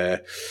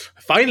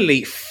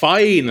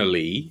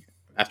 Finally,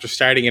 after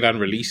starting it on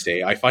release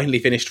day, I finally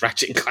finished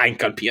Ratchet &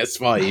 Clank on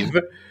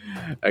PS5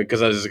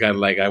 because I was just kind of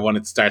like, I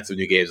wanted to start some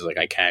new games. Like,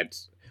 I can't.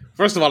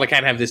 First of all, I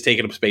can't have this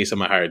taking up space on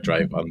my hard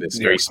drive, on this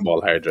very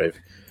small hard drive.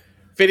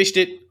 Finished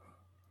it.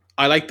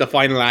 I like the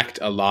final act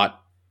a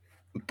lot,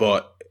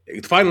 but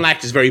the final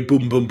act is very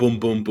boom, boom, boom,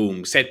 boom,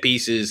 boom. Set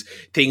pieces,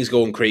 things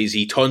going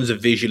crazy, tons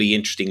of visually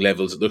interesting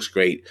levels. It looks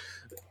great.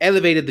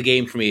 Elevated the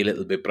game for me a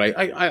little bit, but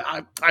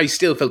I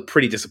still felt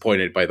pretty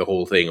disappointed by the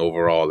whole thing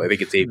overall. I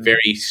think it's a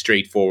very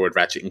straightforward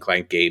Ratchet &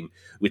 Clank game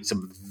with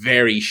some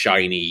very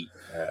shiny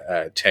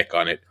tech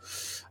on it.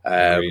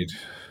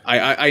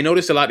 I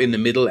noticed a lot in the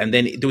middle, and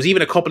then there was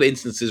even a couple of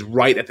instances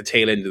right at the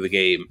tail end of the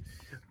game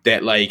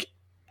that, like,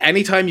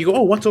 anytime you go,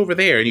 oh, what's over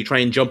there? And you try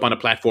and jump on a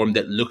platform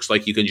that looks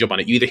like you can jump on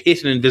it. You either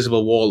hit an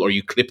invisible wall or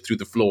you clip through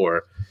the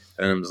floor.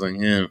 And I'm just like,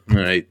 yeah, all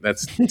right,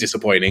 that's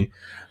disappointing.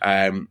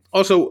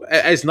 Also,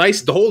 as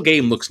nice, the whole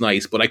game looks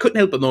nice, but I couldn't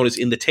help but notice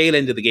in the tail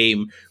end of the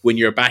game, when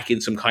you're back in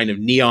some kind of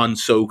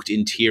neon-soaked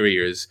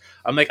interiors,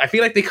 I'm like, I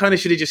feel like they kind of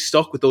should have just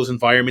stuck with those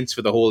environments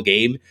for the whole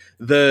game.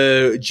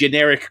 The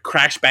generic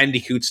Crash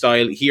Bandicoot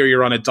style, here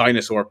you're on a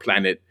dinosaur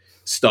planet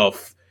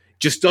stuff,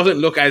 just doesn't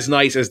look as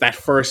nice as that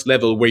first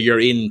level where you're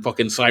in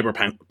fucking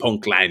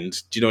cyberpunk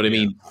land. Do you know what I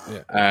mean?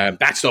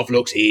 That stuff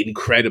looks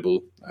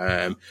incredible.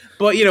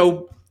 But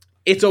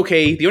it's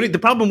okay. The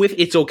problem with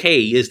it's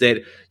okay is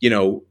that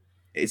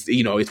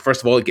it's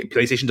first of all,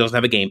 PlayStation doesn't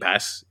have a Game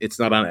Pass. It's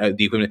not on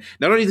the equivalent.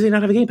 Not only do they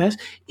not have a Game Pass,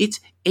 it's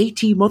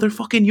 80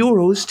 motherfucking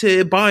euros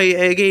to buy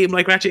a game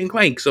like Ratchet and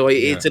Clank. So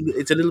it's a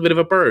little bit of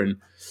a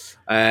burn.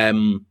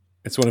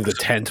 It's one of the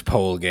tent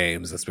pole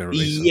games that's been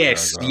released.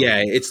 Yes, well.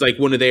 Yeah, it's like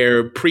one of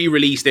their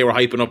pre-release. They were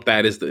hyping up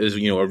that as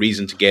a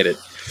reason to get it.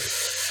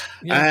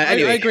 Yeah,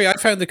 anyway. I agree. I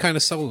found it kind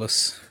of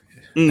soulless,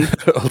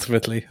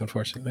 ultimately,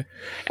 unfortunately.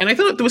 And I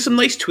thought there was some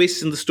nice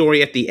twists in the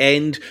story at the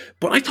end.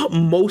 But I thought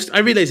I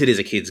realize it is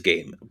a kid's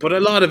game, but a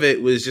lot of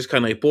it was just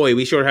kind of like, boy,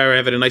 we sure are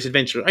having a nice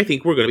adventure. I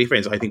think we're going to be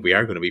friends. I think we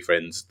are going to be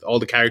friends. All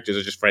the characters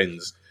are just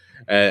friends,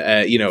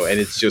 and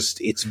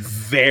it's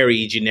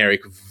very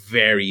generic,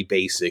 very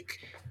basic.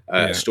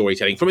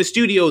 Storytelling from a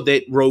studio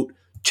that wrote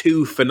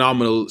 2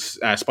 phenomenal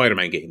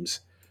Spider-Man games.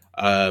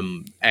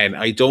 And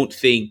I don't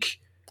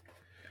think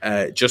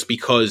just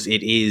because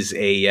it is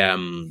a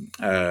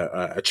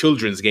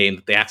children's game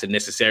that they have to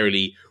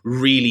necessarily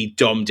really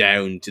dumb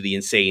down to the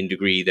insane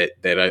degree that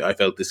I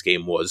felt this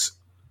game was.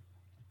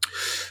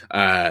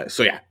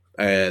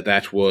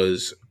 That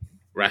was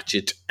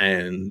Ratchet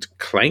and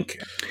Clank.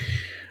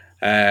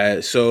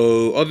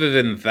 So other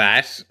than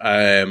that,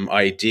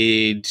 I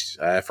did,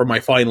 for my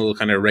final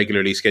kind of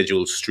regularly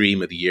scheduled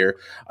stream of the year,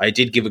 I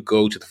did give a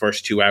go to the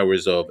first 2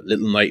 hours of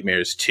Little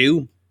Nightmares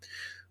 2,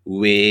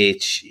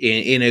 which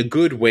in a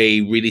good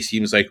way really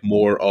seems like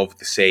more of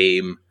the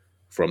same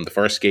from the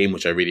first game,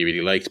 which I really,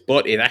 really liked,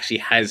 but it actually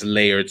has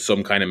layered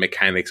some kind of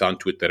mechanics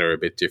onto it that are a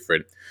bit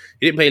different.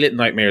 You didn't play Little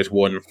Nightmares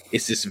 1.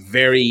 It's this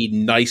very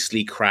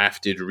nicely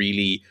crafted,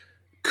 really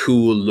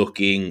cool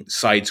looking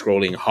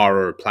side-scrolling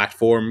horror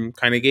platform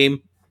kind of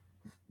game.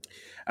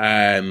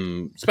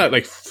 It's about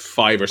like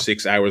 5 or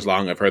 6 hours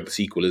long. I've heard the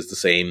sequel is the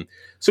same.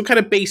 Some kind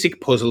of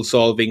basic puzzle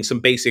solving, some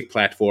basic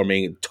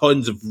platforming,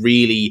 tons of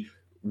really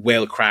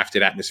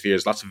well-crafted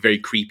atmospheres, lots of very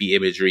creepy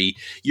imagery.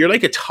 You're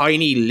like a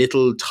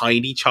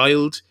tiny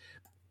child,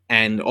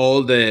 and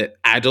all the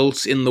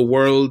adults in the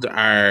world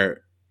are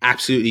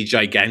absolutely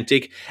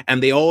gigantic,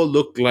 and they all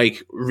look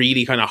like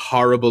really kind of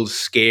horrible,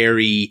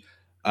 scary,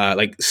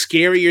 like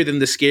scarier than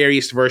the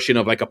scariest version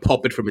of like a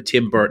puppet from a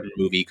Tim Burton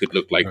movie could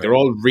look like. Right. They're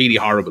all really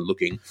horrible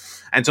looking.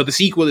 And so the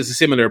sequel is a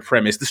similar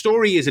premise. The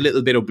story is a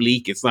little bit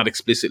oblique. It's not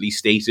explicitly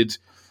stated.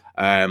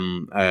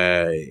 In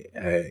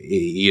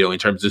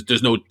terms of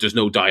there's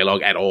no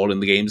dialogue at all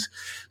in the games.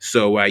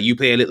 So you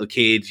play a little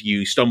kid,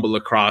 you stumble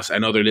across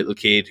another little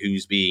kid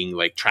who's being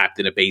like trapped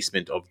in a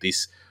basement of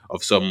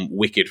some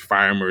wicked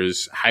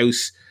farmer's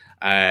house.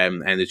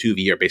 And the two of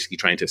you are basically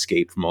trying to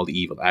escape from all the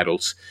evil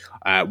adults.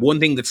 One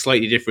thing that's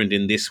slightly different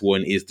in this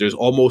one is there's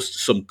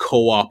almost some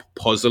co-op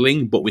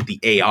puzzling, but with the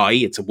AI.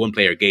 It's a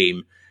one-player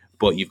game,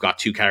 but you've got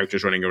 2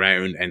 characters running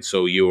around, and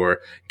so you're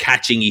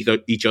catching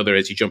each other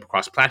as you jump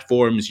across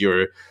platforms.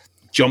 You're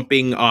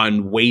jumping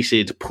on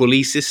weighted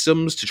pulley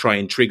systems to try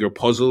and trigger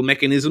puzzle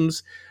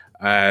mechanisms.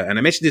 And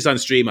I mentioned this on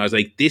stream. I was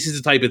like, this is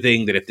the type of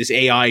thing that if this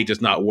AI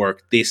does not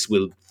work, this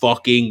will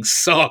fucking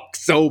suck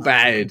so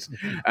bad.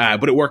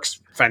 But it works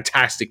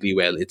fantastically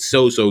well. It's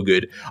so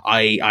good.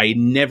 I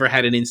never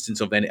had an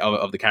instance of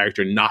the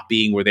character not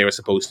being where they were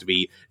supposed to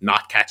be,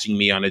 not catching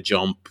me on a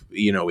jump.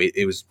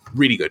 It was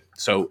really good.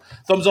 So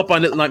thumbs up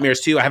on Little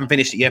Nightmares 2. I haven't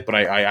finished it yet, but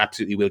I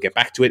absolutely will get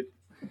back to it.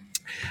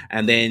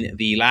 And then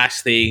the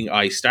last thing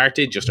I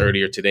started just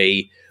earlier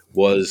today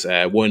was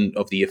one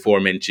of the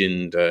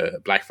aforementioned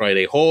Black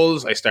Friday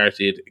hauls. I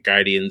started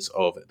Guardians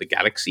of the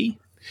Galaxy,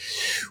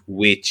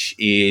 which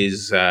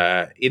is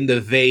in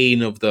the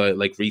vein of the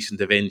like recent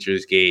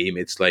Avengers game.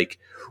 It's like,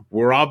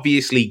 we're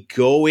obviously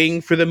going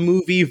for the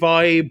movie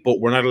vibe, but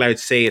we're not allowed to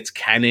say it's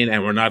canon,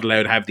 and we're not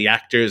allowed to have the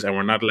actors, and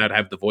we're not allowed to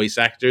have the voice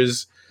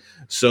actors.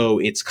 So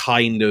it's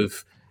kind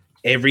of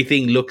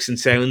everything looks and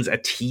sounds a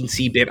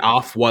teensy bit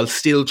off while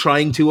still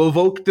trying to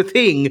evoke the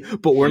thing,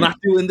 but we're not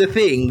doing the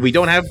thing. We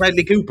don't have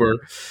Bradley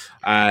Cooper.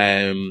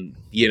 So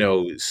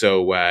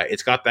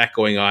it's got that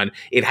going on.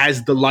 It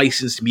has the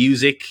licensed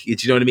music, you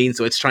know what I mean?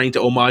 So it's trying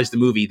to homage the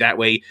movie that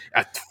way.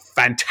 A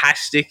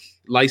fantastic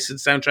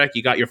licensed soundtrack.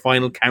 You got your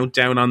Final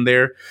Countdown on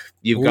there.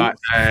 You've got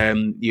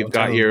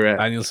your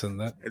Danielson.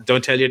 That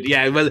don't tell you.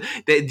 Yeah, well,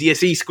 you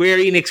see, Square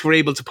Enix were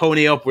able to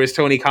pony up, whereas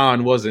Tony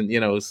Khan wasn't.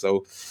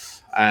 So.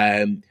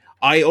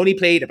 I only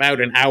played about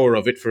an hour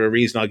of it for a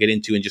reason I'll get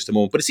into in just a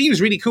moment, but it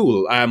seems really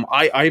cool.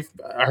 I've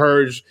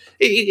heard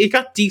it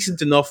got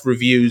decent enough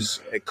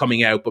reviews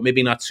coming out, but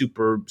maybe not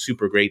super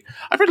great.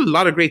 I've heard a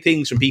lot of great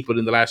things from people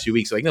in the last few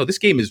weeks. Like, no, this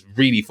game is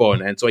really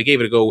fun, and so I gave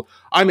it a go.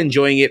 I'm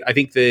enjoying it. I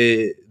think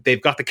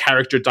they've got the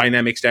character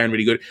dynamics down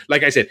really good.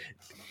 Like I said,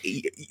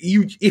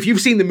 if you've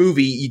seen the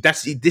movie,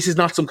 this is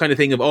not some kind of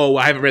thing of, oh,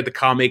 I haven't read the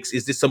comics,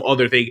 is this some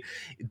other thing?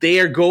 They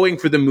are going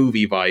for the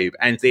movie vibe,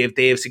 and they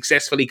have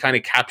successfully kind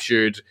of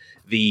captured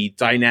the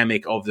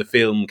dynamic of the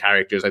film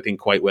characters, I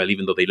think, quite well,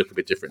 even though they look a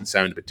bit different and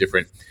sound a bit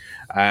different.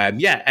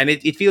 And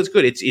it feels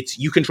good. It's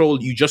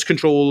you just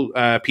control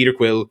Peter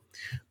Quill.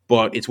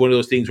 But it's one of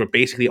those things where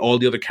basically all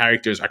the other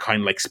characters are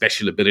kind of like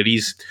special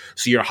abilities.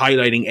 So you're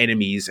highlighting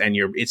enemies, and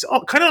it's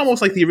kind of almost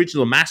like the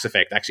original Mass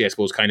Effect, actually, I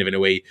suppose, kind of in a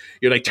way.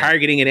 You're like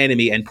targeting an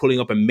enemy and pulling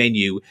up a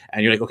menu,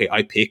 and you're like, okay,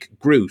 I pick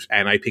Groot,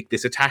 and I pick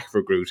this attack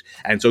for Groot.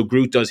 And so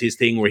Groot does his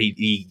thing where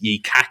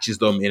he catches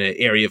them in an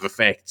area of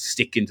effect,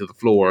 stick into the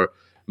floor,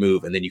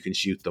 move, and then you can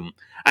shoot them.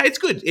 It's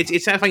good.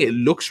 It's satisfying. It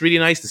looks really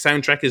nice. The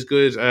soundtrack is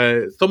good.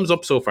 Thumbs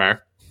up so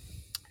far.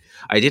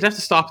 I did have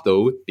to stop,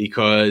 though,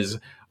 because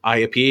I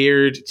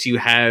appeared to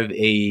have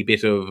a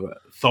bit of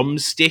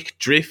thumbstick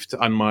drift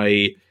on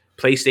my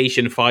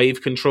PlayStation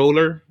 5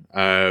 controller,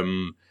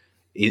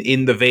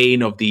 in the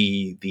vein of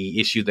the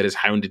issue that has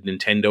hounded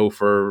Nintendo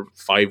for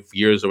 5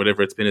 years or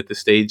whatever it's been at this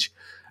stage.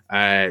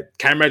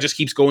 Camera just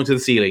keeps going to the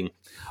ceiling.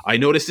 I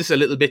noticed this a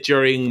little bit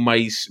during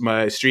my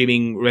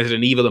streaming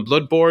Resident Evil and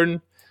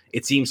Bloodborne.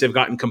 It seems to have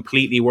gotten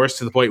completely worse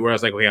to the point where I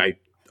was like, okay,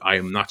 I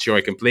am not sure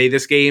I can play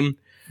this game.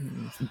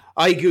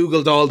 I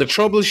Googled all the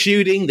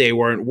troubleshooting. They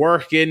weren't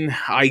working.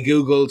 I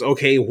Googled,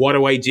 okay, what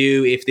do I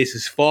do if this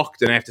is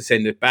fucked and I have to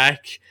send it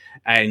back?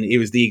 And it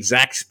was the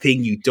exact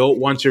thing you don't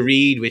want to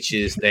read, which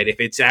is that if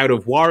it's out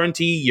of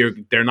warranty,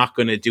 they're not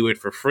going to do it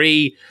for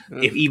free.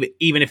 If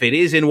even if it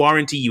is in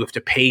warranty, you have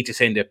to pay to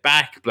send it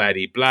back, blah,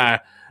 blah, blah.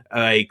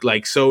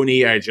 Like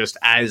Sony are just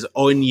as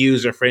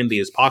un-user friendly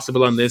as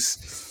possible on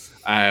this.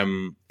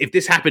 If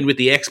this happened with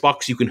the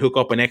Xbox, you can hook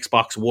up an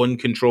Xbox One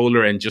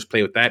controller and just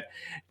play with that.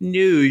 No,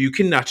 you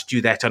cannot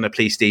do that on a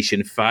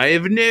PlayStation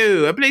 5.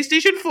 No, a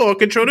PlayStation 4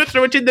 controller,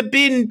 throw it in the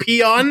bin,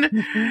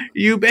 peon.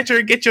 You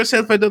better get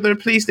yourself another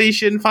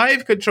PlayStation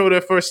 5 controller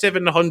for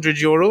 700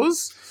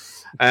 euros.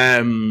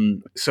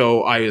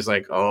 So I was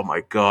like, oh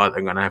my God,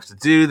 I'm going to have to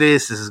do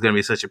this. This is going to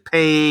be such a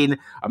pain.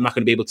 I'm not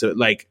going to be able to,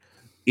 like,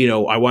 you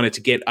know,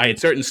 I had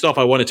certain stuff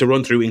I wanted to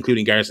run through,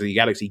 including Guardians of the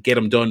Galaxy, get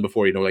them done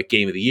before, you know, like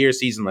Game of the Year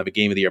season. I have a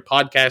Game of the Year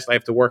podcast I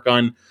have to work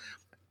on.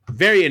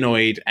 Very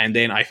annoyed. And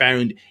then I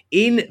found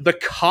in the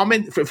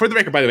comment, for the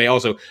record, by the way,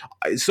 also,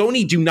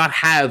 Sony do not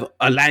have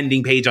a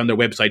landing page on their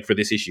website for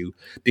this issue,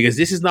 because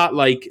this is not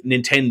like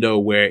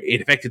Nintendo where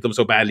it affected them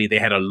so badly they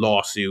had a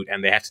lawsuit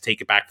and they had to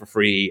take it back for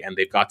free and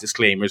they've got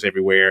disclaimers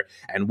everywhere.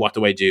 And what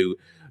do I do?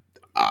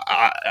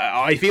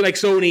 I feel like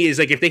Sony is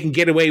like, if they can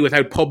get away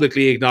without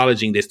publicly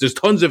acknowledging this, there's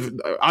tons of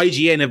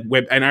IGN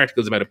web and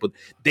articles about it, but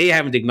they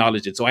haven't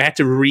acknowledged it. So I had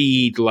to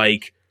read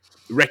like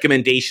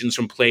recommendations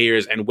from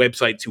players and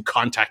websites who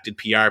contacted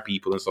PR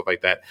people and stuff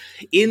like that.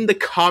 In the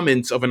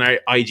comments of an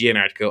IGN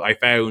article, I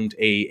found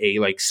a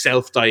like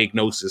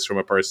self-diagnosis from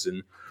a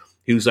person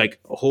who's like,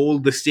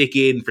 hold the stick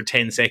in for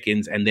 10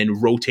 seconds and then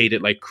rotate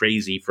it like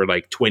crazy for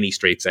like 20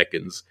 straight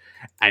seconds.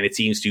 And it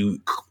seems to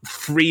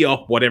free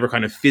up whatever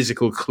kind of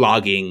physical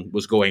clogging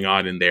was going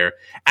on in there.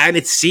 And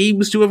it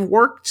seems to have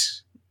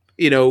worked,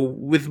 you know,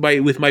 with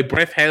my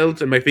breath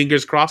held and my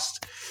fingers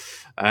crossed.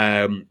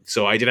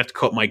 So I did have to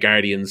cut my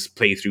Guardians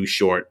playthrough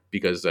short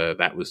because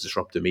that was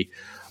disrupting me.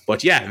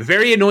 But yeah,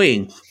 very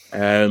annoying.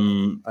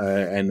 And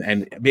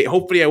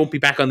hopefully I won't be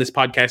back on this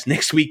podcast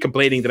next week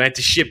complaining that I had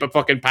to ship a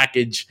fucking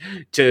package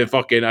to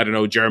fucking, I don't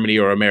know, Germany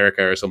or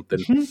America or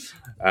something.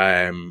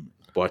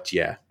 But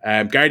yeah,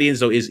 Guardians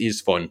though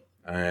is fun.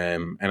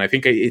 And I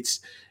think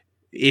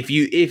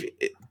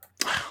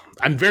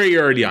I'm very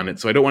early on it,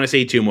 so I don't want to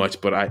say too much,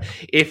 but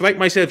if like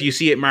myself, you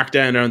see it marked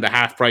down around the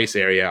half price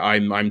area,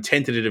 I'm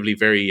tentatively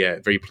very,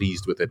 very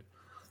pleased with it.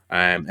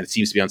 And it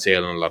seems to be on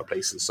sale in a lot of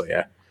places. So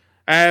yeah.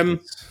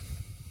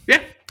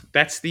 Yeah.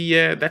 That's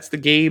the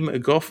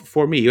game Guff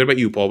for me. What about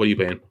you, Paul? What are you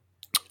playing?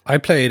 I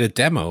played a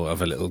demo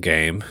of a little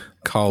game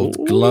called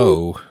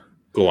Glow.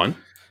 Go on.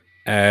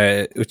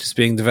 Which is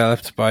being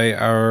developed by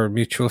our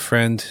mutual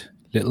friend,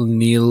 little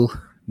Neil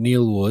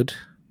Wood.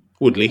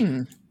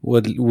 Woodley.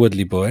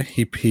 Woodley boy.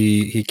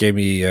 He gave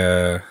me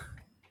a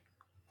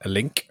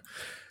link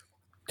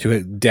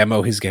to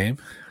demo his game,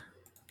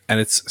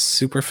 and it's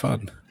super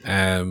fun.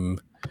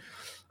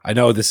 I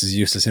know this is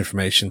useless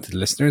information to the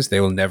listeners. They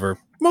will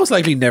most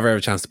likely never have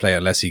a chance to play it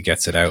unless he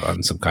gets it out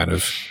on some kind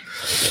of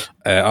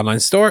online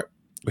store,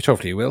 which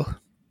hopefully he will.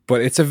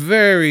 But it's a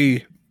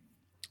very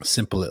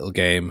simple little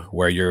game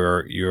where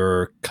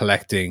you're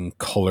collecting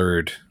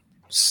colored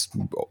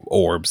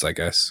orbs, I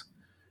guess.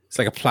 It's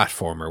like a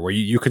platformer where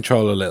you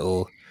control a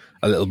little.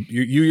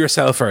 You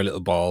yourself are a little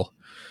ball,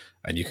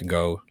 and you can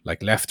go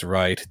like left to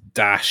right,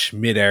 dash,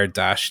 mid-air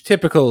dash,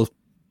 typical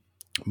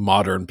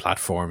modern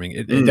platforming.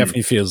 It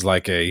definitely feels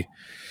like a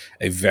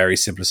very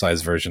simplified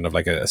version of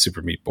like a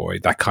Super Meat Boy,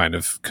 that kind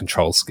of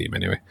control scheme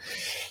anyway.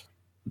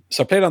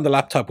 So I played on the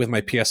laptop with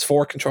my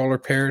PS4 controller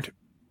paired.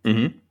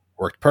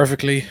 Worked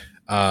perfectly.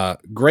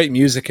 Great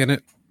music in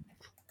it.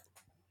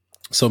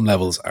 Some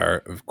levels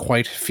are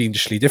quite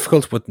fiendishly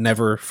difficult, but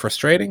never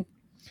frustrating.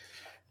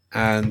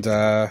 And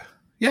yeah,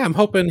 I'm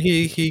hoping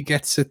he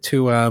gets it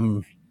to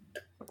a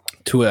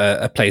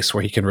place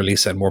where he can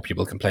release it and more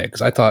people can play it.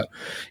 Because I thought,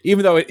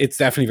 even though it's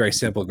definitely very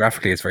simple,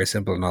 graphically it's very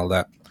simple and all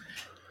that,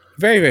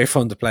 Very, very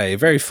fun to play.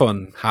 Very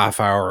fun half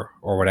hour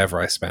or whatever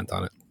I spent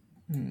on it.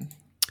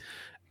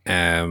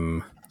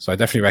 So I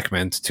definitely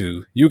recommend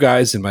to you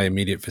guys in my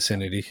immediate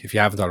vicinity, if you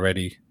haven't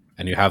already,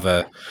 and you have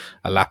a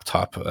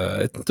laptop,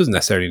 it doesn't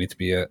necessarily need to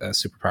be a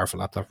super powerful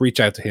laptop. Reach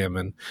out to him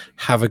and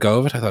have a go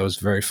of it. I thought it was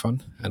very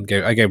fun, and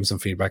I gave him some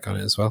feedback on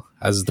it as well,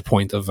 as the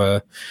point of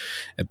a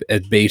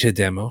beta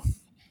demo.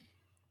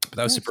 But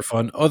that was super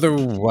fun.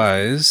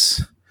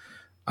 Otherwise,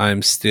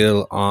 I'm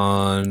still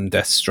on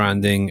Death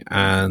Stranding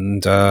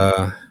and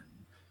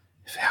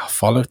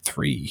Fallout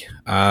 3.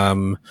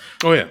 Oh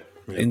yeah.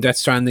 In Death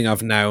Stranding,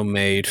 I've now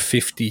made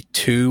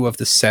 52 of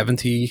the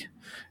 70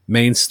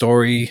 main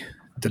story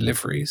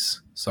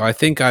deliveries. So I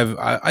think I'm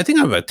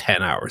about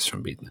 10 hours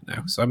from beating it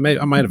now. So I might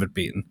have it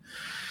beaten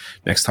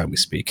next time we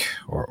speak,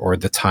 or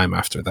the time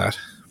after that.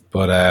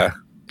 But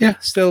yeah,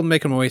 still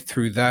making my way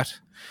through that.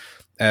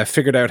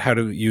 Figured out how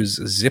to use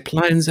zip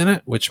lines in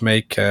it, which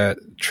make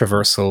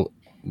traversal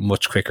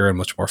much quicker and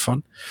much more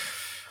fun.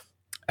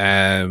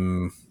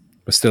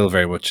 But still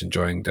very much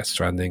enjoying Death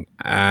Stranding.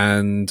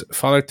 And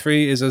Fallout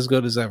 3 is as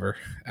good as ever.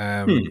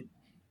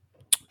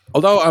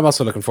 Although I'm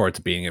also looking forward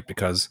to beating it,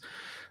 because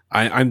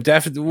I'm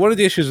definitely... One of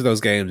the issues with those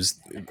games,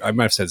 I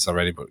might have said this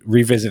already, but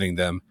revisiting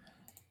them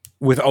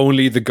with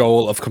only the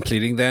goal of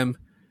completing them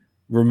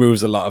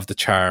removes a lot of the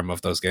charm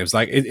of those games.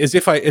 Like, as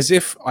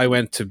if I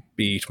went to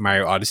beat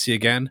Mario Odyssey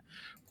again,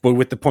 but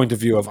with the point of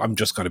view of, I'm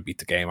just going to beat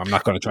the game. I'm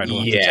not going to try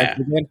to check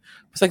it again.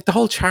 It's like the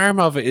whole charm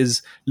of it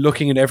is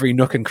looking at every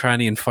nook and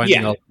cranny and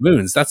finding all the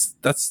moons.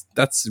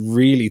 That's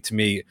really, to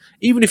me,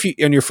 even if you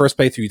on your first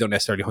playthrough you don't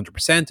necessarily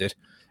 100% it,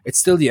 it's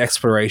still the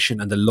exploration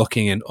and the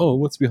looking and, oh,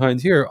 what's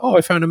behind here? Oh,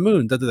 I found a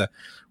moon. Da, da, da.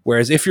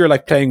 Whereas if you're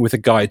like playing with a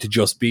guide to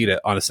just beat it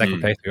on a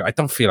second playthrough, I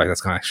don't feel like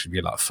that's going to actually be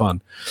a lot of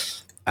fun.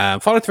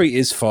 Fallout 3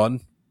 is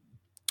fun,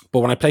 but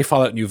when I play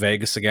Fallout New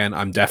Vegas again,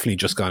 I'm definitely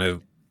just going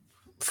to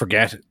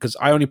forget it, because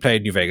I only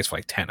played New Vegas for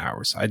like 10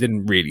 hours. I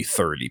didn't really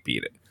thoroughly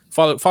beat it.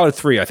 Fallout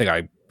 3, I think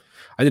I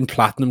didn't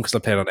platinum because I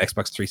played it on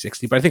Xbox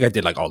 360, but I think I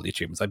did like all the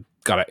achievements. I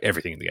got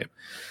everything in the game.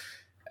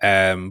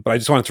 But I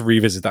just wanted to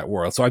revisit that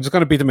world. So I'm just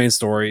going to beat the main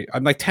story.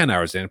 I'm like 10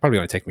 hours in. It'll probably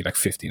going to take me like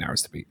 15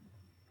 hours to beat.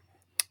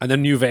 And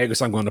then New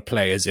Vegas, I'm going to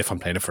play as if I'm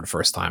playing it for the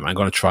first time. I'm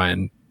going to try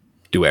and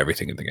do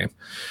everything in the game.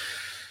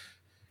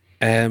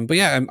 But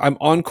yeah, I'm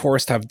on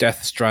course to have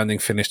Death Stranding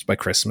finished by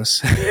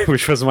Christmas,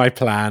 which was my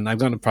plan. I'm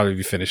going to probably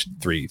be finished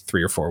three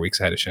or 4 weeks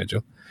ahead of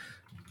schedule.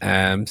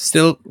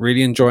 Still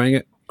really enjoying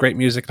it. Great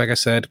music, like I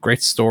said.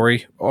 Great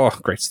story. Oh,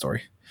 great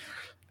story.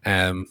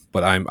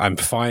 But I'm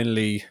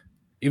finally,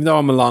 even though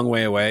I'm a long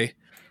way away,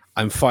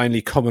 I'm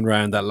finally coming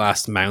around that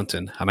last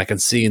mountain, and I can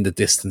see in the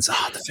distance,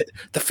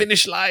 the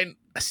finish line.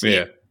 I see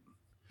it.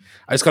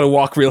 I just got to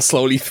walk real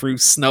slowly through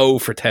snow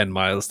for 10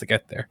 miles to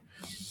get there.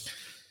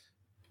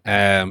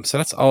 So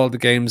that's all the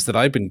games that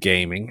I've been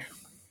gaming.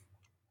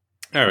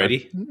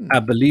 Alrighty. I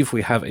believe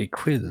we have a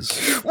quiz.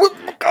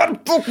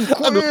 Quiz.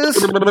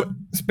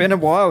 It's been a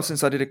while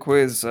since I did a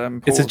quiz.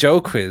 It's a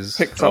Joe quiz.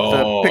 Picked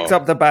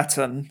up the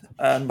baton,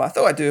 but I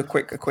thought I'd do a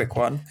quick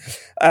one.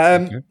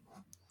 Okay.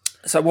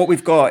 So what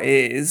we've got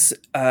is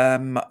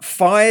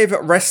 5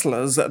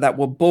 wrestlers that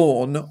were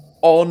born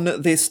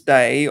on this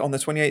day, on the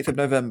 28th of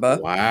November.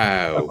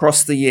 Wow.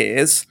 Across the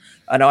years.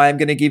 And I am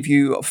going to give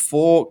you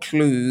 4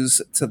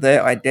 clues to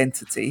their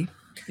identity.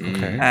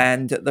 Okay.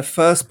 And the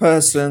first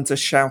person to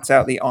shout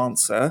out the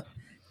answer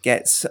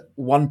gets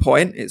 1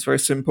 point. It's very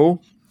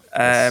simple.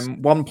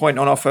 1 point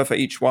on offer for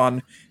each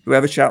one.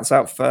 Whoever shouts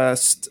out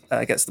first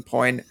gets the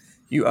point.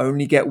 You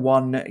only get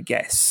 1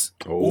 guess.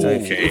 Okay. So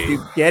if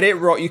you get it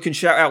wrong, you can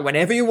shout out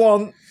whenever you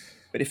want.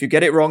 But if you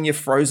get it wrong, you're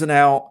frozen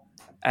out.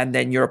 And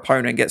then your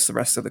opponent gets the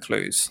rest of the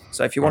clues.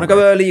 So if you want to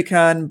go early, you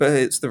can, but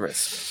it's the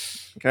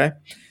risk. Okay?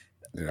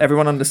 Yeah.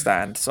 Everyone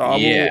understand. So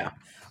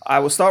I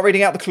will start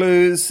reading out the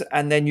clues,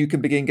 and then you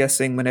can begin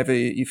guessing whenever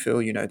you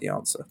feel you know the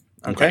answer.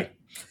 Okay?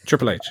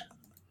 Triple H.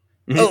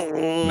 Oh.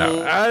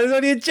 No, it was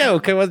only a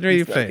joke. I wasn't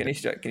really playing.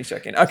 He's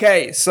joking.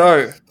 Okay,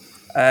 so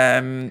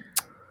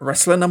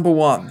wrestler number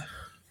 1.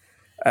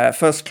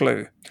 First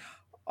clue.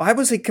 I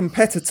was a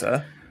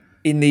competitor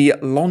in the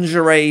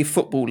Lingerie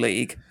Football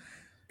League,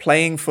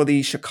 playing for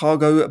the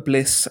Chicago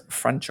Bliss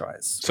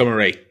franchise. Summer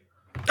Rae.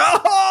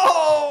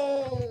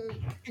 Oh!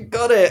 You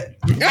got it.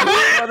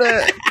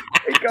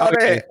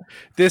 It.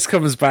 This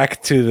comes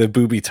back to the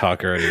booby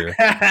talk earlier.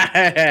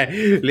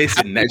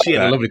 Listen, she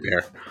had a lovely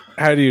pair.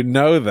 How do you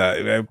know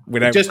that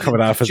without just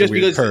coming off as a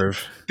weird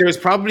curve? There's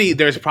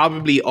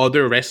probably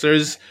other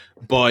wrestlers,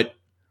 but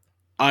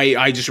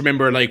I just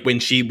remember like when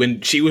she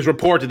was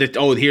reported that,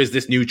 oh, here's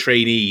this new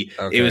trainee.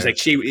 Okay. It was like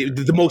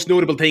the most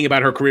notable thing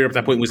about her career up to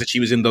that point was that she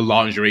was in the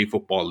Lingerie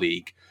Football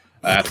League.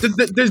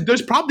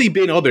 There's probably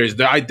been others.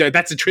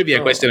 That's a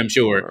trivia question, I'm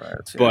sure. Right,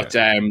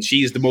 but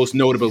she's the most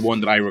notable one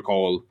that I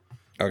recall.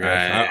 Okay,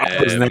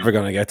 I was never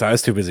going to get to. I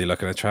was too busy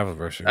looking at travel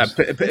brochures.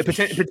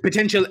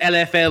 Potential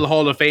LFL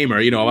Hall of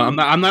Famer. You know, I'm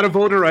not a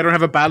voter. I don't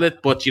have a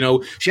ballot, but you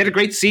know, she had a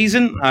great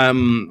season.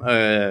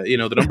 You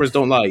know, the numbers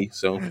don't lie.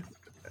 So.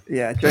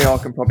 Yeah, JR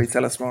can probably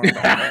tell us more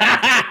about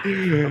that.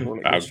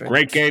 A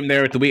great game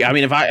there at the week. I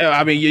mean,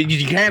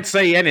 you can't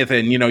say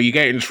anything, you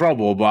get in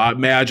trouble. But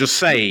may I just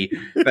say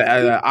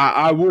that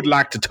I would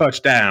like to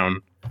touch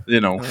down.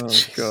 Oh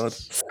God.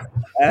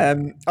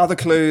 Other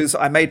clues: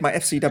 I made my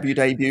FCW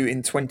debut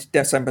in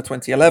December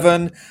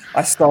 2011.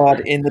 I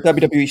starred in the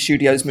WWE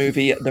Studios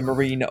movie The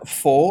Marine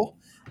 4,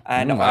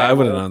 and I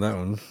would have known that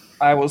one.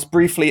 I was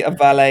briefly a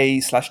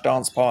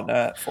valet/dance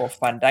partner for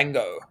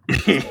Fandango.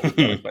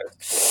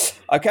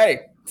 Okay,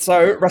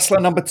 so wrestler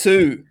number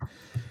 2.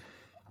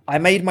 I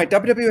made my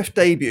WWF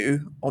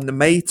debut on the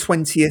May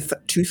 20th,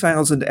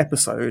 2000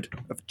 episode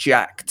of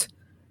Jacked.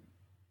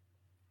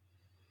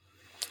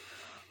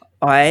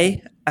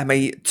 I am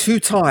a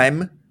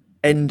 2-time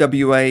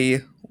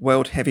NWA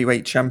World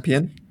Heavyweight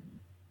Champion.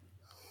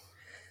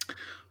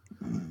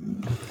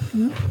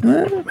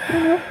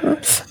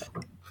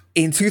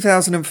 In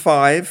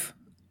 2005,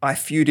 I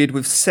feuded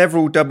with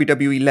several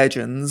WWE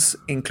legends,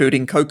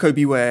 including Coco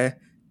Beware,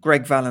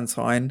 Greg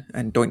Valentine,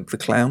 and Doink the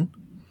Clown.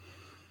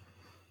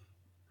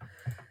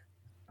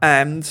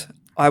 And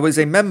I was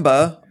a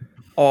member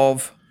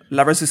of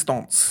La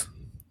Resistance.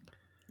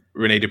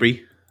 Rene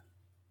Dupree.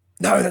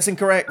 No, that's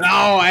incorrect. No,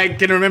 I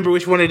can remember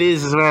which one it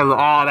is as well.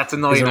 Oh, that's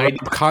annoying. Rob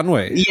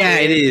Conway? Yeah,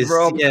 it is.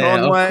 Rob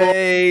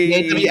Conway.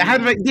 The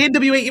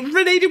NWA.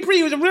 Rene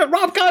Dupree was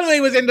Rob Conway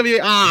was NWA.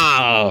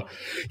 Oh,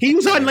 he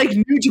was on like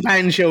New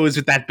Japan shows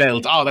with that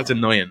belt. Oh, that's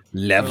annoying.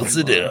 Levels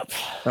it up.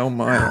 Oh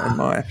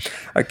my.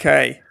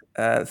 Okay,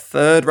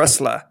 third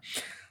wrestler.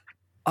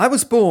 I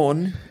was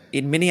born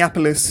in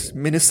Minneapolis,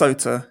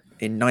 Minnesota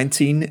in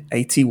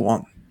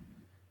 1981.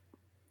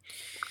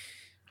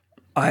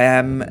 I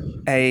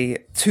am a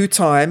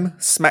 2-time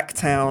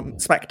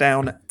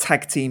SmackDown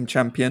Tag Team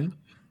Champion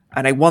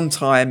and a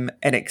 1-time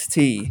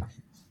NXT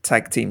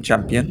Tag Team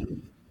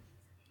Champion.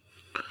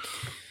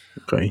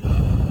 Okay.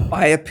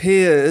 I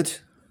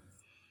appeared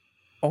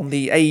on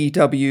the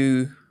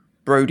AEW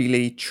Brody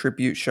Lee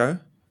tribute show.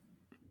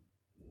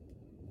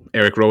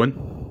 Eric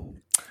Rowan.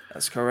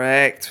 That's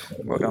correct.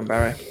 Well done,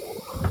 Barry.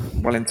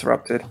 Well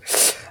interrupted.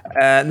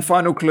 And the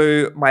final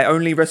clue, my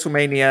only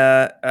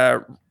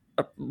WrestleMania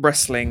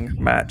wrestling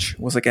match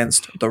was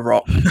against The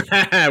Rock.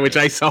 Which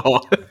I saw.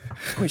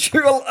 Which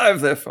you're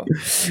alive there for.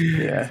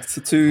 Yeah,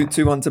 so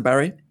 2-1 to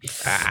Barry.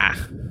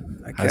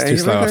 Okay, I was too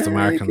slow off the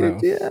mark on that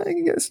one. Yeah, I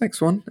can get this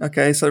next one.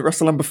 Okay, so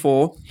wrestler number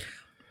 4.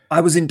 I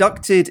was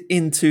inducted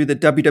into the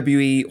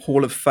WWE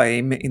Hall of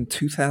Fame in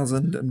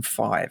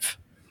 2005.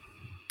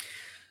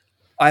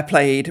 I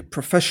played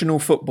professional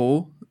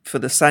football for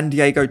the San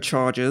Diego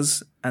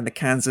Chargers and the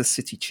Kansas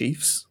City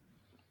Chiefs.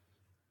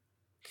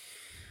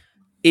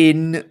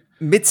 In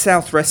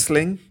Mid-South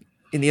Wrestling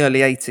in the early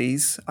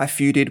 80s, I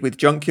feuded with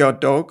Junkyard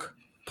Dog,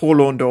 Paul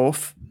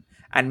Orndorff,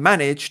 and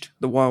managed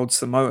the Wild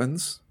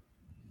Samoans.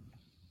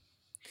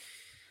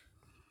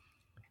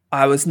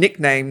 I was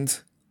nicknamed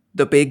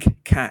the Big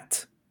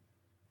Cat.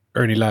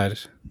 Ernie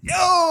Ladd.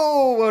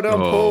 Oh, well done,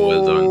 Paul.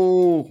 Well done.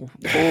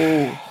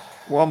 Paul.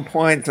 1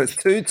 point, so it's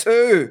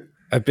 2-2.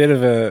 A bit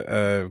of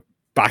a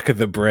back of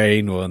the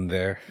brain one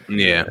there.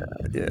 Yeah.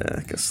 Yeah,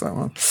 I guess that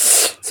one.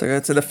 So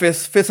go to the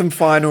fifth and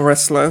final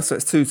wrestler. So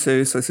it's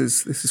 2-2. So this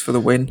is for the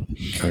win.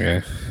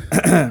 Okay.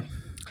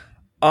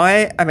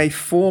 I am a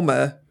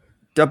former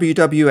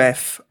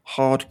WWF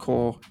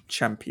Hardcore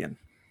Champion.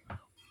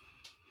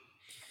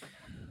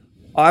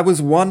 I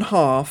was one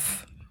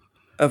half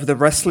of the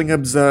Wrestling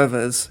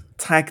Observer's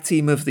Tag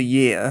Team of the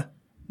Year,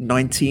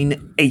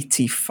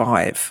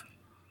 1985.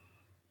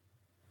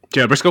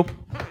 Joe Briscoe.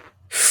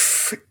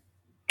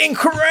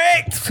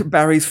 Incorrect.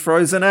 Barry's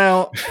frozen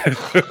out.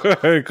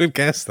 Good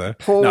guess, though.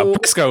 Paul. No,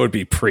 Briscoe would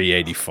be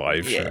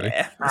pre-85. Surely.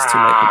 Yeah, that's too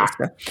late for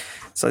Briscoe.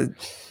 So,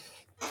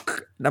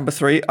 number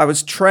 3, I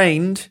was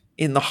trained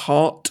in the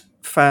Hart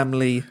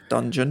family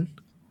dungeon.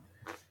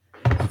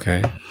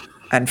 Okay.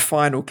 And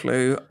final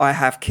clue, I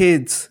have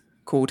kids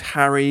called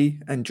Harry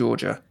and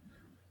Georgia.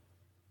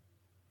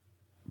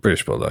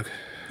 British Bulldog.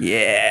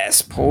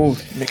 Yes, Paul,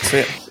 mix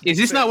it. Is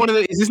this not one of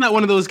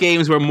those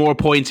games where more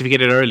points if you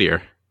get it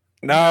earlier?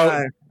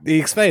 No, he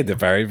explained it,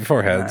 Barry,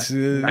 beforehand.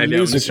 I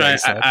know.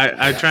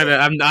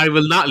 I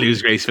will not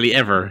lose gracefully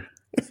ever.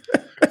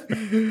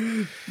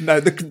 No,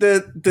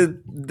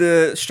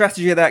 the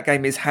strategy of that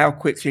game is how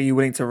quickly you're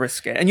willing to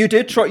risk it. And you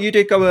did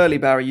go early,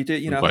 Barry. You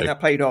did, I think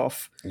that paid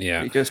off.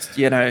 Yeah. You just,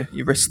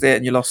 you risked it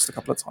and you lost a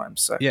couple of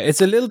times. So yeah,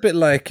 it's a little bit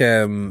like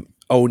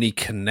Oni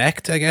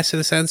Connect, I guess, in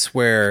a sense,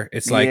 where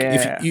it's like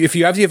if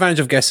you have the advantage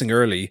of guessing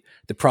early,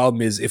 the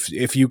problem is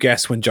if you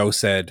guess when Joe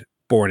said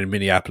born in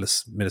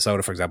Minneapolis,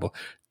 Minnesota, for example,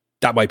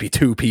 that might be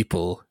 2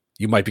 people.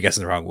 You might be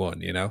guessing the wrong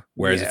one,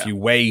 Whereas if you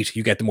wait,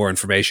 you get the more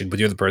information, but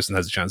the other person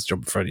has a chance to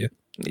jump in front of you.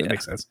 That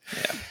makes sense.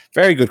 Yeah.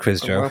 Very good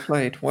quiz, Joe. Well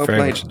played. Very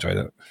much enjoyed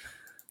that.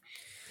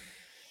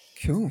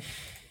 Cool.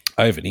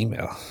 I have an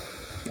email.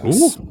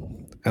 Yes.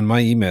 Ooh. And my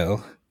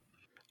email,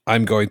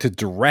 I'm going to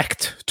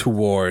direct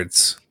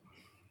towards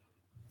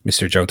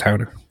Mr. Joe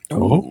Towner.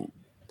 Oh.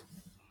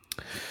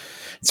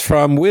 It's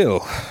from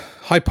Will.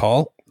 Hi,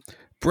 Paul.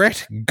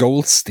 Brett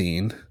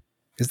Goldstein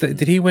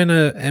Did he win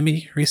an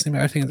Emmy recently?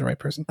 I think it's the right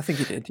person. I think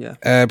he did,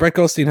 yeah. Brett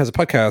Goldstein has a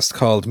podcast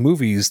called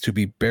Movies to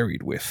be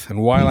Buried With.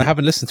 And while I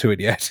haven't listened to it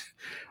yet,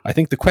 I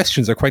think the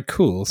questions are quite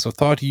cool. So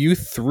thought you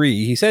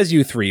three, he says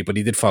you three, but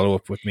he did follow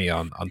up with me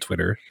on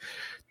Twitter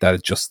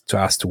that just to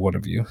ask to one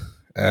of you.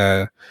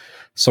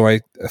 So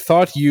I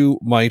thought you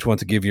might want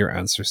to give your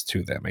answers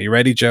to them. Are you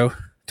ready, Joe,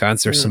 to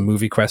answer some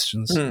movie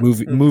questions,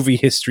 movie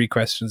history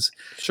questions?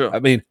 Sure. I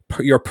mean,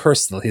 your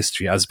personal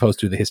history as opposed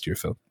to the history of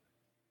film.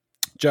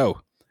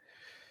 Joe,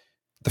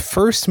 the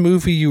first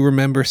movie you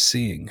remember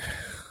seeing?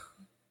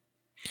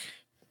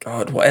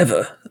 God,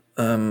 whatever.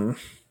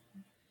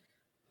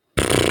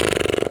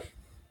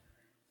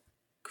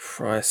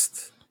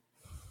 Christ.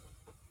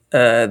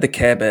 The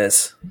Care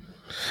Bears.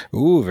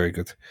 Ooh, very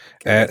good.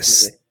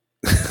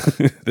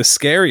 The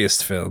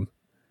scariest film?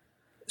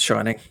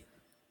 Shining.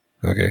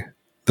 Okay.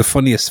 The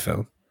funniest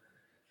film?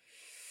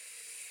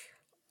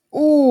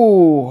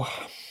 Ooh.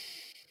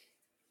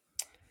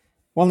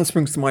 One that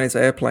springs to mind is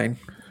Airplane,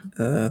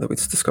 that we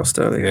discussed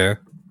earlier.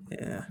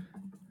 Yeah.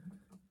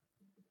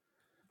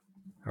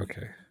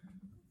 Okay.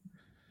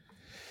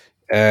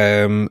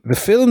 The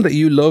film that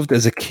you loved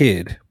as a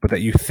kid, but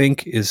that you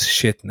think is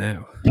shit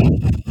now?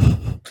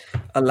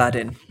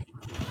 Aladdin.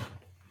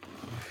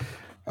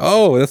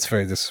 Oh, that's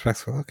very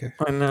disrespectful. Okay.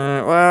 I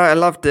know. Well, I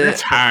loved it.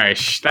 That's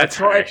harsh. That's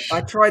harsh.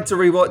 I tried to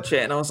rewatch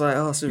it, and I was like,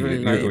 "Oh, this is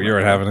really lame." You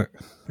weren't having it.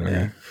 Okay.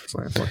 Yeah, it's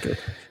not good.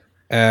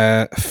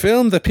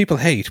 Film that people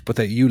hate, but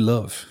that you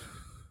love?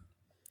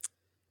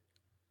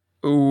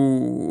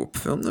 Ooh,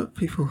 film that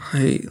people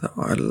hate that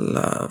I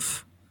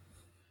love.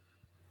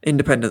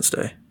 Independence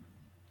Day.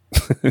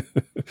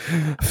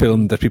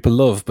 Film that people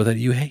love, but that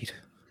you hate?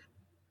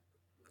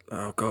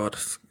 Oh God,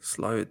 it's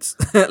loads.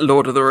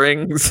 Lord of the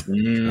Rings.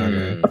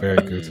 Okay, very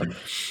good.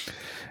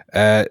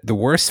 The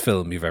worst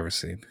film you've ever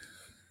seen?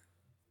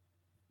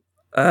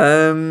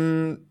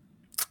 The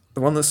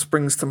one that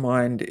springs to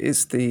mind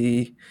is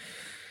the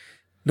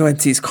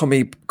 90s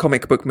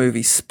comic book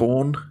movie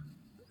Spawn,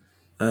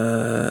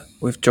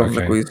 with John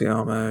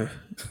Leguizamo.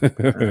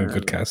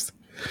 Good cast.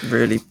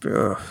 Really,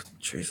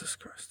 Jesus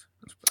Christ.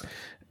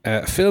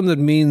 A film that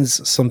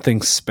means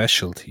something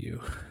special to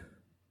you,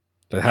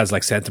 that has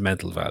like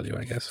sentimental value,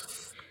 I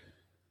guess.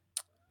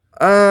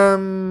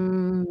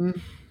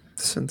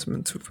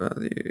 Sentimental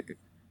value.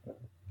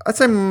 I'd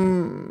say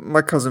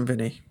My Cousin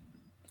Vinny.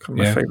 Kind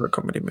of my favorite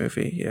comedy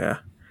movie. Yeah,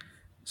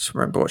 just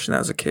remember watching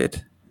that as a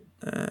kid.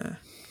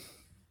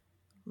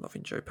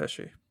 Loving Joe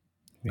Pesci.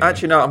 Yeah.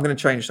 Actually, no, I'm going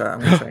to change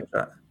that.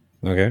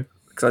 Okay.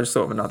 Because I just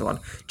thought of another one.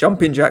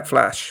 Jumping Jack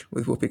Flash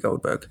with Whoopi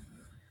Goldberg.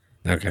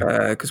 Okay.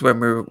 Because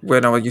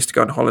when I used to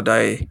go on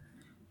holiday,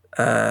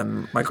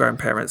 my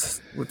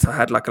grandparents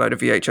had like a load of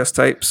VHS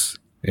tapes.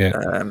 Yeah.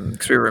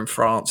 Because we were in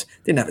France,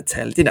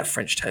 didn't have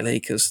French telly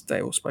because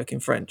they all spoke in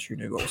French. You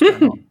knew what was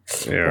going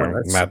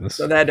on. Madness.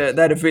 So they had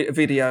a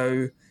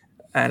video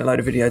and a load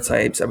of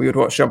videotapes, and we would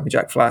watch Jumping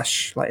Jack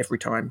Flash like every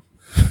time.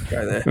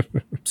 Go there,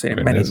 seen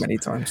it many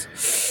times.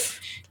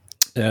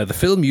 The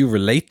film you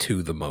relate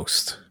to the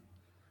most?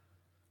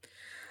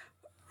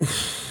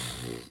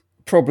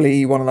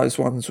 Probably one of those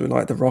ones with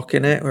like The Rock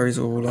in it, where he's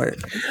all like,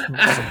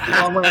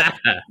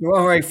 the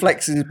one where he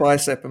flexes his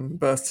bicep and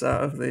bursts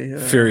out of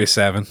the Furious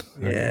 7.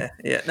 Yeah.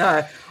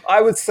 No,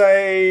 I would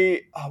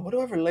say, what do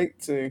I relate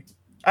to?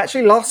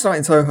 Actually, Last Night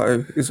in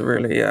Soho is a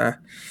really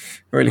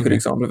good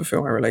example of a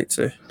film I relate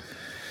to.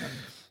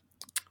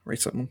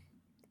 Recent one.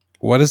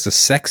 What is the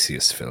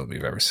sexiest film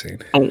you've ever seen?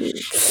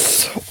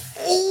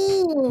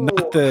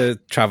 Not the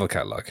travel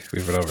catalog.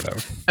 We've been over that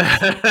one.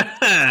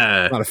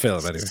 Not a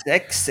film, anyway.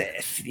 Sexy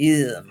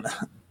film.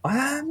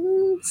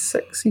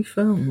 Sexy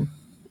film.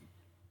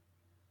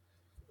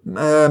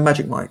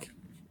 Magic Mike.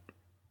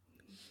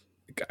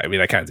 I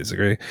mean, I can't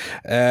disagree.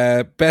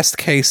 Best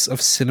case of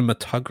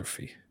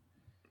cinematography.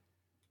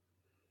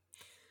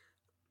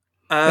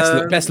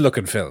 Best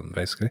looking film,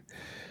 basically.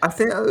 I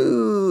think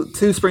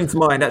two spring to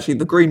mind. Actually,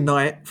 The Green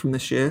Knight from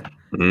this year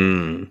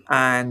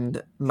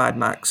and Mad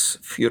Max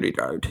Fury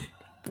Road.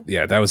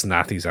 Yeah, that was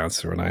Nathy's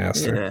answer when I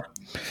asked her.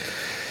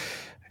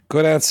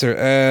 Good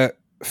answer.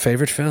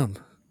 Favorite film?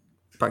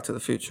 Back to the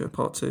Future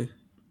Part 2.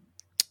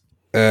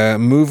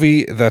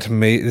 Movie that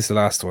made this is the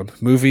last one.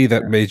 Movie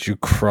that made you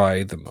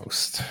cry the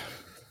most.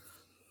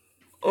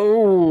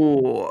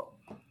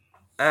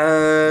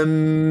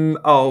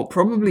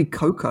 Probably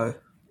Coco.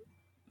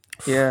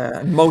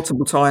 Yeah,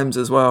 multiple times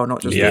as well,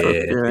 not just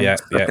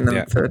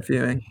the third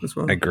viewing as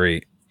well.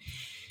 Agree.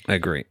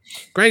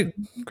 Great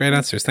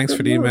answers. Thanks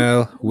for the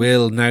email,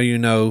 Will. Now you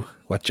know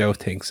what Joe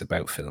thinks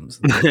about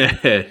films.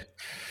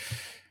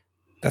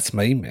 That's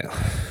my email.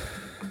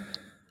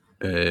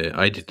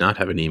 I did not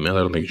have an email.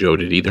 I don't think Joe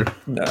did either.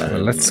 No.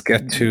 Well, let's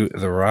get to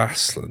the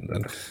wrestling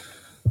then.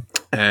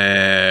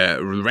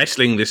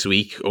 Wrestling this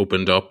week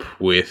opened up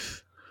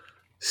with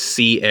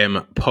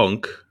CM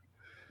Punk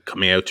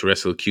coming out to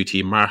wrestle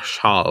QT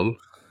Marshall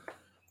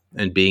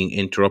and being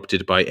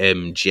interrupted by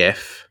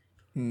Jeff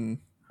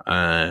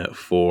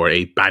for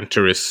a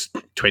banterous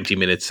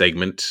 20-minute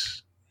segment.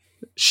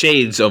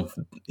 Shades of,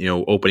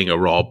 opening a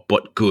Raw,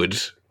 but good.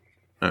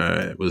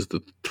 Was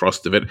the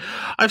thrust of it.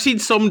 I've seen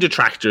some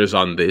detractors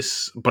on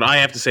this, but I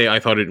have to say I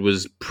thought it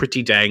was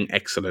pretty dang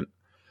excellent.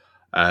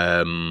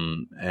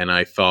 And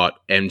I thought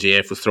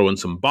MJF was throwing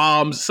some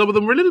bombs. Some of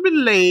them were a little bit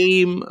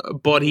lame,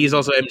 but he's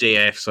also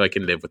MJF, so I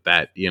can live with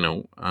that.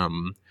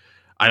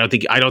 I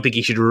don't think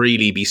he should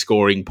really be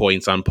scoring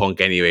points on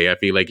Punk anyway. I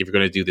feel like if you're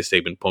going to do this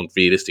segment, Punk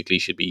realistically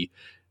should be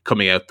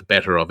coming out the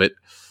better of it.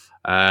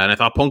 And I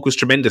thought Punk was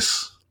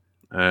tremendous,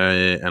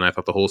 and I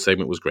thought the whole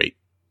segment was great.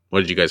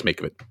 What did you guys make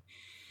of it?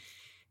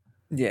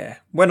 Yeah,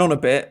 went on a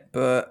bit,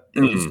 but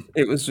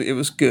it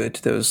was good.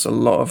 There was a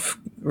lot of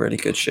really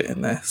good shit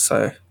in there,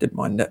 so didn't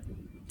mind it.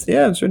 So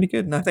yeah, it was really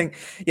good, and I think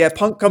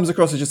Punk comes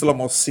across as just a lot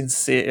more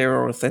sincere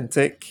or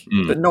authentic,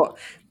 but not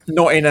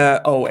in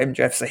a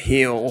MJF's a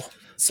heel,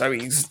 so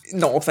he's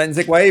not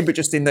authentic way, but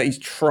just in that he's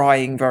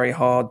trying very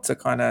hard to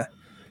kind of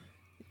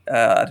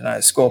I don't know,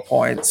 score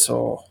points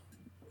or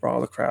rile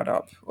the crowd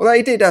up. Although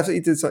he did have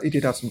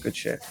some good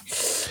shit,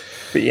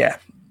 but yeah,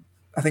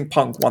 I think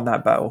Punk won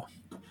that battle.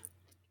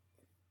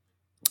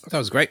 That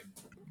was great.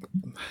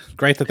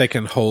 Great that they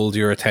can hold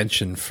your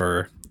attention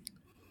for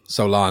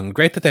so long.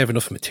 Great that they have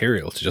enough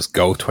material to just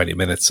go 20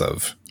 minutes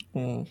of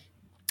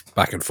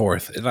back and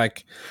forth.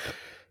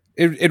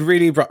 It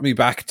really brought me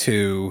back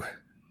to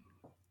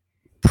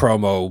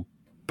promo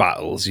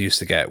battles you used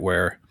to get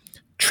where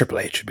Triple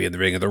H would be in the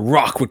ring and The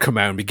Rock would come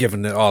out and be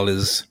giving it all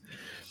his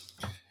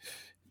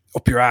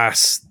up your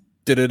ass,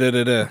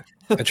 da-da-da-da-da.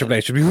 And Triple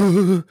H would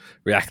be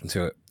reacting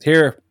to it.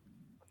 Here,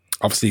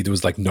 obviously, there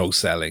was like no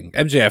selling.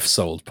 MJF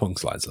sold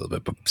Punk's lines a little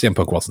bit, but CM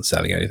Punk wasn't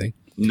selling anything.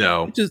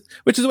 No.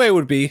 Which is the way it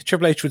would be.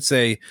 Triple H would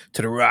say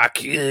to The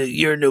Rock,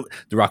 you're no...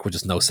 The Rock would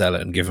just no sell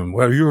it and give him,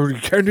 well, you're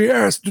candy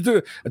ass.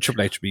 And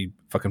Triple H would be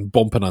fucking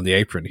bumping on the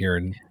apron here.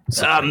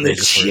 I'm the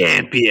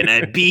champion.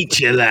 I beat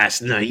you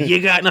last night.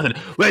 You got nothing.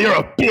 Well, you're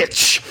a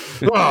bitch.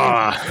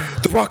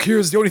 The Rock here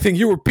is the only thing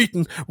you were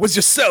beating was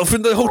yourself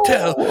in the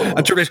hotel.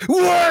 And Triple H,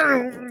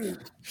 whoa!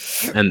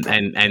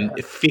 And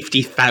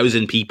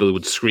 50,000 people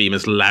would scream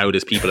as loud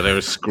as people have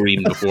ever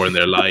screamed before in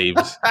their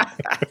lives.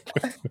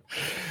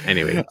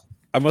 Anyway,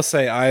 I must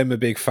say I am a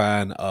big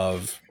fan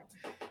of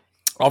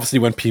obviously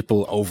when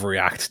people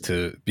overreact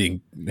to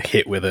being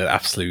hit with an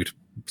absolute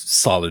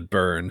solid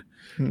burn.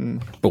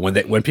 But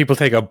when people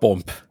take a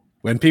bump,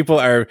 when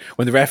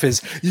the ref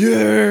is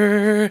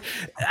you're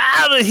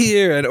out of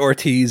here and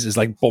Ortiz is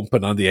like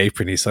bumping on the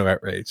apron, he's so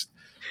outraged.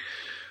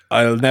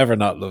 I'll never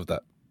not love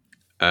that.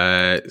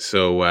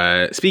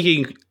 So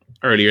speaking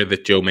earlier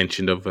that Joe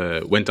mentioned of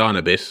went on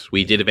a bit,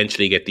 we did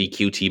eventually get the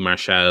QT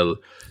Marshall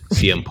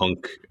CM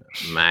Punk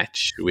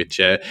match,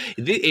 which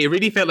it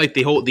really felt like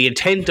the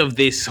intent of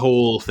this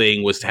whole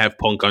thing was to have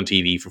Punk on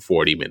TV for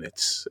 40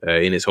 minutes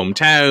in his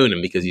hometown,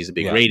 and because he's a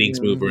big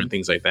ratings mover and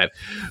things like that.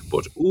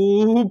 But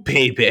ooh,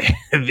 baby,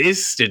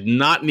 this did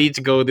not need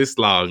to go this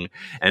long,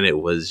 and it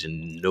was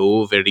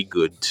no very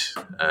good.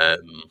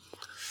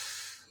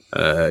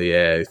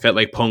 It felt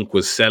like Punk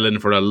was selling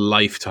for a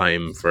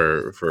lifetime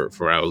for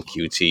old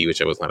QT,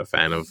 which I was not a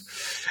fan of.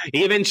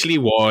 He eventually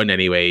won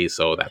anyway,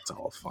 so that's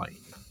all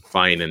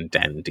fine and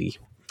dandy.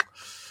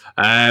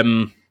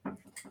 After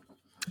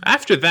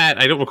that,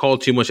 I don't recall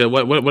too much.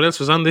 What else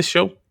was on this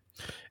show?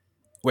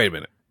 Wait a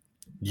minute.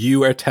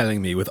 You are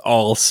telling me with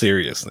all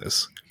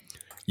seriousness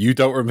you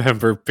don't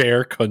remember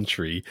Bear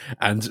Country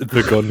and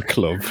the Gun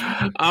Club?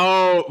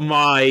 Oh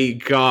my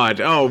god!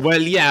 Oh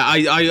well, yeah.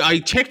 I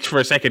checked for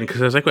a second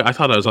because I was like, wait, I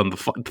thought I was on the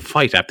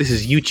Fight app. This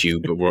is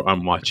YouTube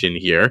I'm watching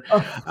here.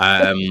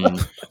 No,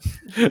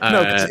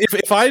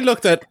 if I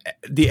looked at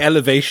the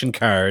Elevation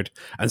card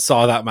and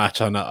saw that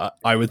match on,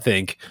 I would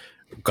think,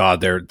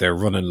 God, they're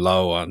running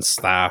low on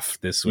staff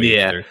this week.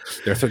 Yeah,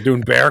 they're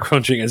doing Bear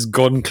Country as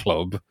Gun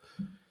Club.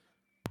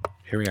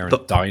 Here we are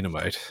in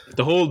Dynamite.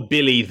 The whole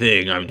Billy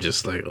thing, I'm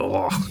just like,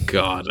 oh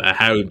god,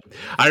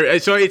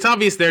 so it's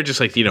obvious they're just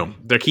like,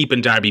 they're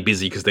keeping Darby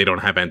busy because they don't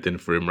have anything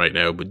for him right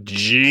now. But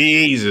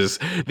Jesus,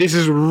 this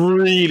is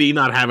really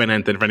not having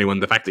anything for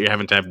anyone. The fact that you're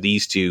having to have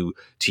these two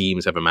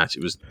teams have a match,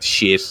 it was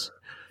shit.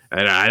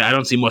 I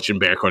don't see much in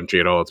Bear Country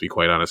at all, to be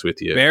quite honest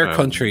with you. Bear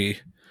Country,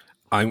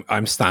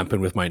 I'm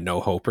stamping with my no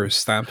hopers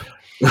stamp.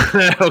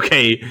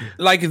 Okay,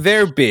 like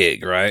they're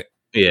big, right?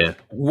 Yeah,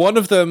 one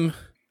of them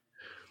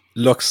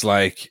looks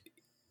like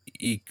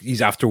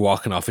he's after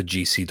walking off a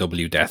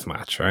GCW death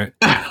match, right?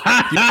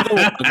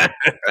 The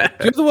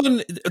other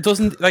one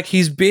doesn't, like,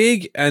 he's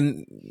big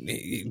and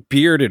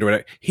bearded or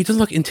whatever. He doesn't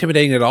look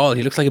intimidating at all.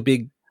 He looks like a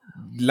big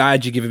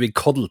lad you give a big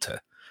cuddle to.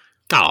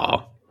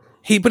 Oh,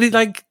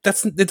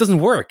 it doesn't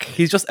work.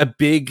 He's just a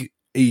big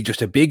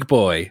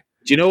boy.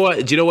 Do you know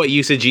what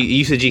you said?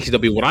 You said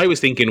GCW. What I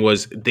was thinking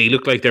was they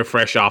look like they're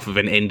fresh off of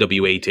an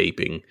NWA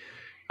taping.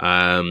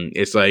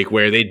 It's like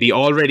where they'd be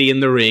already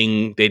in the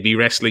ring, they'd be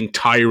wrestling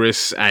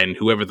Tyrus and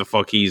whoever the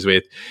fuck he's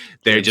with.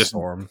 They're just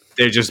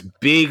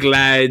big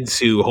lads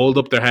who hold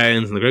up their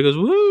hands and the crowd goes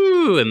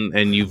woo,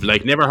 and you've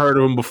like never heard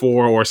of them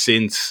before or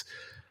since.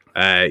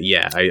 I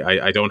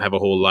don't have a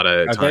whole lot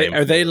of time.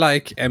 Are they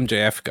like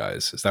MJF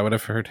guys? Is that what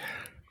I've heard?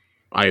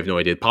 I have no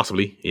idea.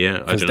 Possibly, yeah.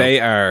 Because they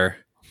are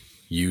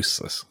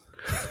useless.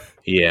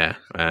 Yeah.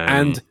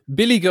 And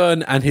Billy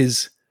Gunn and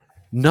his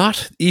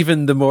not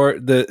even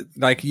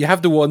you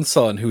have the one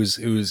son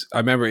who's I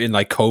remember in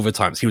like COVID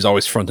times he was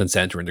always front and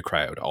center in the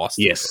crowd.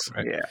 Austin, yes.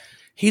 right? Yeah.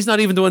 He's not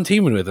even the one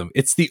teaming with him.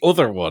 It's the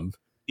other one.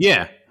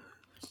 Yeah.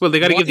 Well, they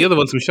got to give the other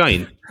one some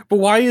shine. But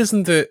why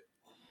isn't it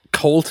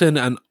Colton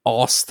and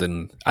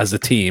Austin as a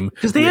team?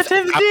 Because they have to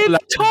have the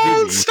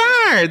tall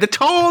star, the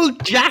tall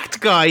jacked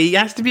guy. He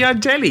has to be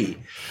on telly.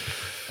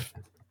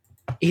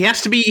 He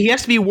has to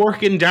be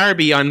working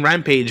Darby on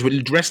Rampage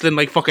with wrestling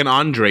like fucking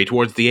Andre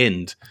towards the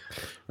end.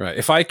 Right.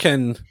 If I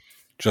can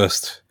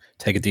just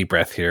take a deep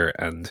breath here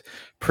and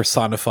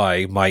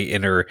personify my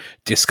inner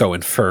Disco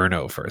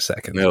Inferno for a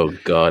second. Oh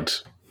God.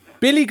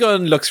 Billy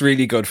Gunn looks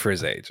really good for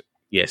his age.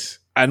 Yes.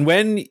 And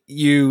when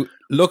you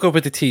look up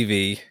at the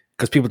TV,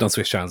 because people don't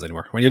switch channels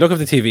anymore, when you look up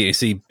at the TV, you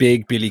see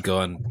big Billy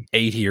Gunn,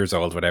 80 years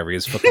old, whatever he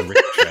is, fucking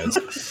Rick Shreds.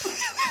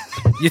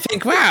 You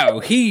think, wow,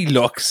 he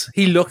looks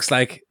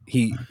like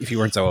if he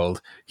weren't so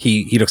old,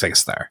 he looks like a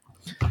star.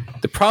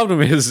 The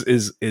problem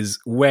is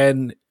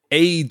when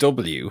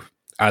AEW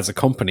as a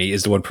company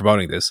is the one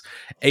promoting this,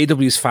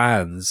 AEW's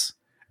fans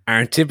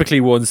aren't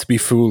typically ones to be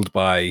fooled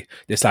by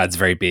this lad's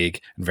very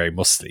big and very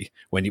muscly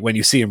when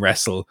you see him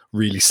wrestle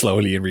really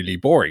slowly and really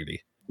boringly.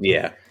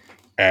 Yeah.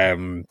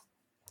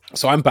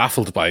 So I'm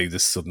baffled by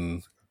this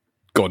sudden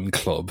Gun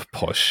Club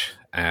push.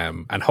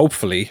 And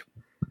hopefully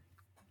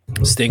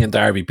Sting and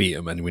Darby beat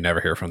him and we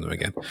never hear from them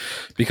again.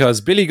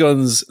 Because Billy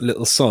Gunn's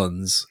little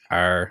sons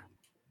are,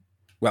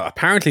 well,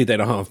 apparently they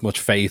don't have much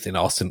faith in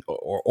Austin,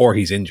 or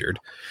he's injured.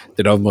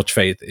 They don't have much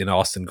faith in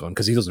Austin Gunn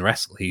because he doesn't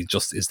wrestle. He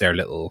just is their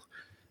little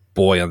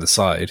boy on the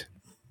side.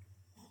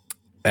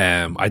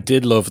 I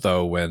did love,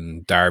 though,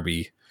 when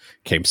Darby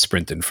came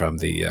sprinting from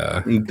the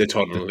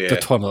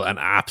tunnel and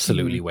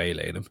absolutely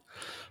waylaid him.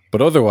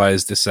 But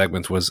otherwise, this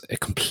segment was a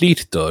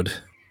complete dud.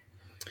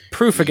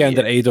 Proof again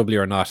that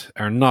AEW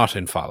are not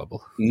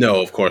infallible.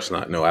 No, of course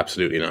not. No,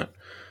 absolutely not.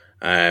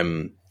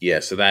 So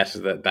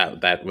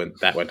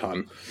that went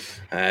on.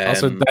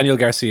 Also, Daniel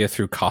Garcia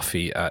threw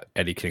coffee at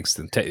Eddie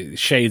Kingston.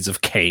 Shades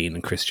of Kane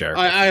and Chris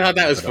Jericho. I thought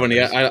that was funny.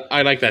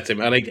 I like that,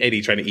 Tim. I like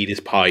Eddie trying to eat his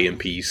pie in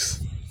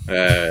peace.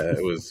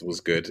 It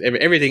was good.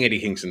 Everything Eddie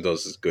Kingston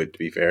does is good, to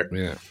be fair.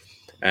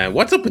 Yeah.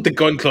 What's up with the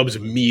Gun Club's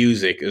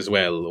music as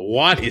well?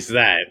 What is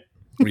that?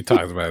 We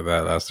talked about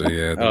that last week.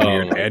 Yeah, the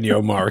weird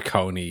Ennio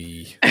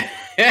Morricone.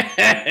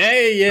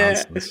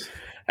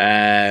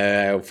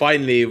 Yeah.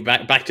 Finally,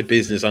 back to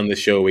business on the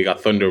show. We got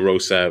Thunder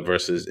Rosa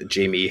versus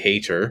Jamie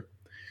Hayter.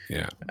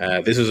 Yeah.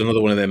 This was another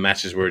one of them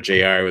matches where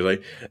JR was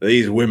like,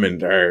 these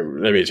women are,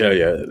 let me tell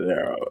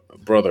you,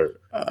 brother,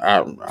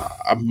 I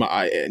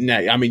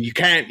mean, you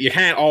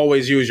can't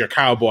always use your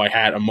cowboy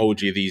hat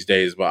emoji these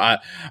days,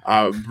 but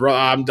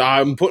I'm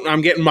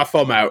getting my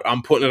thumb out.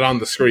 I'm putting it on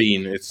the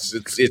screen.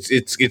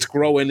 It's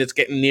growing. It's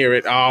getting near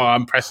it. Oh,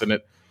 I'm pressing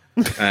it.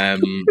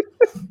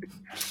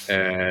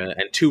 And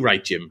too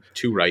right, Jim.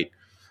 Too right.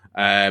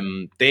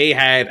 They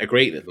had a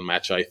great little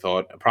match, I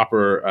thought. A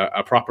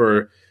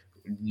proper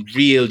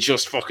real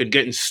just fucking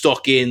getting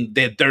stuck in.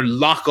 Their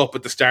lock up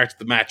at the start of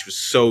the match was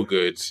so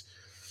good.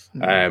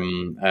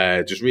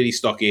 Just really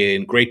stuck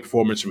in. Great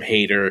performance from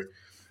Hayter.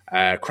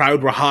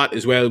 Crowd were hot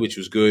as well, which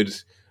was good.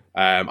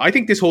 I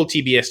think this whole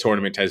TBS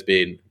tournament has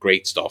been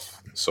great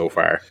stuff so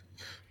far.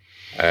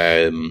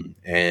 And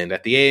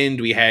at the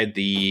end, we had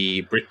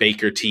the Britt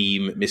Baker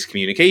team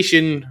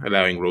miscommunication,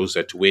 allowing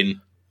Rosa to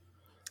win.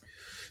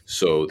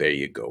 So there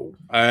you go.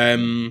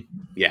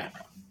 Yeah.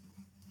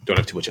 Don't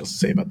have too much else to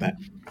say about that.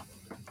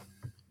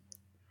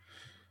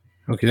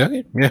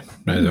 Okay. Yeah.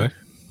 By the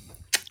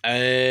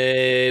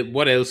way.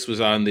 What else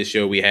was on this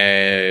show? We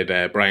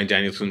had Bryan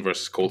Danielson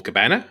versus Colt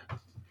Cabana,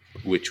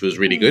 which was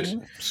really good.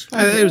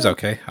 It was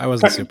okay. I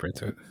wasn't super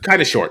into it.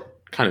 Kind of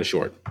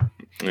short.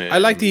 I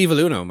like the Evil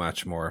Uno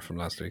match more from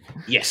last week.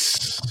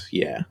 Yes.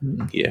 Yeah.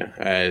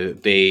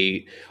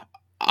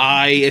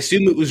 I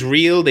assume it was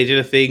real. They did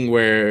a thing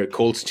where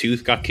Colt's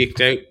tooth got kicked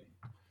out.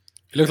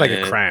 It looked like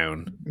a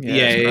crown.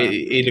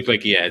 It looked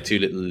like two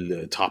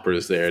little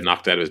toppers there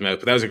knocked out of his mouth.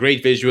 But that was a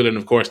great visual, and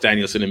of course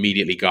Danielson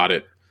immediately got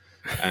it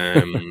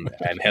and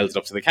held it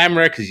up to the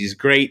camera because he's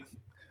great.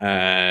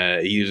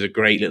 He was a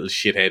great little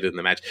shithead in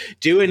the match,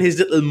 doing his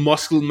little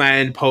muscle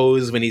man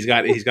pose when he's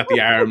got the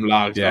arm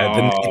locked.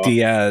 The Nick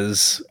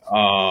Diaz.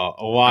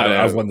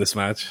 I've won this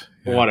match.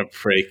 Yeah. What a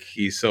prick!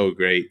 He's so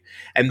great.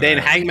 And then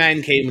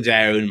Hangman came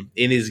down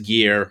in his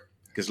gear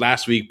because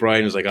last week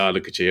Brian was like, "Oh,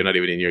 look at you! You're not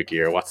even in your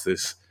gear. What's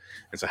this?"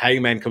 And so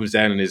Hangman comes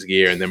down in his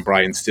gear, and then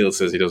Brian still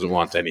says he doesn't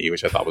want any,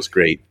 which I thought was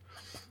great.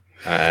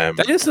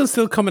 Danielson's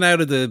still coming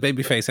out of the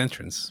babyface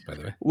entrance, by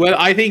the way. Well,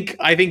 I think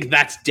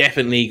that's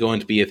definitely going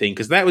to be a thing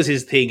because that was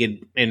his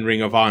thing in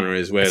Ring of Honor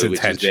as well. It's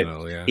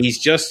intentional, yeah.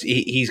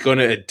 He's going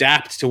to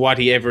adapt to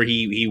whatever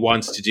he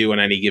wants to do on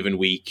any given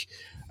week.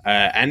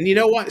 And you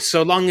know what?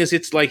 So long as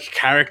it's like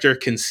character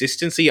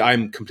consistency,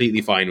 I'm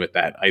completely fine with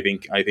that. I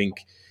think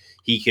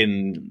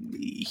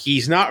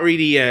He's not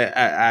really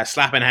a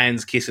slapping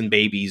hands, kissing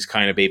babies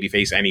kind of baby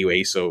face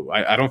anyway. So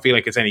I don't feel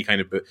like it's any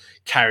kind of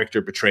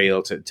character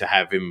betrayal to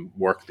have him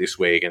work this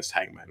way against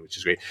Hangman, which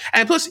is great.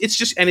 And plus, it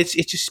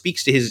just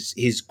speaks to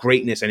his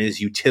greatness and his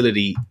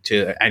utility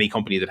to any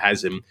company that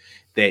has him.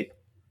 That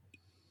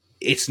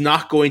it's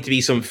not going to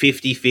be some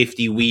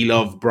 50-50 we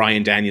love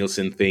Bryan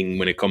Danielson thing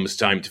when it comes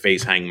time to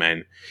face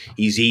Hangman.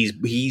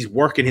 He's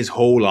working his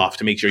whole off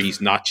to make sure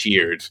he's not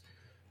cheered.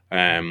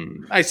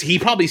 He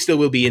probably still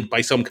will be in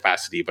by some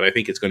capacity, but I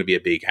think it's going to be a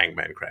big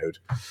Hangman crowd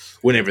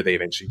whenever they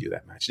eventually do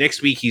that match.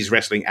 Next week, he's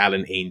wrestling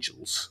Alan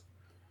Angels.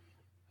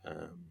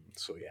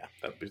 So yeah,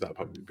 that'll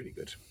probably be pretty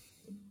good.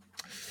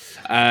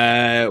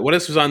 What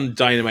else was on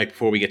Dynamite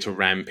before we get to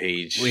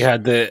Rampage? We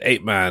had the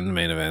 8-man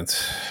main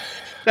event.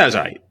 That was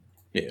all right.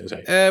 Yeah, it was all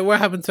right. What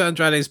happened to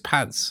Andrade's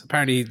pants?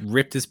 Apparently, he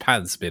ripped his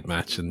pants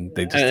mid-match and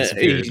they just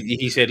disappeared.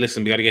 He said,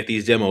 listen, we got to get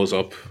these demos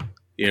up.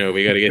 We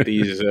got to get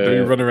these.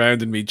 Run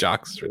around and meet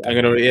jocks. I'm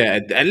gonna,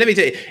 and let me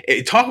tell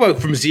you, talk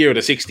about from 0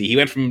 to 60. He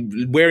went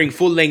from wearing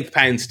full length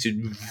pants to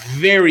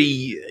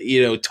very,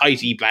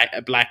 tighty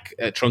black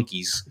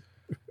trunkies.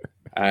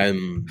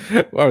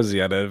 What was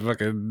he at, a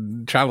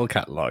fucking travel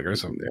catalog or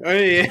something? Oh,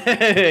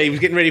 yeah. He was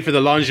getting ready for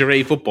the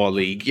lingerie football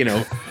league.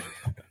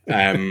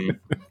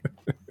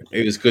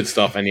 It was good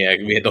stuff, and yeah,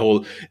 we had the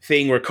whole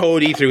thing where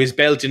Cody threw his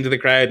belt into the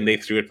crowd and they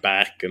threw it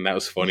back, and that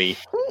was funny.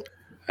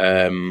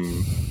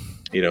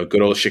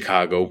 Good old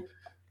Chicago.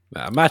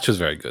 Match was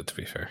very good, to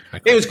be fair.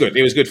 It was good.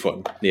 It was good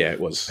fun. Yeah, it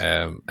was.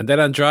 And then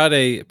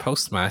Andrade,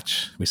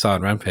 post-match, we saw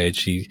on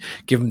Rampage, he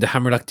gave him the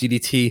hammerlock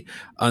DDT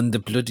on the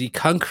bloody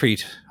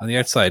concrete on the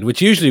outside,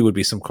 which usually would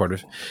be some kind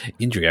of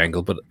injury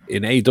angle, but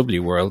in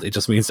AEW world, it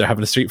just means they're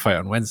having a street fight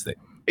on Wednesday.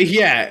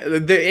 Yeah,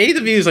 the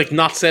AEW is like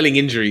not selling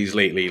injuries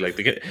lately. Like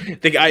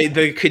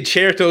the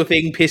concerto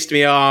thing pissed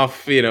me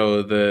off.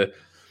 A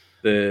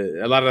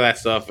lot of that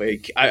stuff.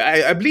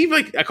 I believe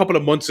like a couple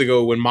of months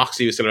ago when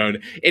Moxley was still around,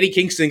 Eddie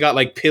Kingston got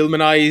like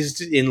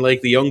Pillmanized in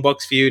like the Young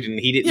Bucks feud, and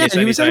he didn't. Yeah,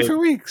 he was out for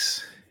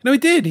weeks. No, he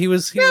did. He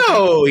was. He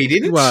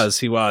didn't.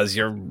 He was.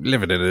 You're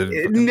living in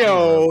it.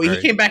 No, he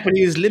came back when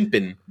he was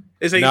limping.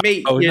 It's like,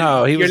 mate,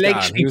 your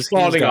leg should be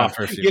falling off.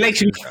 Your leg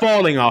should be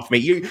falling off,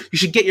 mate. You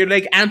should get your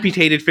leg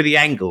amputated for the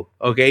angle,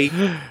 okay?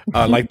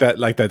 Like that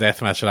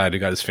deathmatch lad who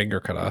got his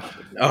finger cut off.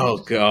 Oh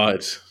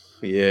God,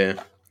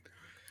 yeah.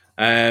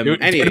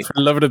 Anyway, for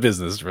the love of the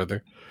business,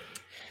 brother.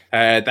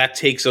 That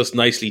takes us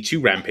nicely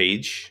to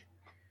Rampage.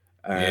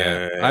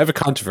 I have a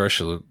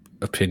controversial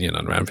opinion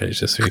on Rampage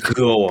this week.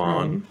 Go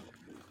on.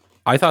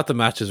 I thought the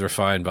matches were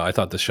fine, but I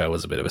thought the show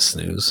was a bit of a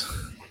snooze.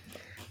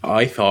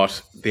 I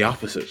thought the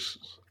opposite.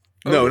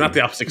 No, not the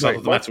opposite, because I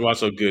thought the match was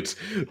so good.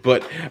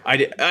 But I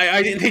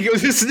didn't think it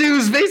was a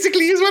snooze,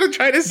 basically, is what I'm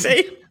trying to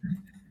say.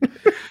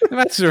 The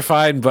matches were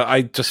fine, but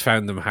I just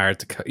found them hard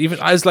to... Even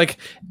I was like,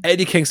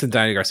 Eddie Kingston,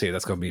 Danny Garcia,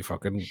 that's going to be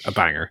fucking a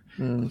banger.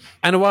 And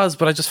it was,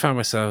 but I just found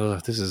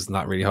myself, this is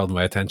not really holding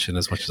my attention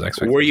as much as I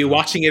expected. Were you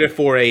watching it at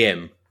 4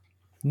 a.m.?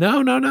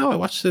 No. I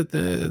watched it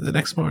the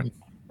next morning.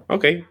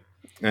 Okay.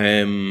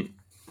 We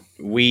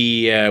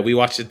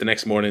watched it the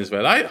next morning as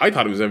well. I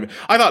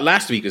thought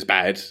last week was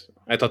bad.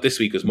 I thought this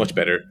week was much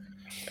better.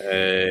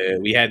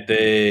 We had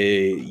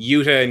the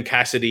Yuta and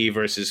Cassidy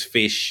versus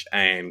Fish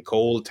and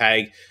Cole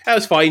tag. That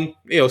was fine.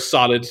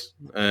 Solid.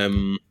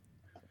 Oh,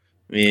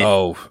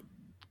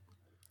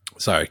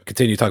 sorry.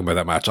 Continue talking about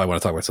that match. I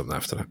want to talk about something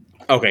after that.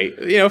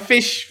 Okay.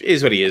 Fish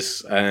is what he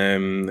is.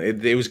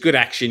 It was good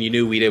action. You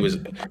knew Yuta was...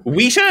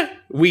 Yuta?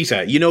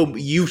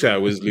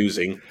 Yuta was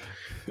losing.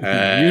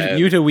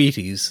 Yuta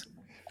Wheaties.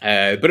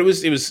 But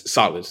it was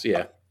solid,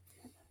 yeah.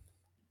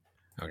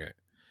 Okay.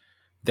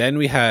 Then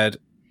we had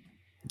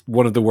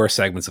one of the worst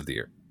segments of the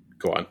year.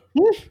 Go on.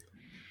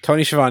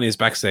 Tony Schiavone is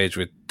backstage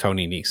with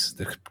Tony Nese,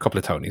 the couple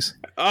of Tonys.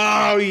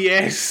 Oh,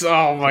 yes.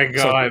 Oh, my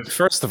God. So,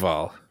 first of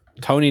all,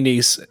 Tony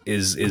Nese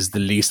is the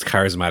least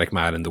charismatic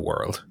man in the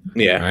world.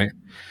 Yeah. Right?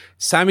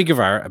 Sammy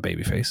Guevara, a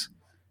babyface,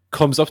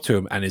 comes up to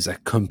him and is a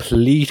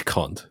complete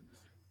cunt.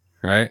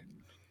 Right?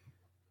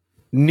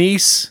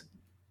 Nese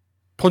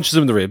punches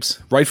him in the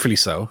ribs, rightfully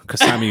so, because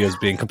Sammy is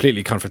being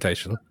completely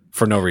confrontational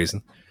for no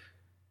reason.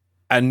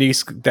 And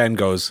Nese then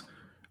goes,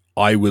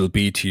 I will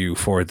beat you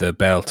for the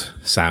belt,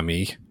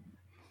 Sammy.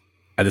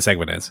 And the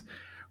segment ends.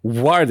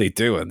 What are they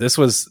doing? This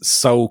was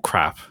so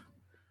crap.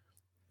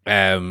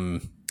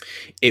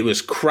 It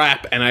was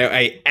crap, and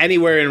I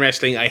anywhere in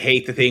wrestling, I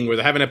hate the thing where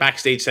they're having a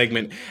backstage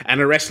segment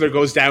and a wrestler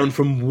goes down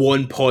from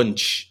one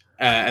punch.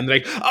 And they're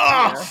like,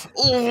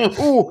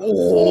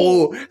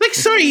 like,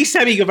 sorry,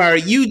 Sammy Guevara,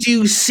 you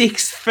do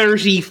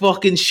 630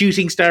 fucking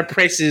shooting star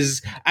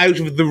presses out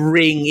of the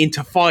ring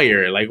into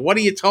fire. Like, what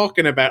are you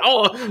talking about?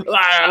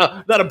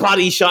 Not a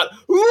body shot.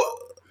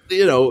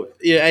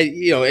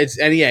 It's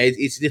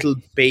little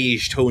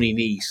beige Tony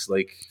Nese.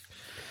 Like,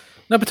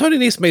 no, but Tony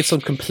Nese made some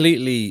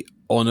completely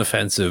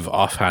unoffensive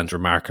offhand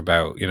remark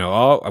about,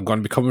 I'm going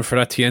to be coming for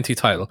that TNT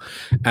title.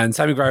 And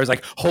Sammy Guevara was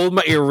like, hold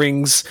my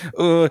earrings,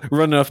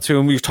 running up to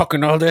him, you're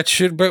talking all that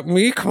shit about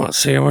me, come on,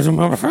 say it was in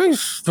my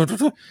face.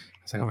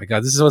 It's like, oh my God,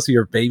 this is supposed to be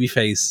your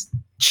babyface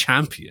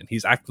champion.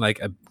 He's acting like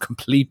a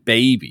complete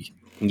baby.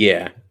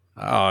 Yeah.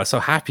 Oh, so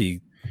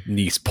happy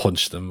Nice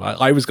punched him.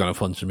 I was going to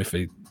punch him if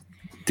he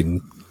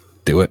didn't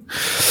do it.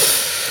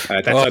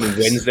 That's on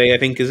Wednesday, I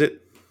think, is it?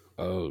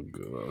 Oh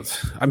god,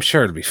 I'm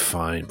sure it'll be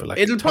fine. But like,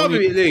 it'll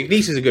probably be.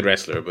 Nice is a good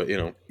wrestler, but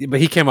but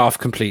he came off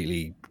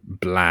completely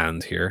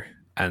bland here,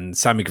 and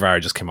Sammy Guevara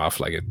just came off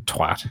like a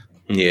twat.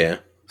 Yeah.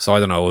 So I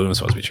don't know what I'm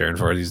supposed to be cheering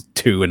for. These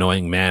two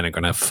annoying men are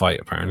going to have a fight,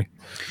 apparently.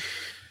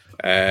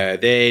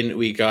 Then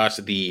we got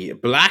the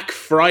Black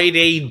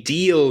Friday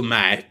deal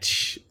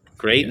match.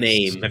 Great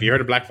name. Have you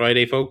heard of Black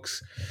Friday,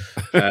 folks?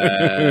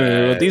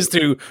 Well, these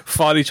two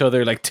fought each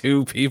other like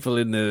two people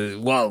in the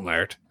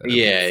Walmart.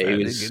 Yeah, it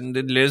was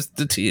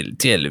the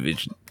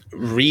television.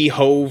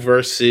 Riho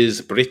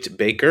versus Britt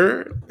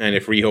Baker, and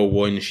if Riho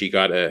won, she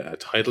got a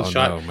title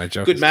shot. No,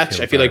 good match.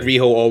 I feel like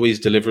Riho always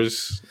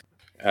delivers.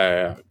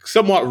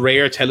 Somewhat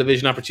rare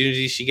television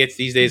opportunities she gets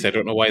these days. I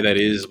don't know why that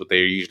is, but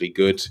they're usually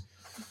good.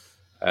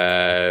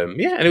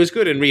 And it was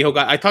good. And Riho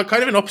got, I thought,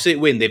 kind of an upset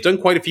win. They've done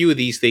quite a few of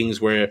these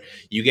things where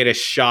you get a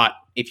shot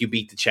if you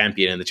beat the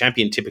champion, and the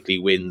champion typically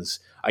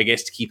wins, I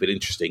guess, to keep it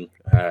interesting.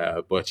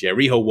 But yeah,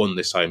 Riho won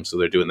this time, so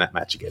they're doing that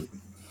match again.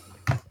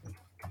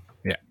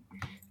 Yeah,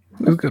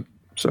 it was good.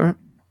 Sorry.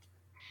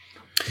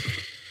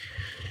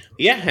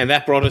 Yeah, and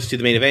that brought us to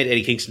the main event: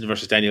 Eddie Kingston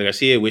versus Daniel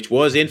Garcia, which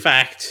was in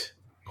fact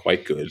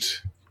quite good.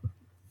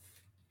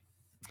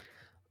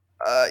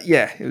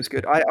 Yeah, it was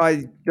good.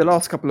 I the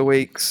last couple of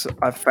weeks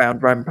I've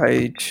found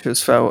Rampage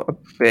has felt a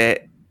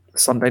bit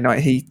Sunday Night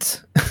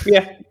Heat.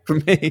 Yeah. For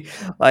me.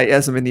 Like it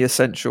hasn't been the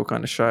essential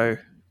kind of show.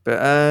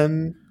 But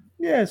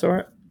yeah, it's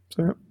alright.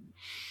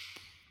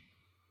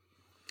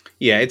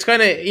 Yeah, it's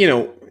kind of,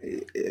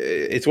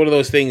 it's one of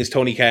those things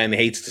Tony Khan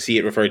hates to see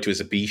it referred to as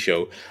a B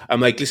show.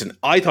 I'm like, listen,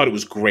 I thought it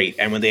was great,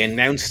 and when they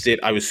announced it,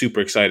 I was super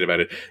excited about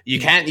it. You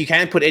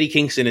can't put Eddie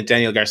Kingston and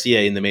Daniel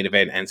Garcia in the main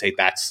event and say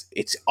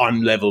it's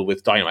on level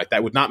with Dynamite.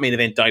 That would not main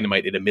event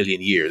Dynamite in a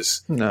million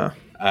years. No.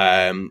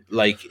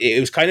 It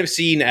was kind of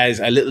seen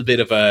as a little bit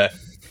of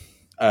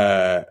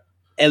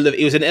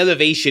it was an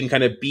elevation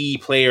kind of B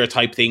player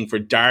type thing for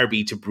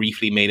Darby to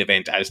briefly main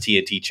event as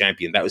TNT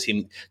champion. That was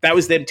him. That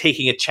was them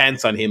taking a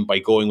chance on him by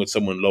going with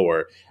someone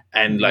lower.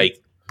 And like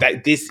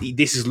that, this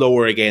is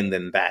lower again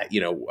than that,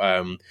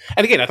 And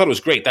again, I thought it was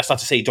great. That's not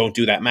to say don't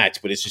do that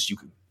match, but it's just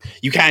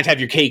you can't have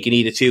your cake and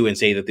eat it too and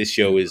say that this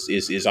show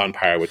is on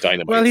par with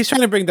Dynamite. Well, he's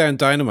trying to bring down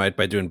Dynamite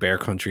by doing Bear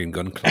Country and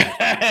Gun Club.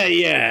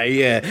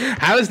 Yeah.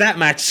 How has that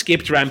match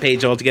skipped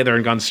Rampage altogether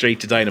and gone straight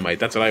to Dynamite?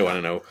 That's what I want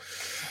to know.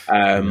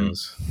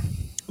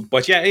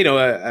 But yeah,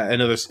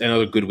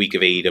 another good week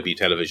of AEW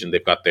television.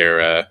 They've got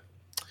their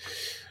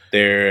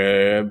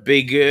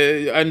big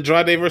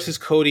Andrade versus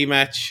Cody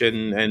match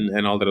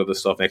and all that other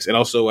stuff next, and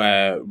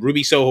also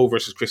Ruby Soho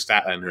versus Chris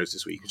Statlander is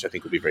this week, which I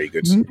think will be very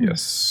good.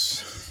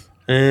 Yes.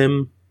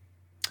 And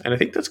I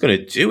think that's going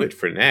to do it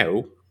for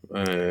now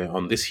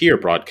on this here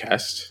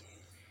broadcast.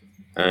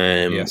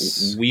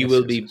 We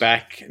will be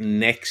back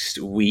next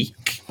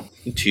week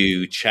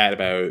to chat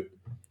about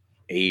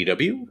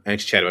AEW and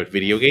to chat about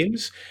video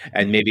games,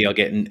 and maybe I'll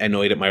get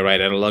annoyed at my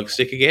right analog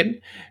stick again,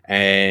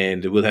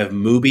 and we'll have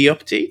movie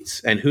updates,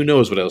 and who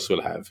knows what else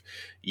we'll have.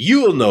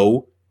 You will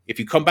know if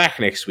you come back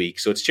next week.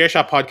 So it's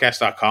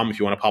chairshotpodcast.com if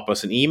you want to pop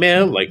us an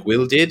email like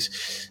Will did,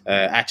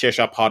 at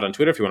chairshotpod on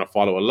Twitter if you want to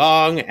follow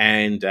along,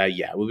 and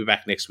we'll be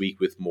back next week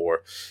with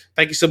more.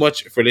 Thank you so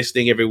much for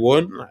listening,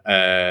 everyone.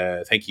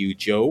 Thank you,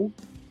 Joe.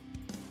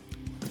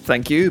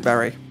 Thank you,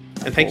 Barry.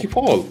 And thank you,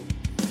 Paul.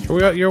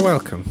 You're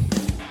welcome.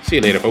 See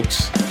you later,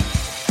 folks.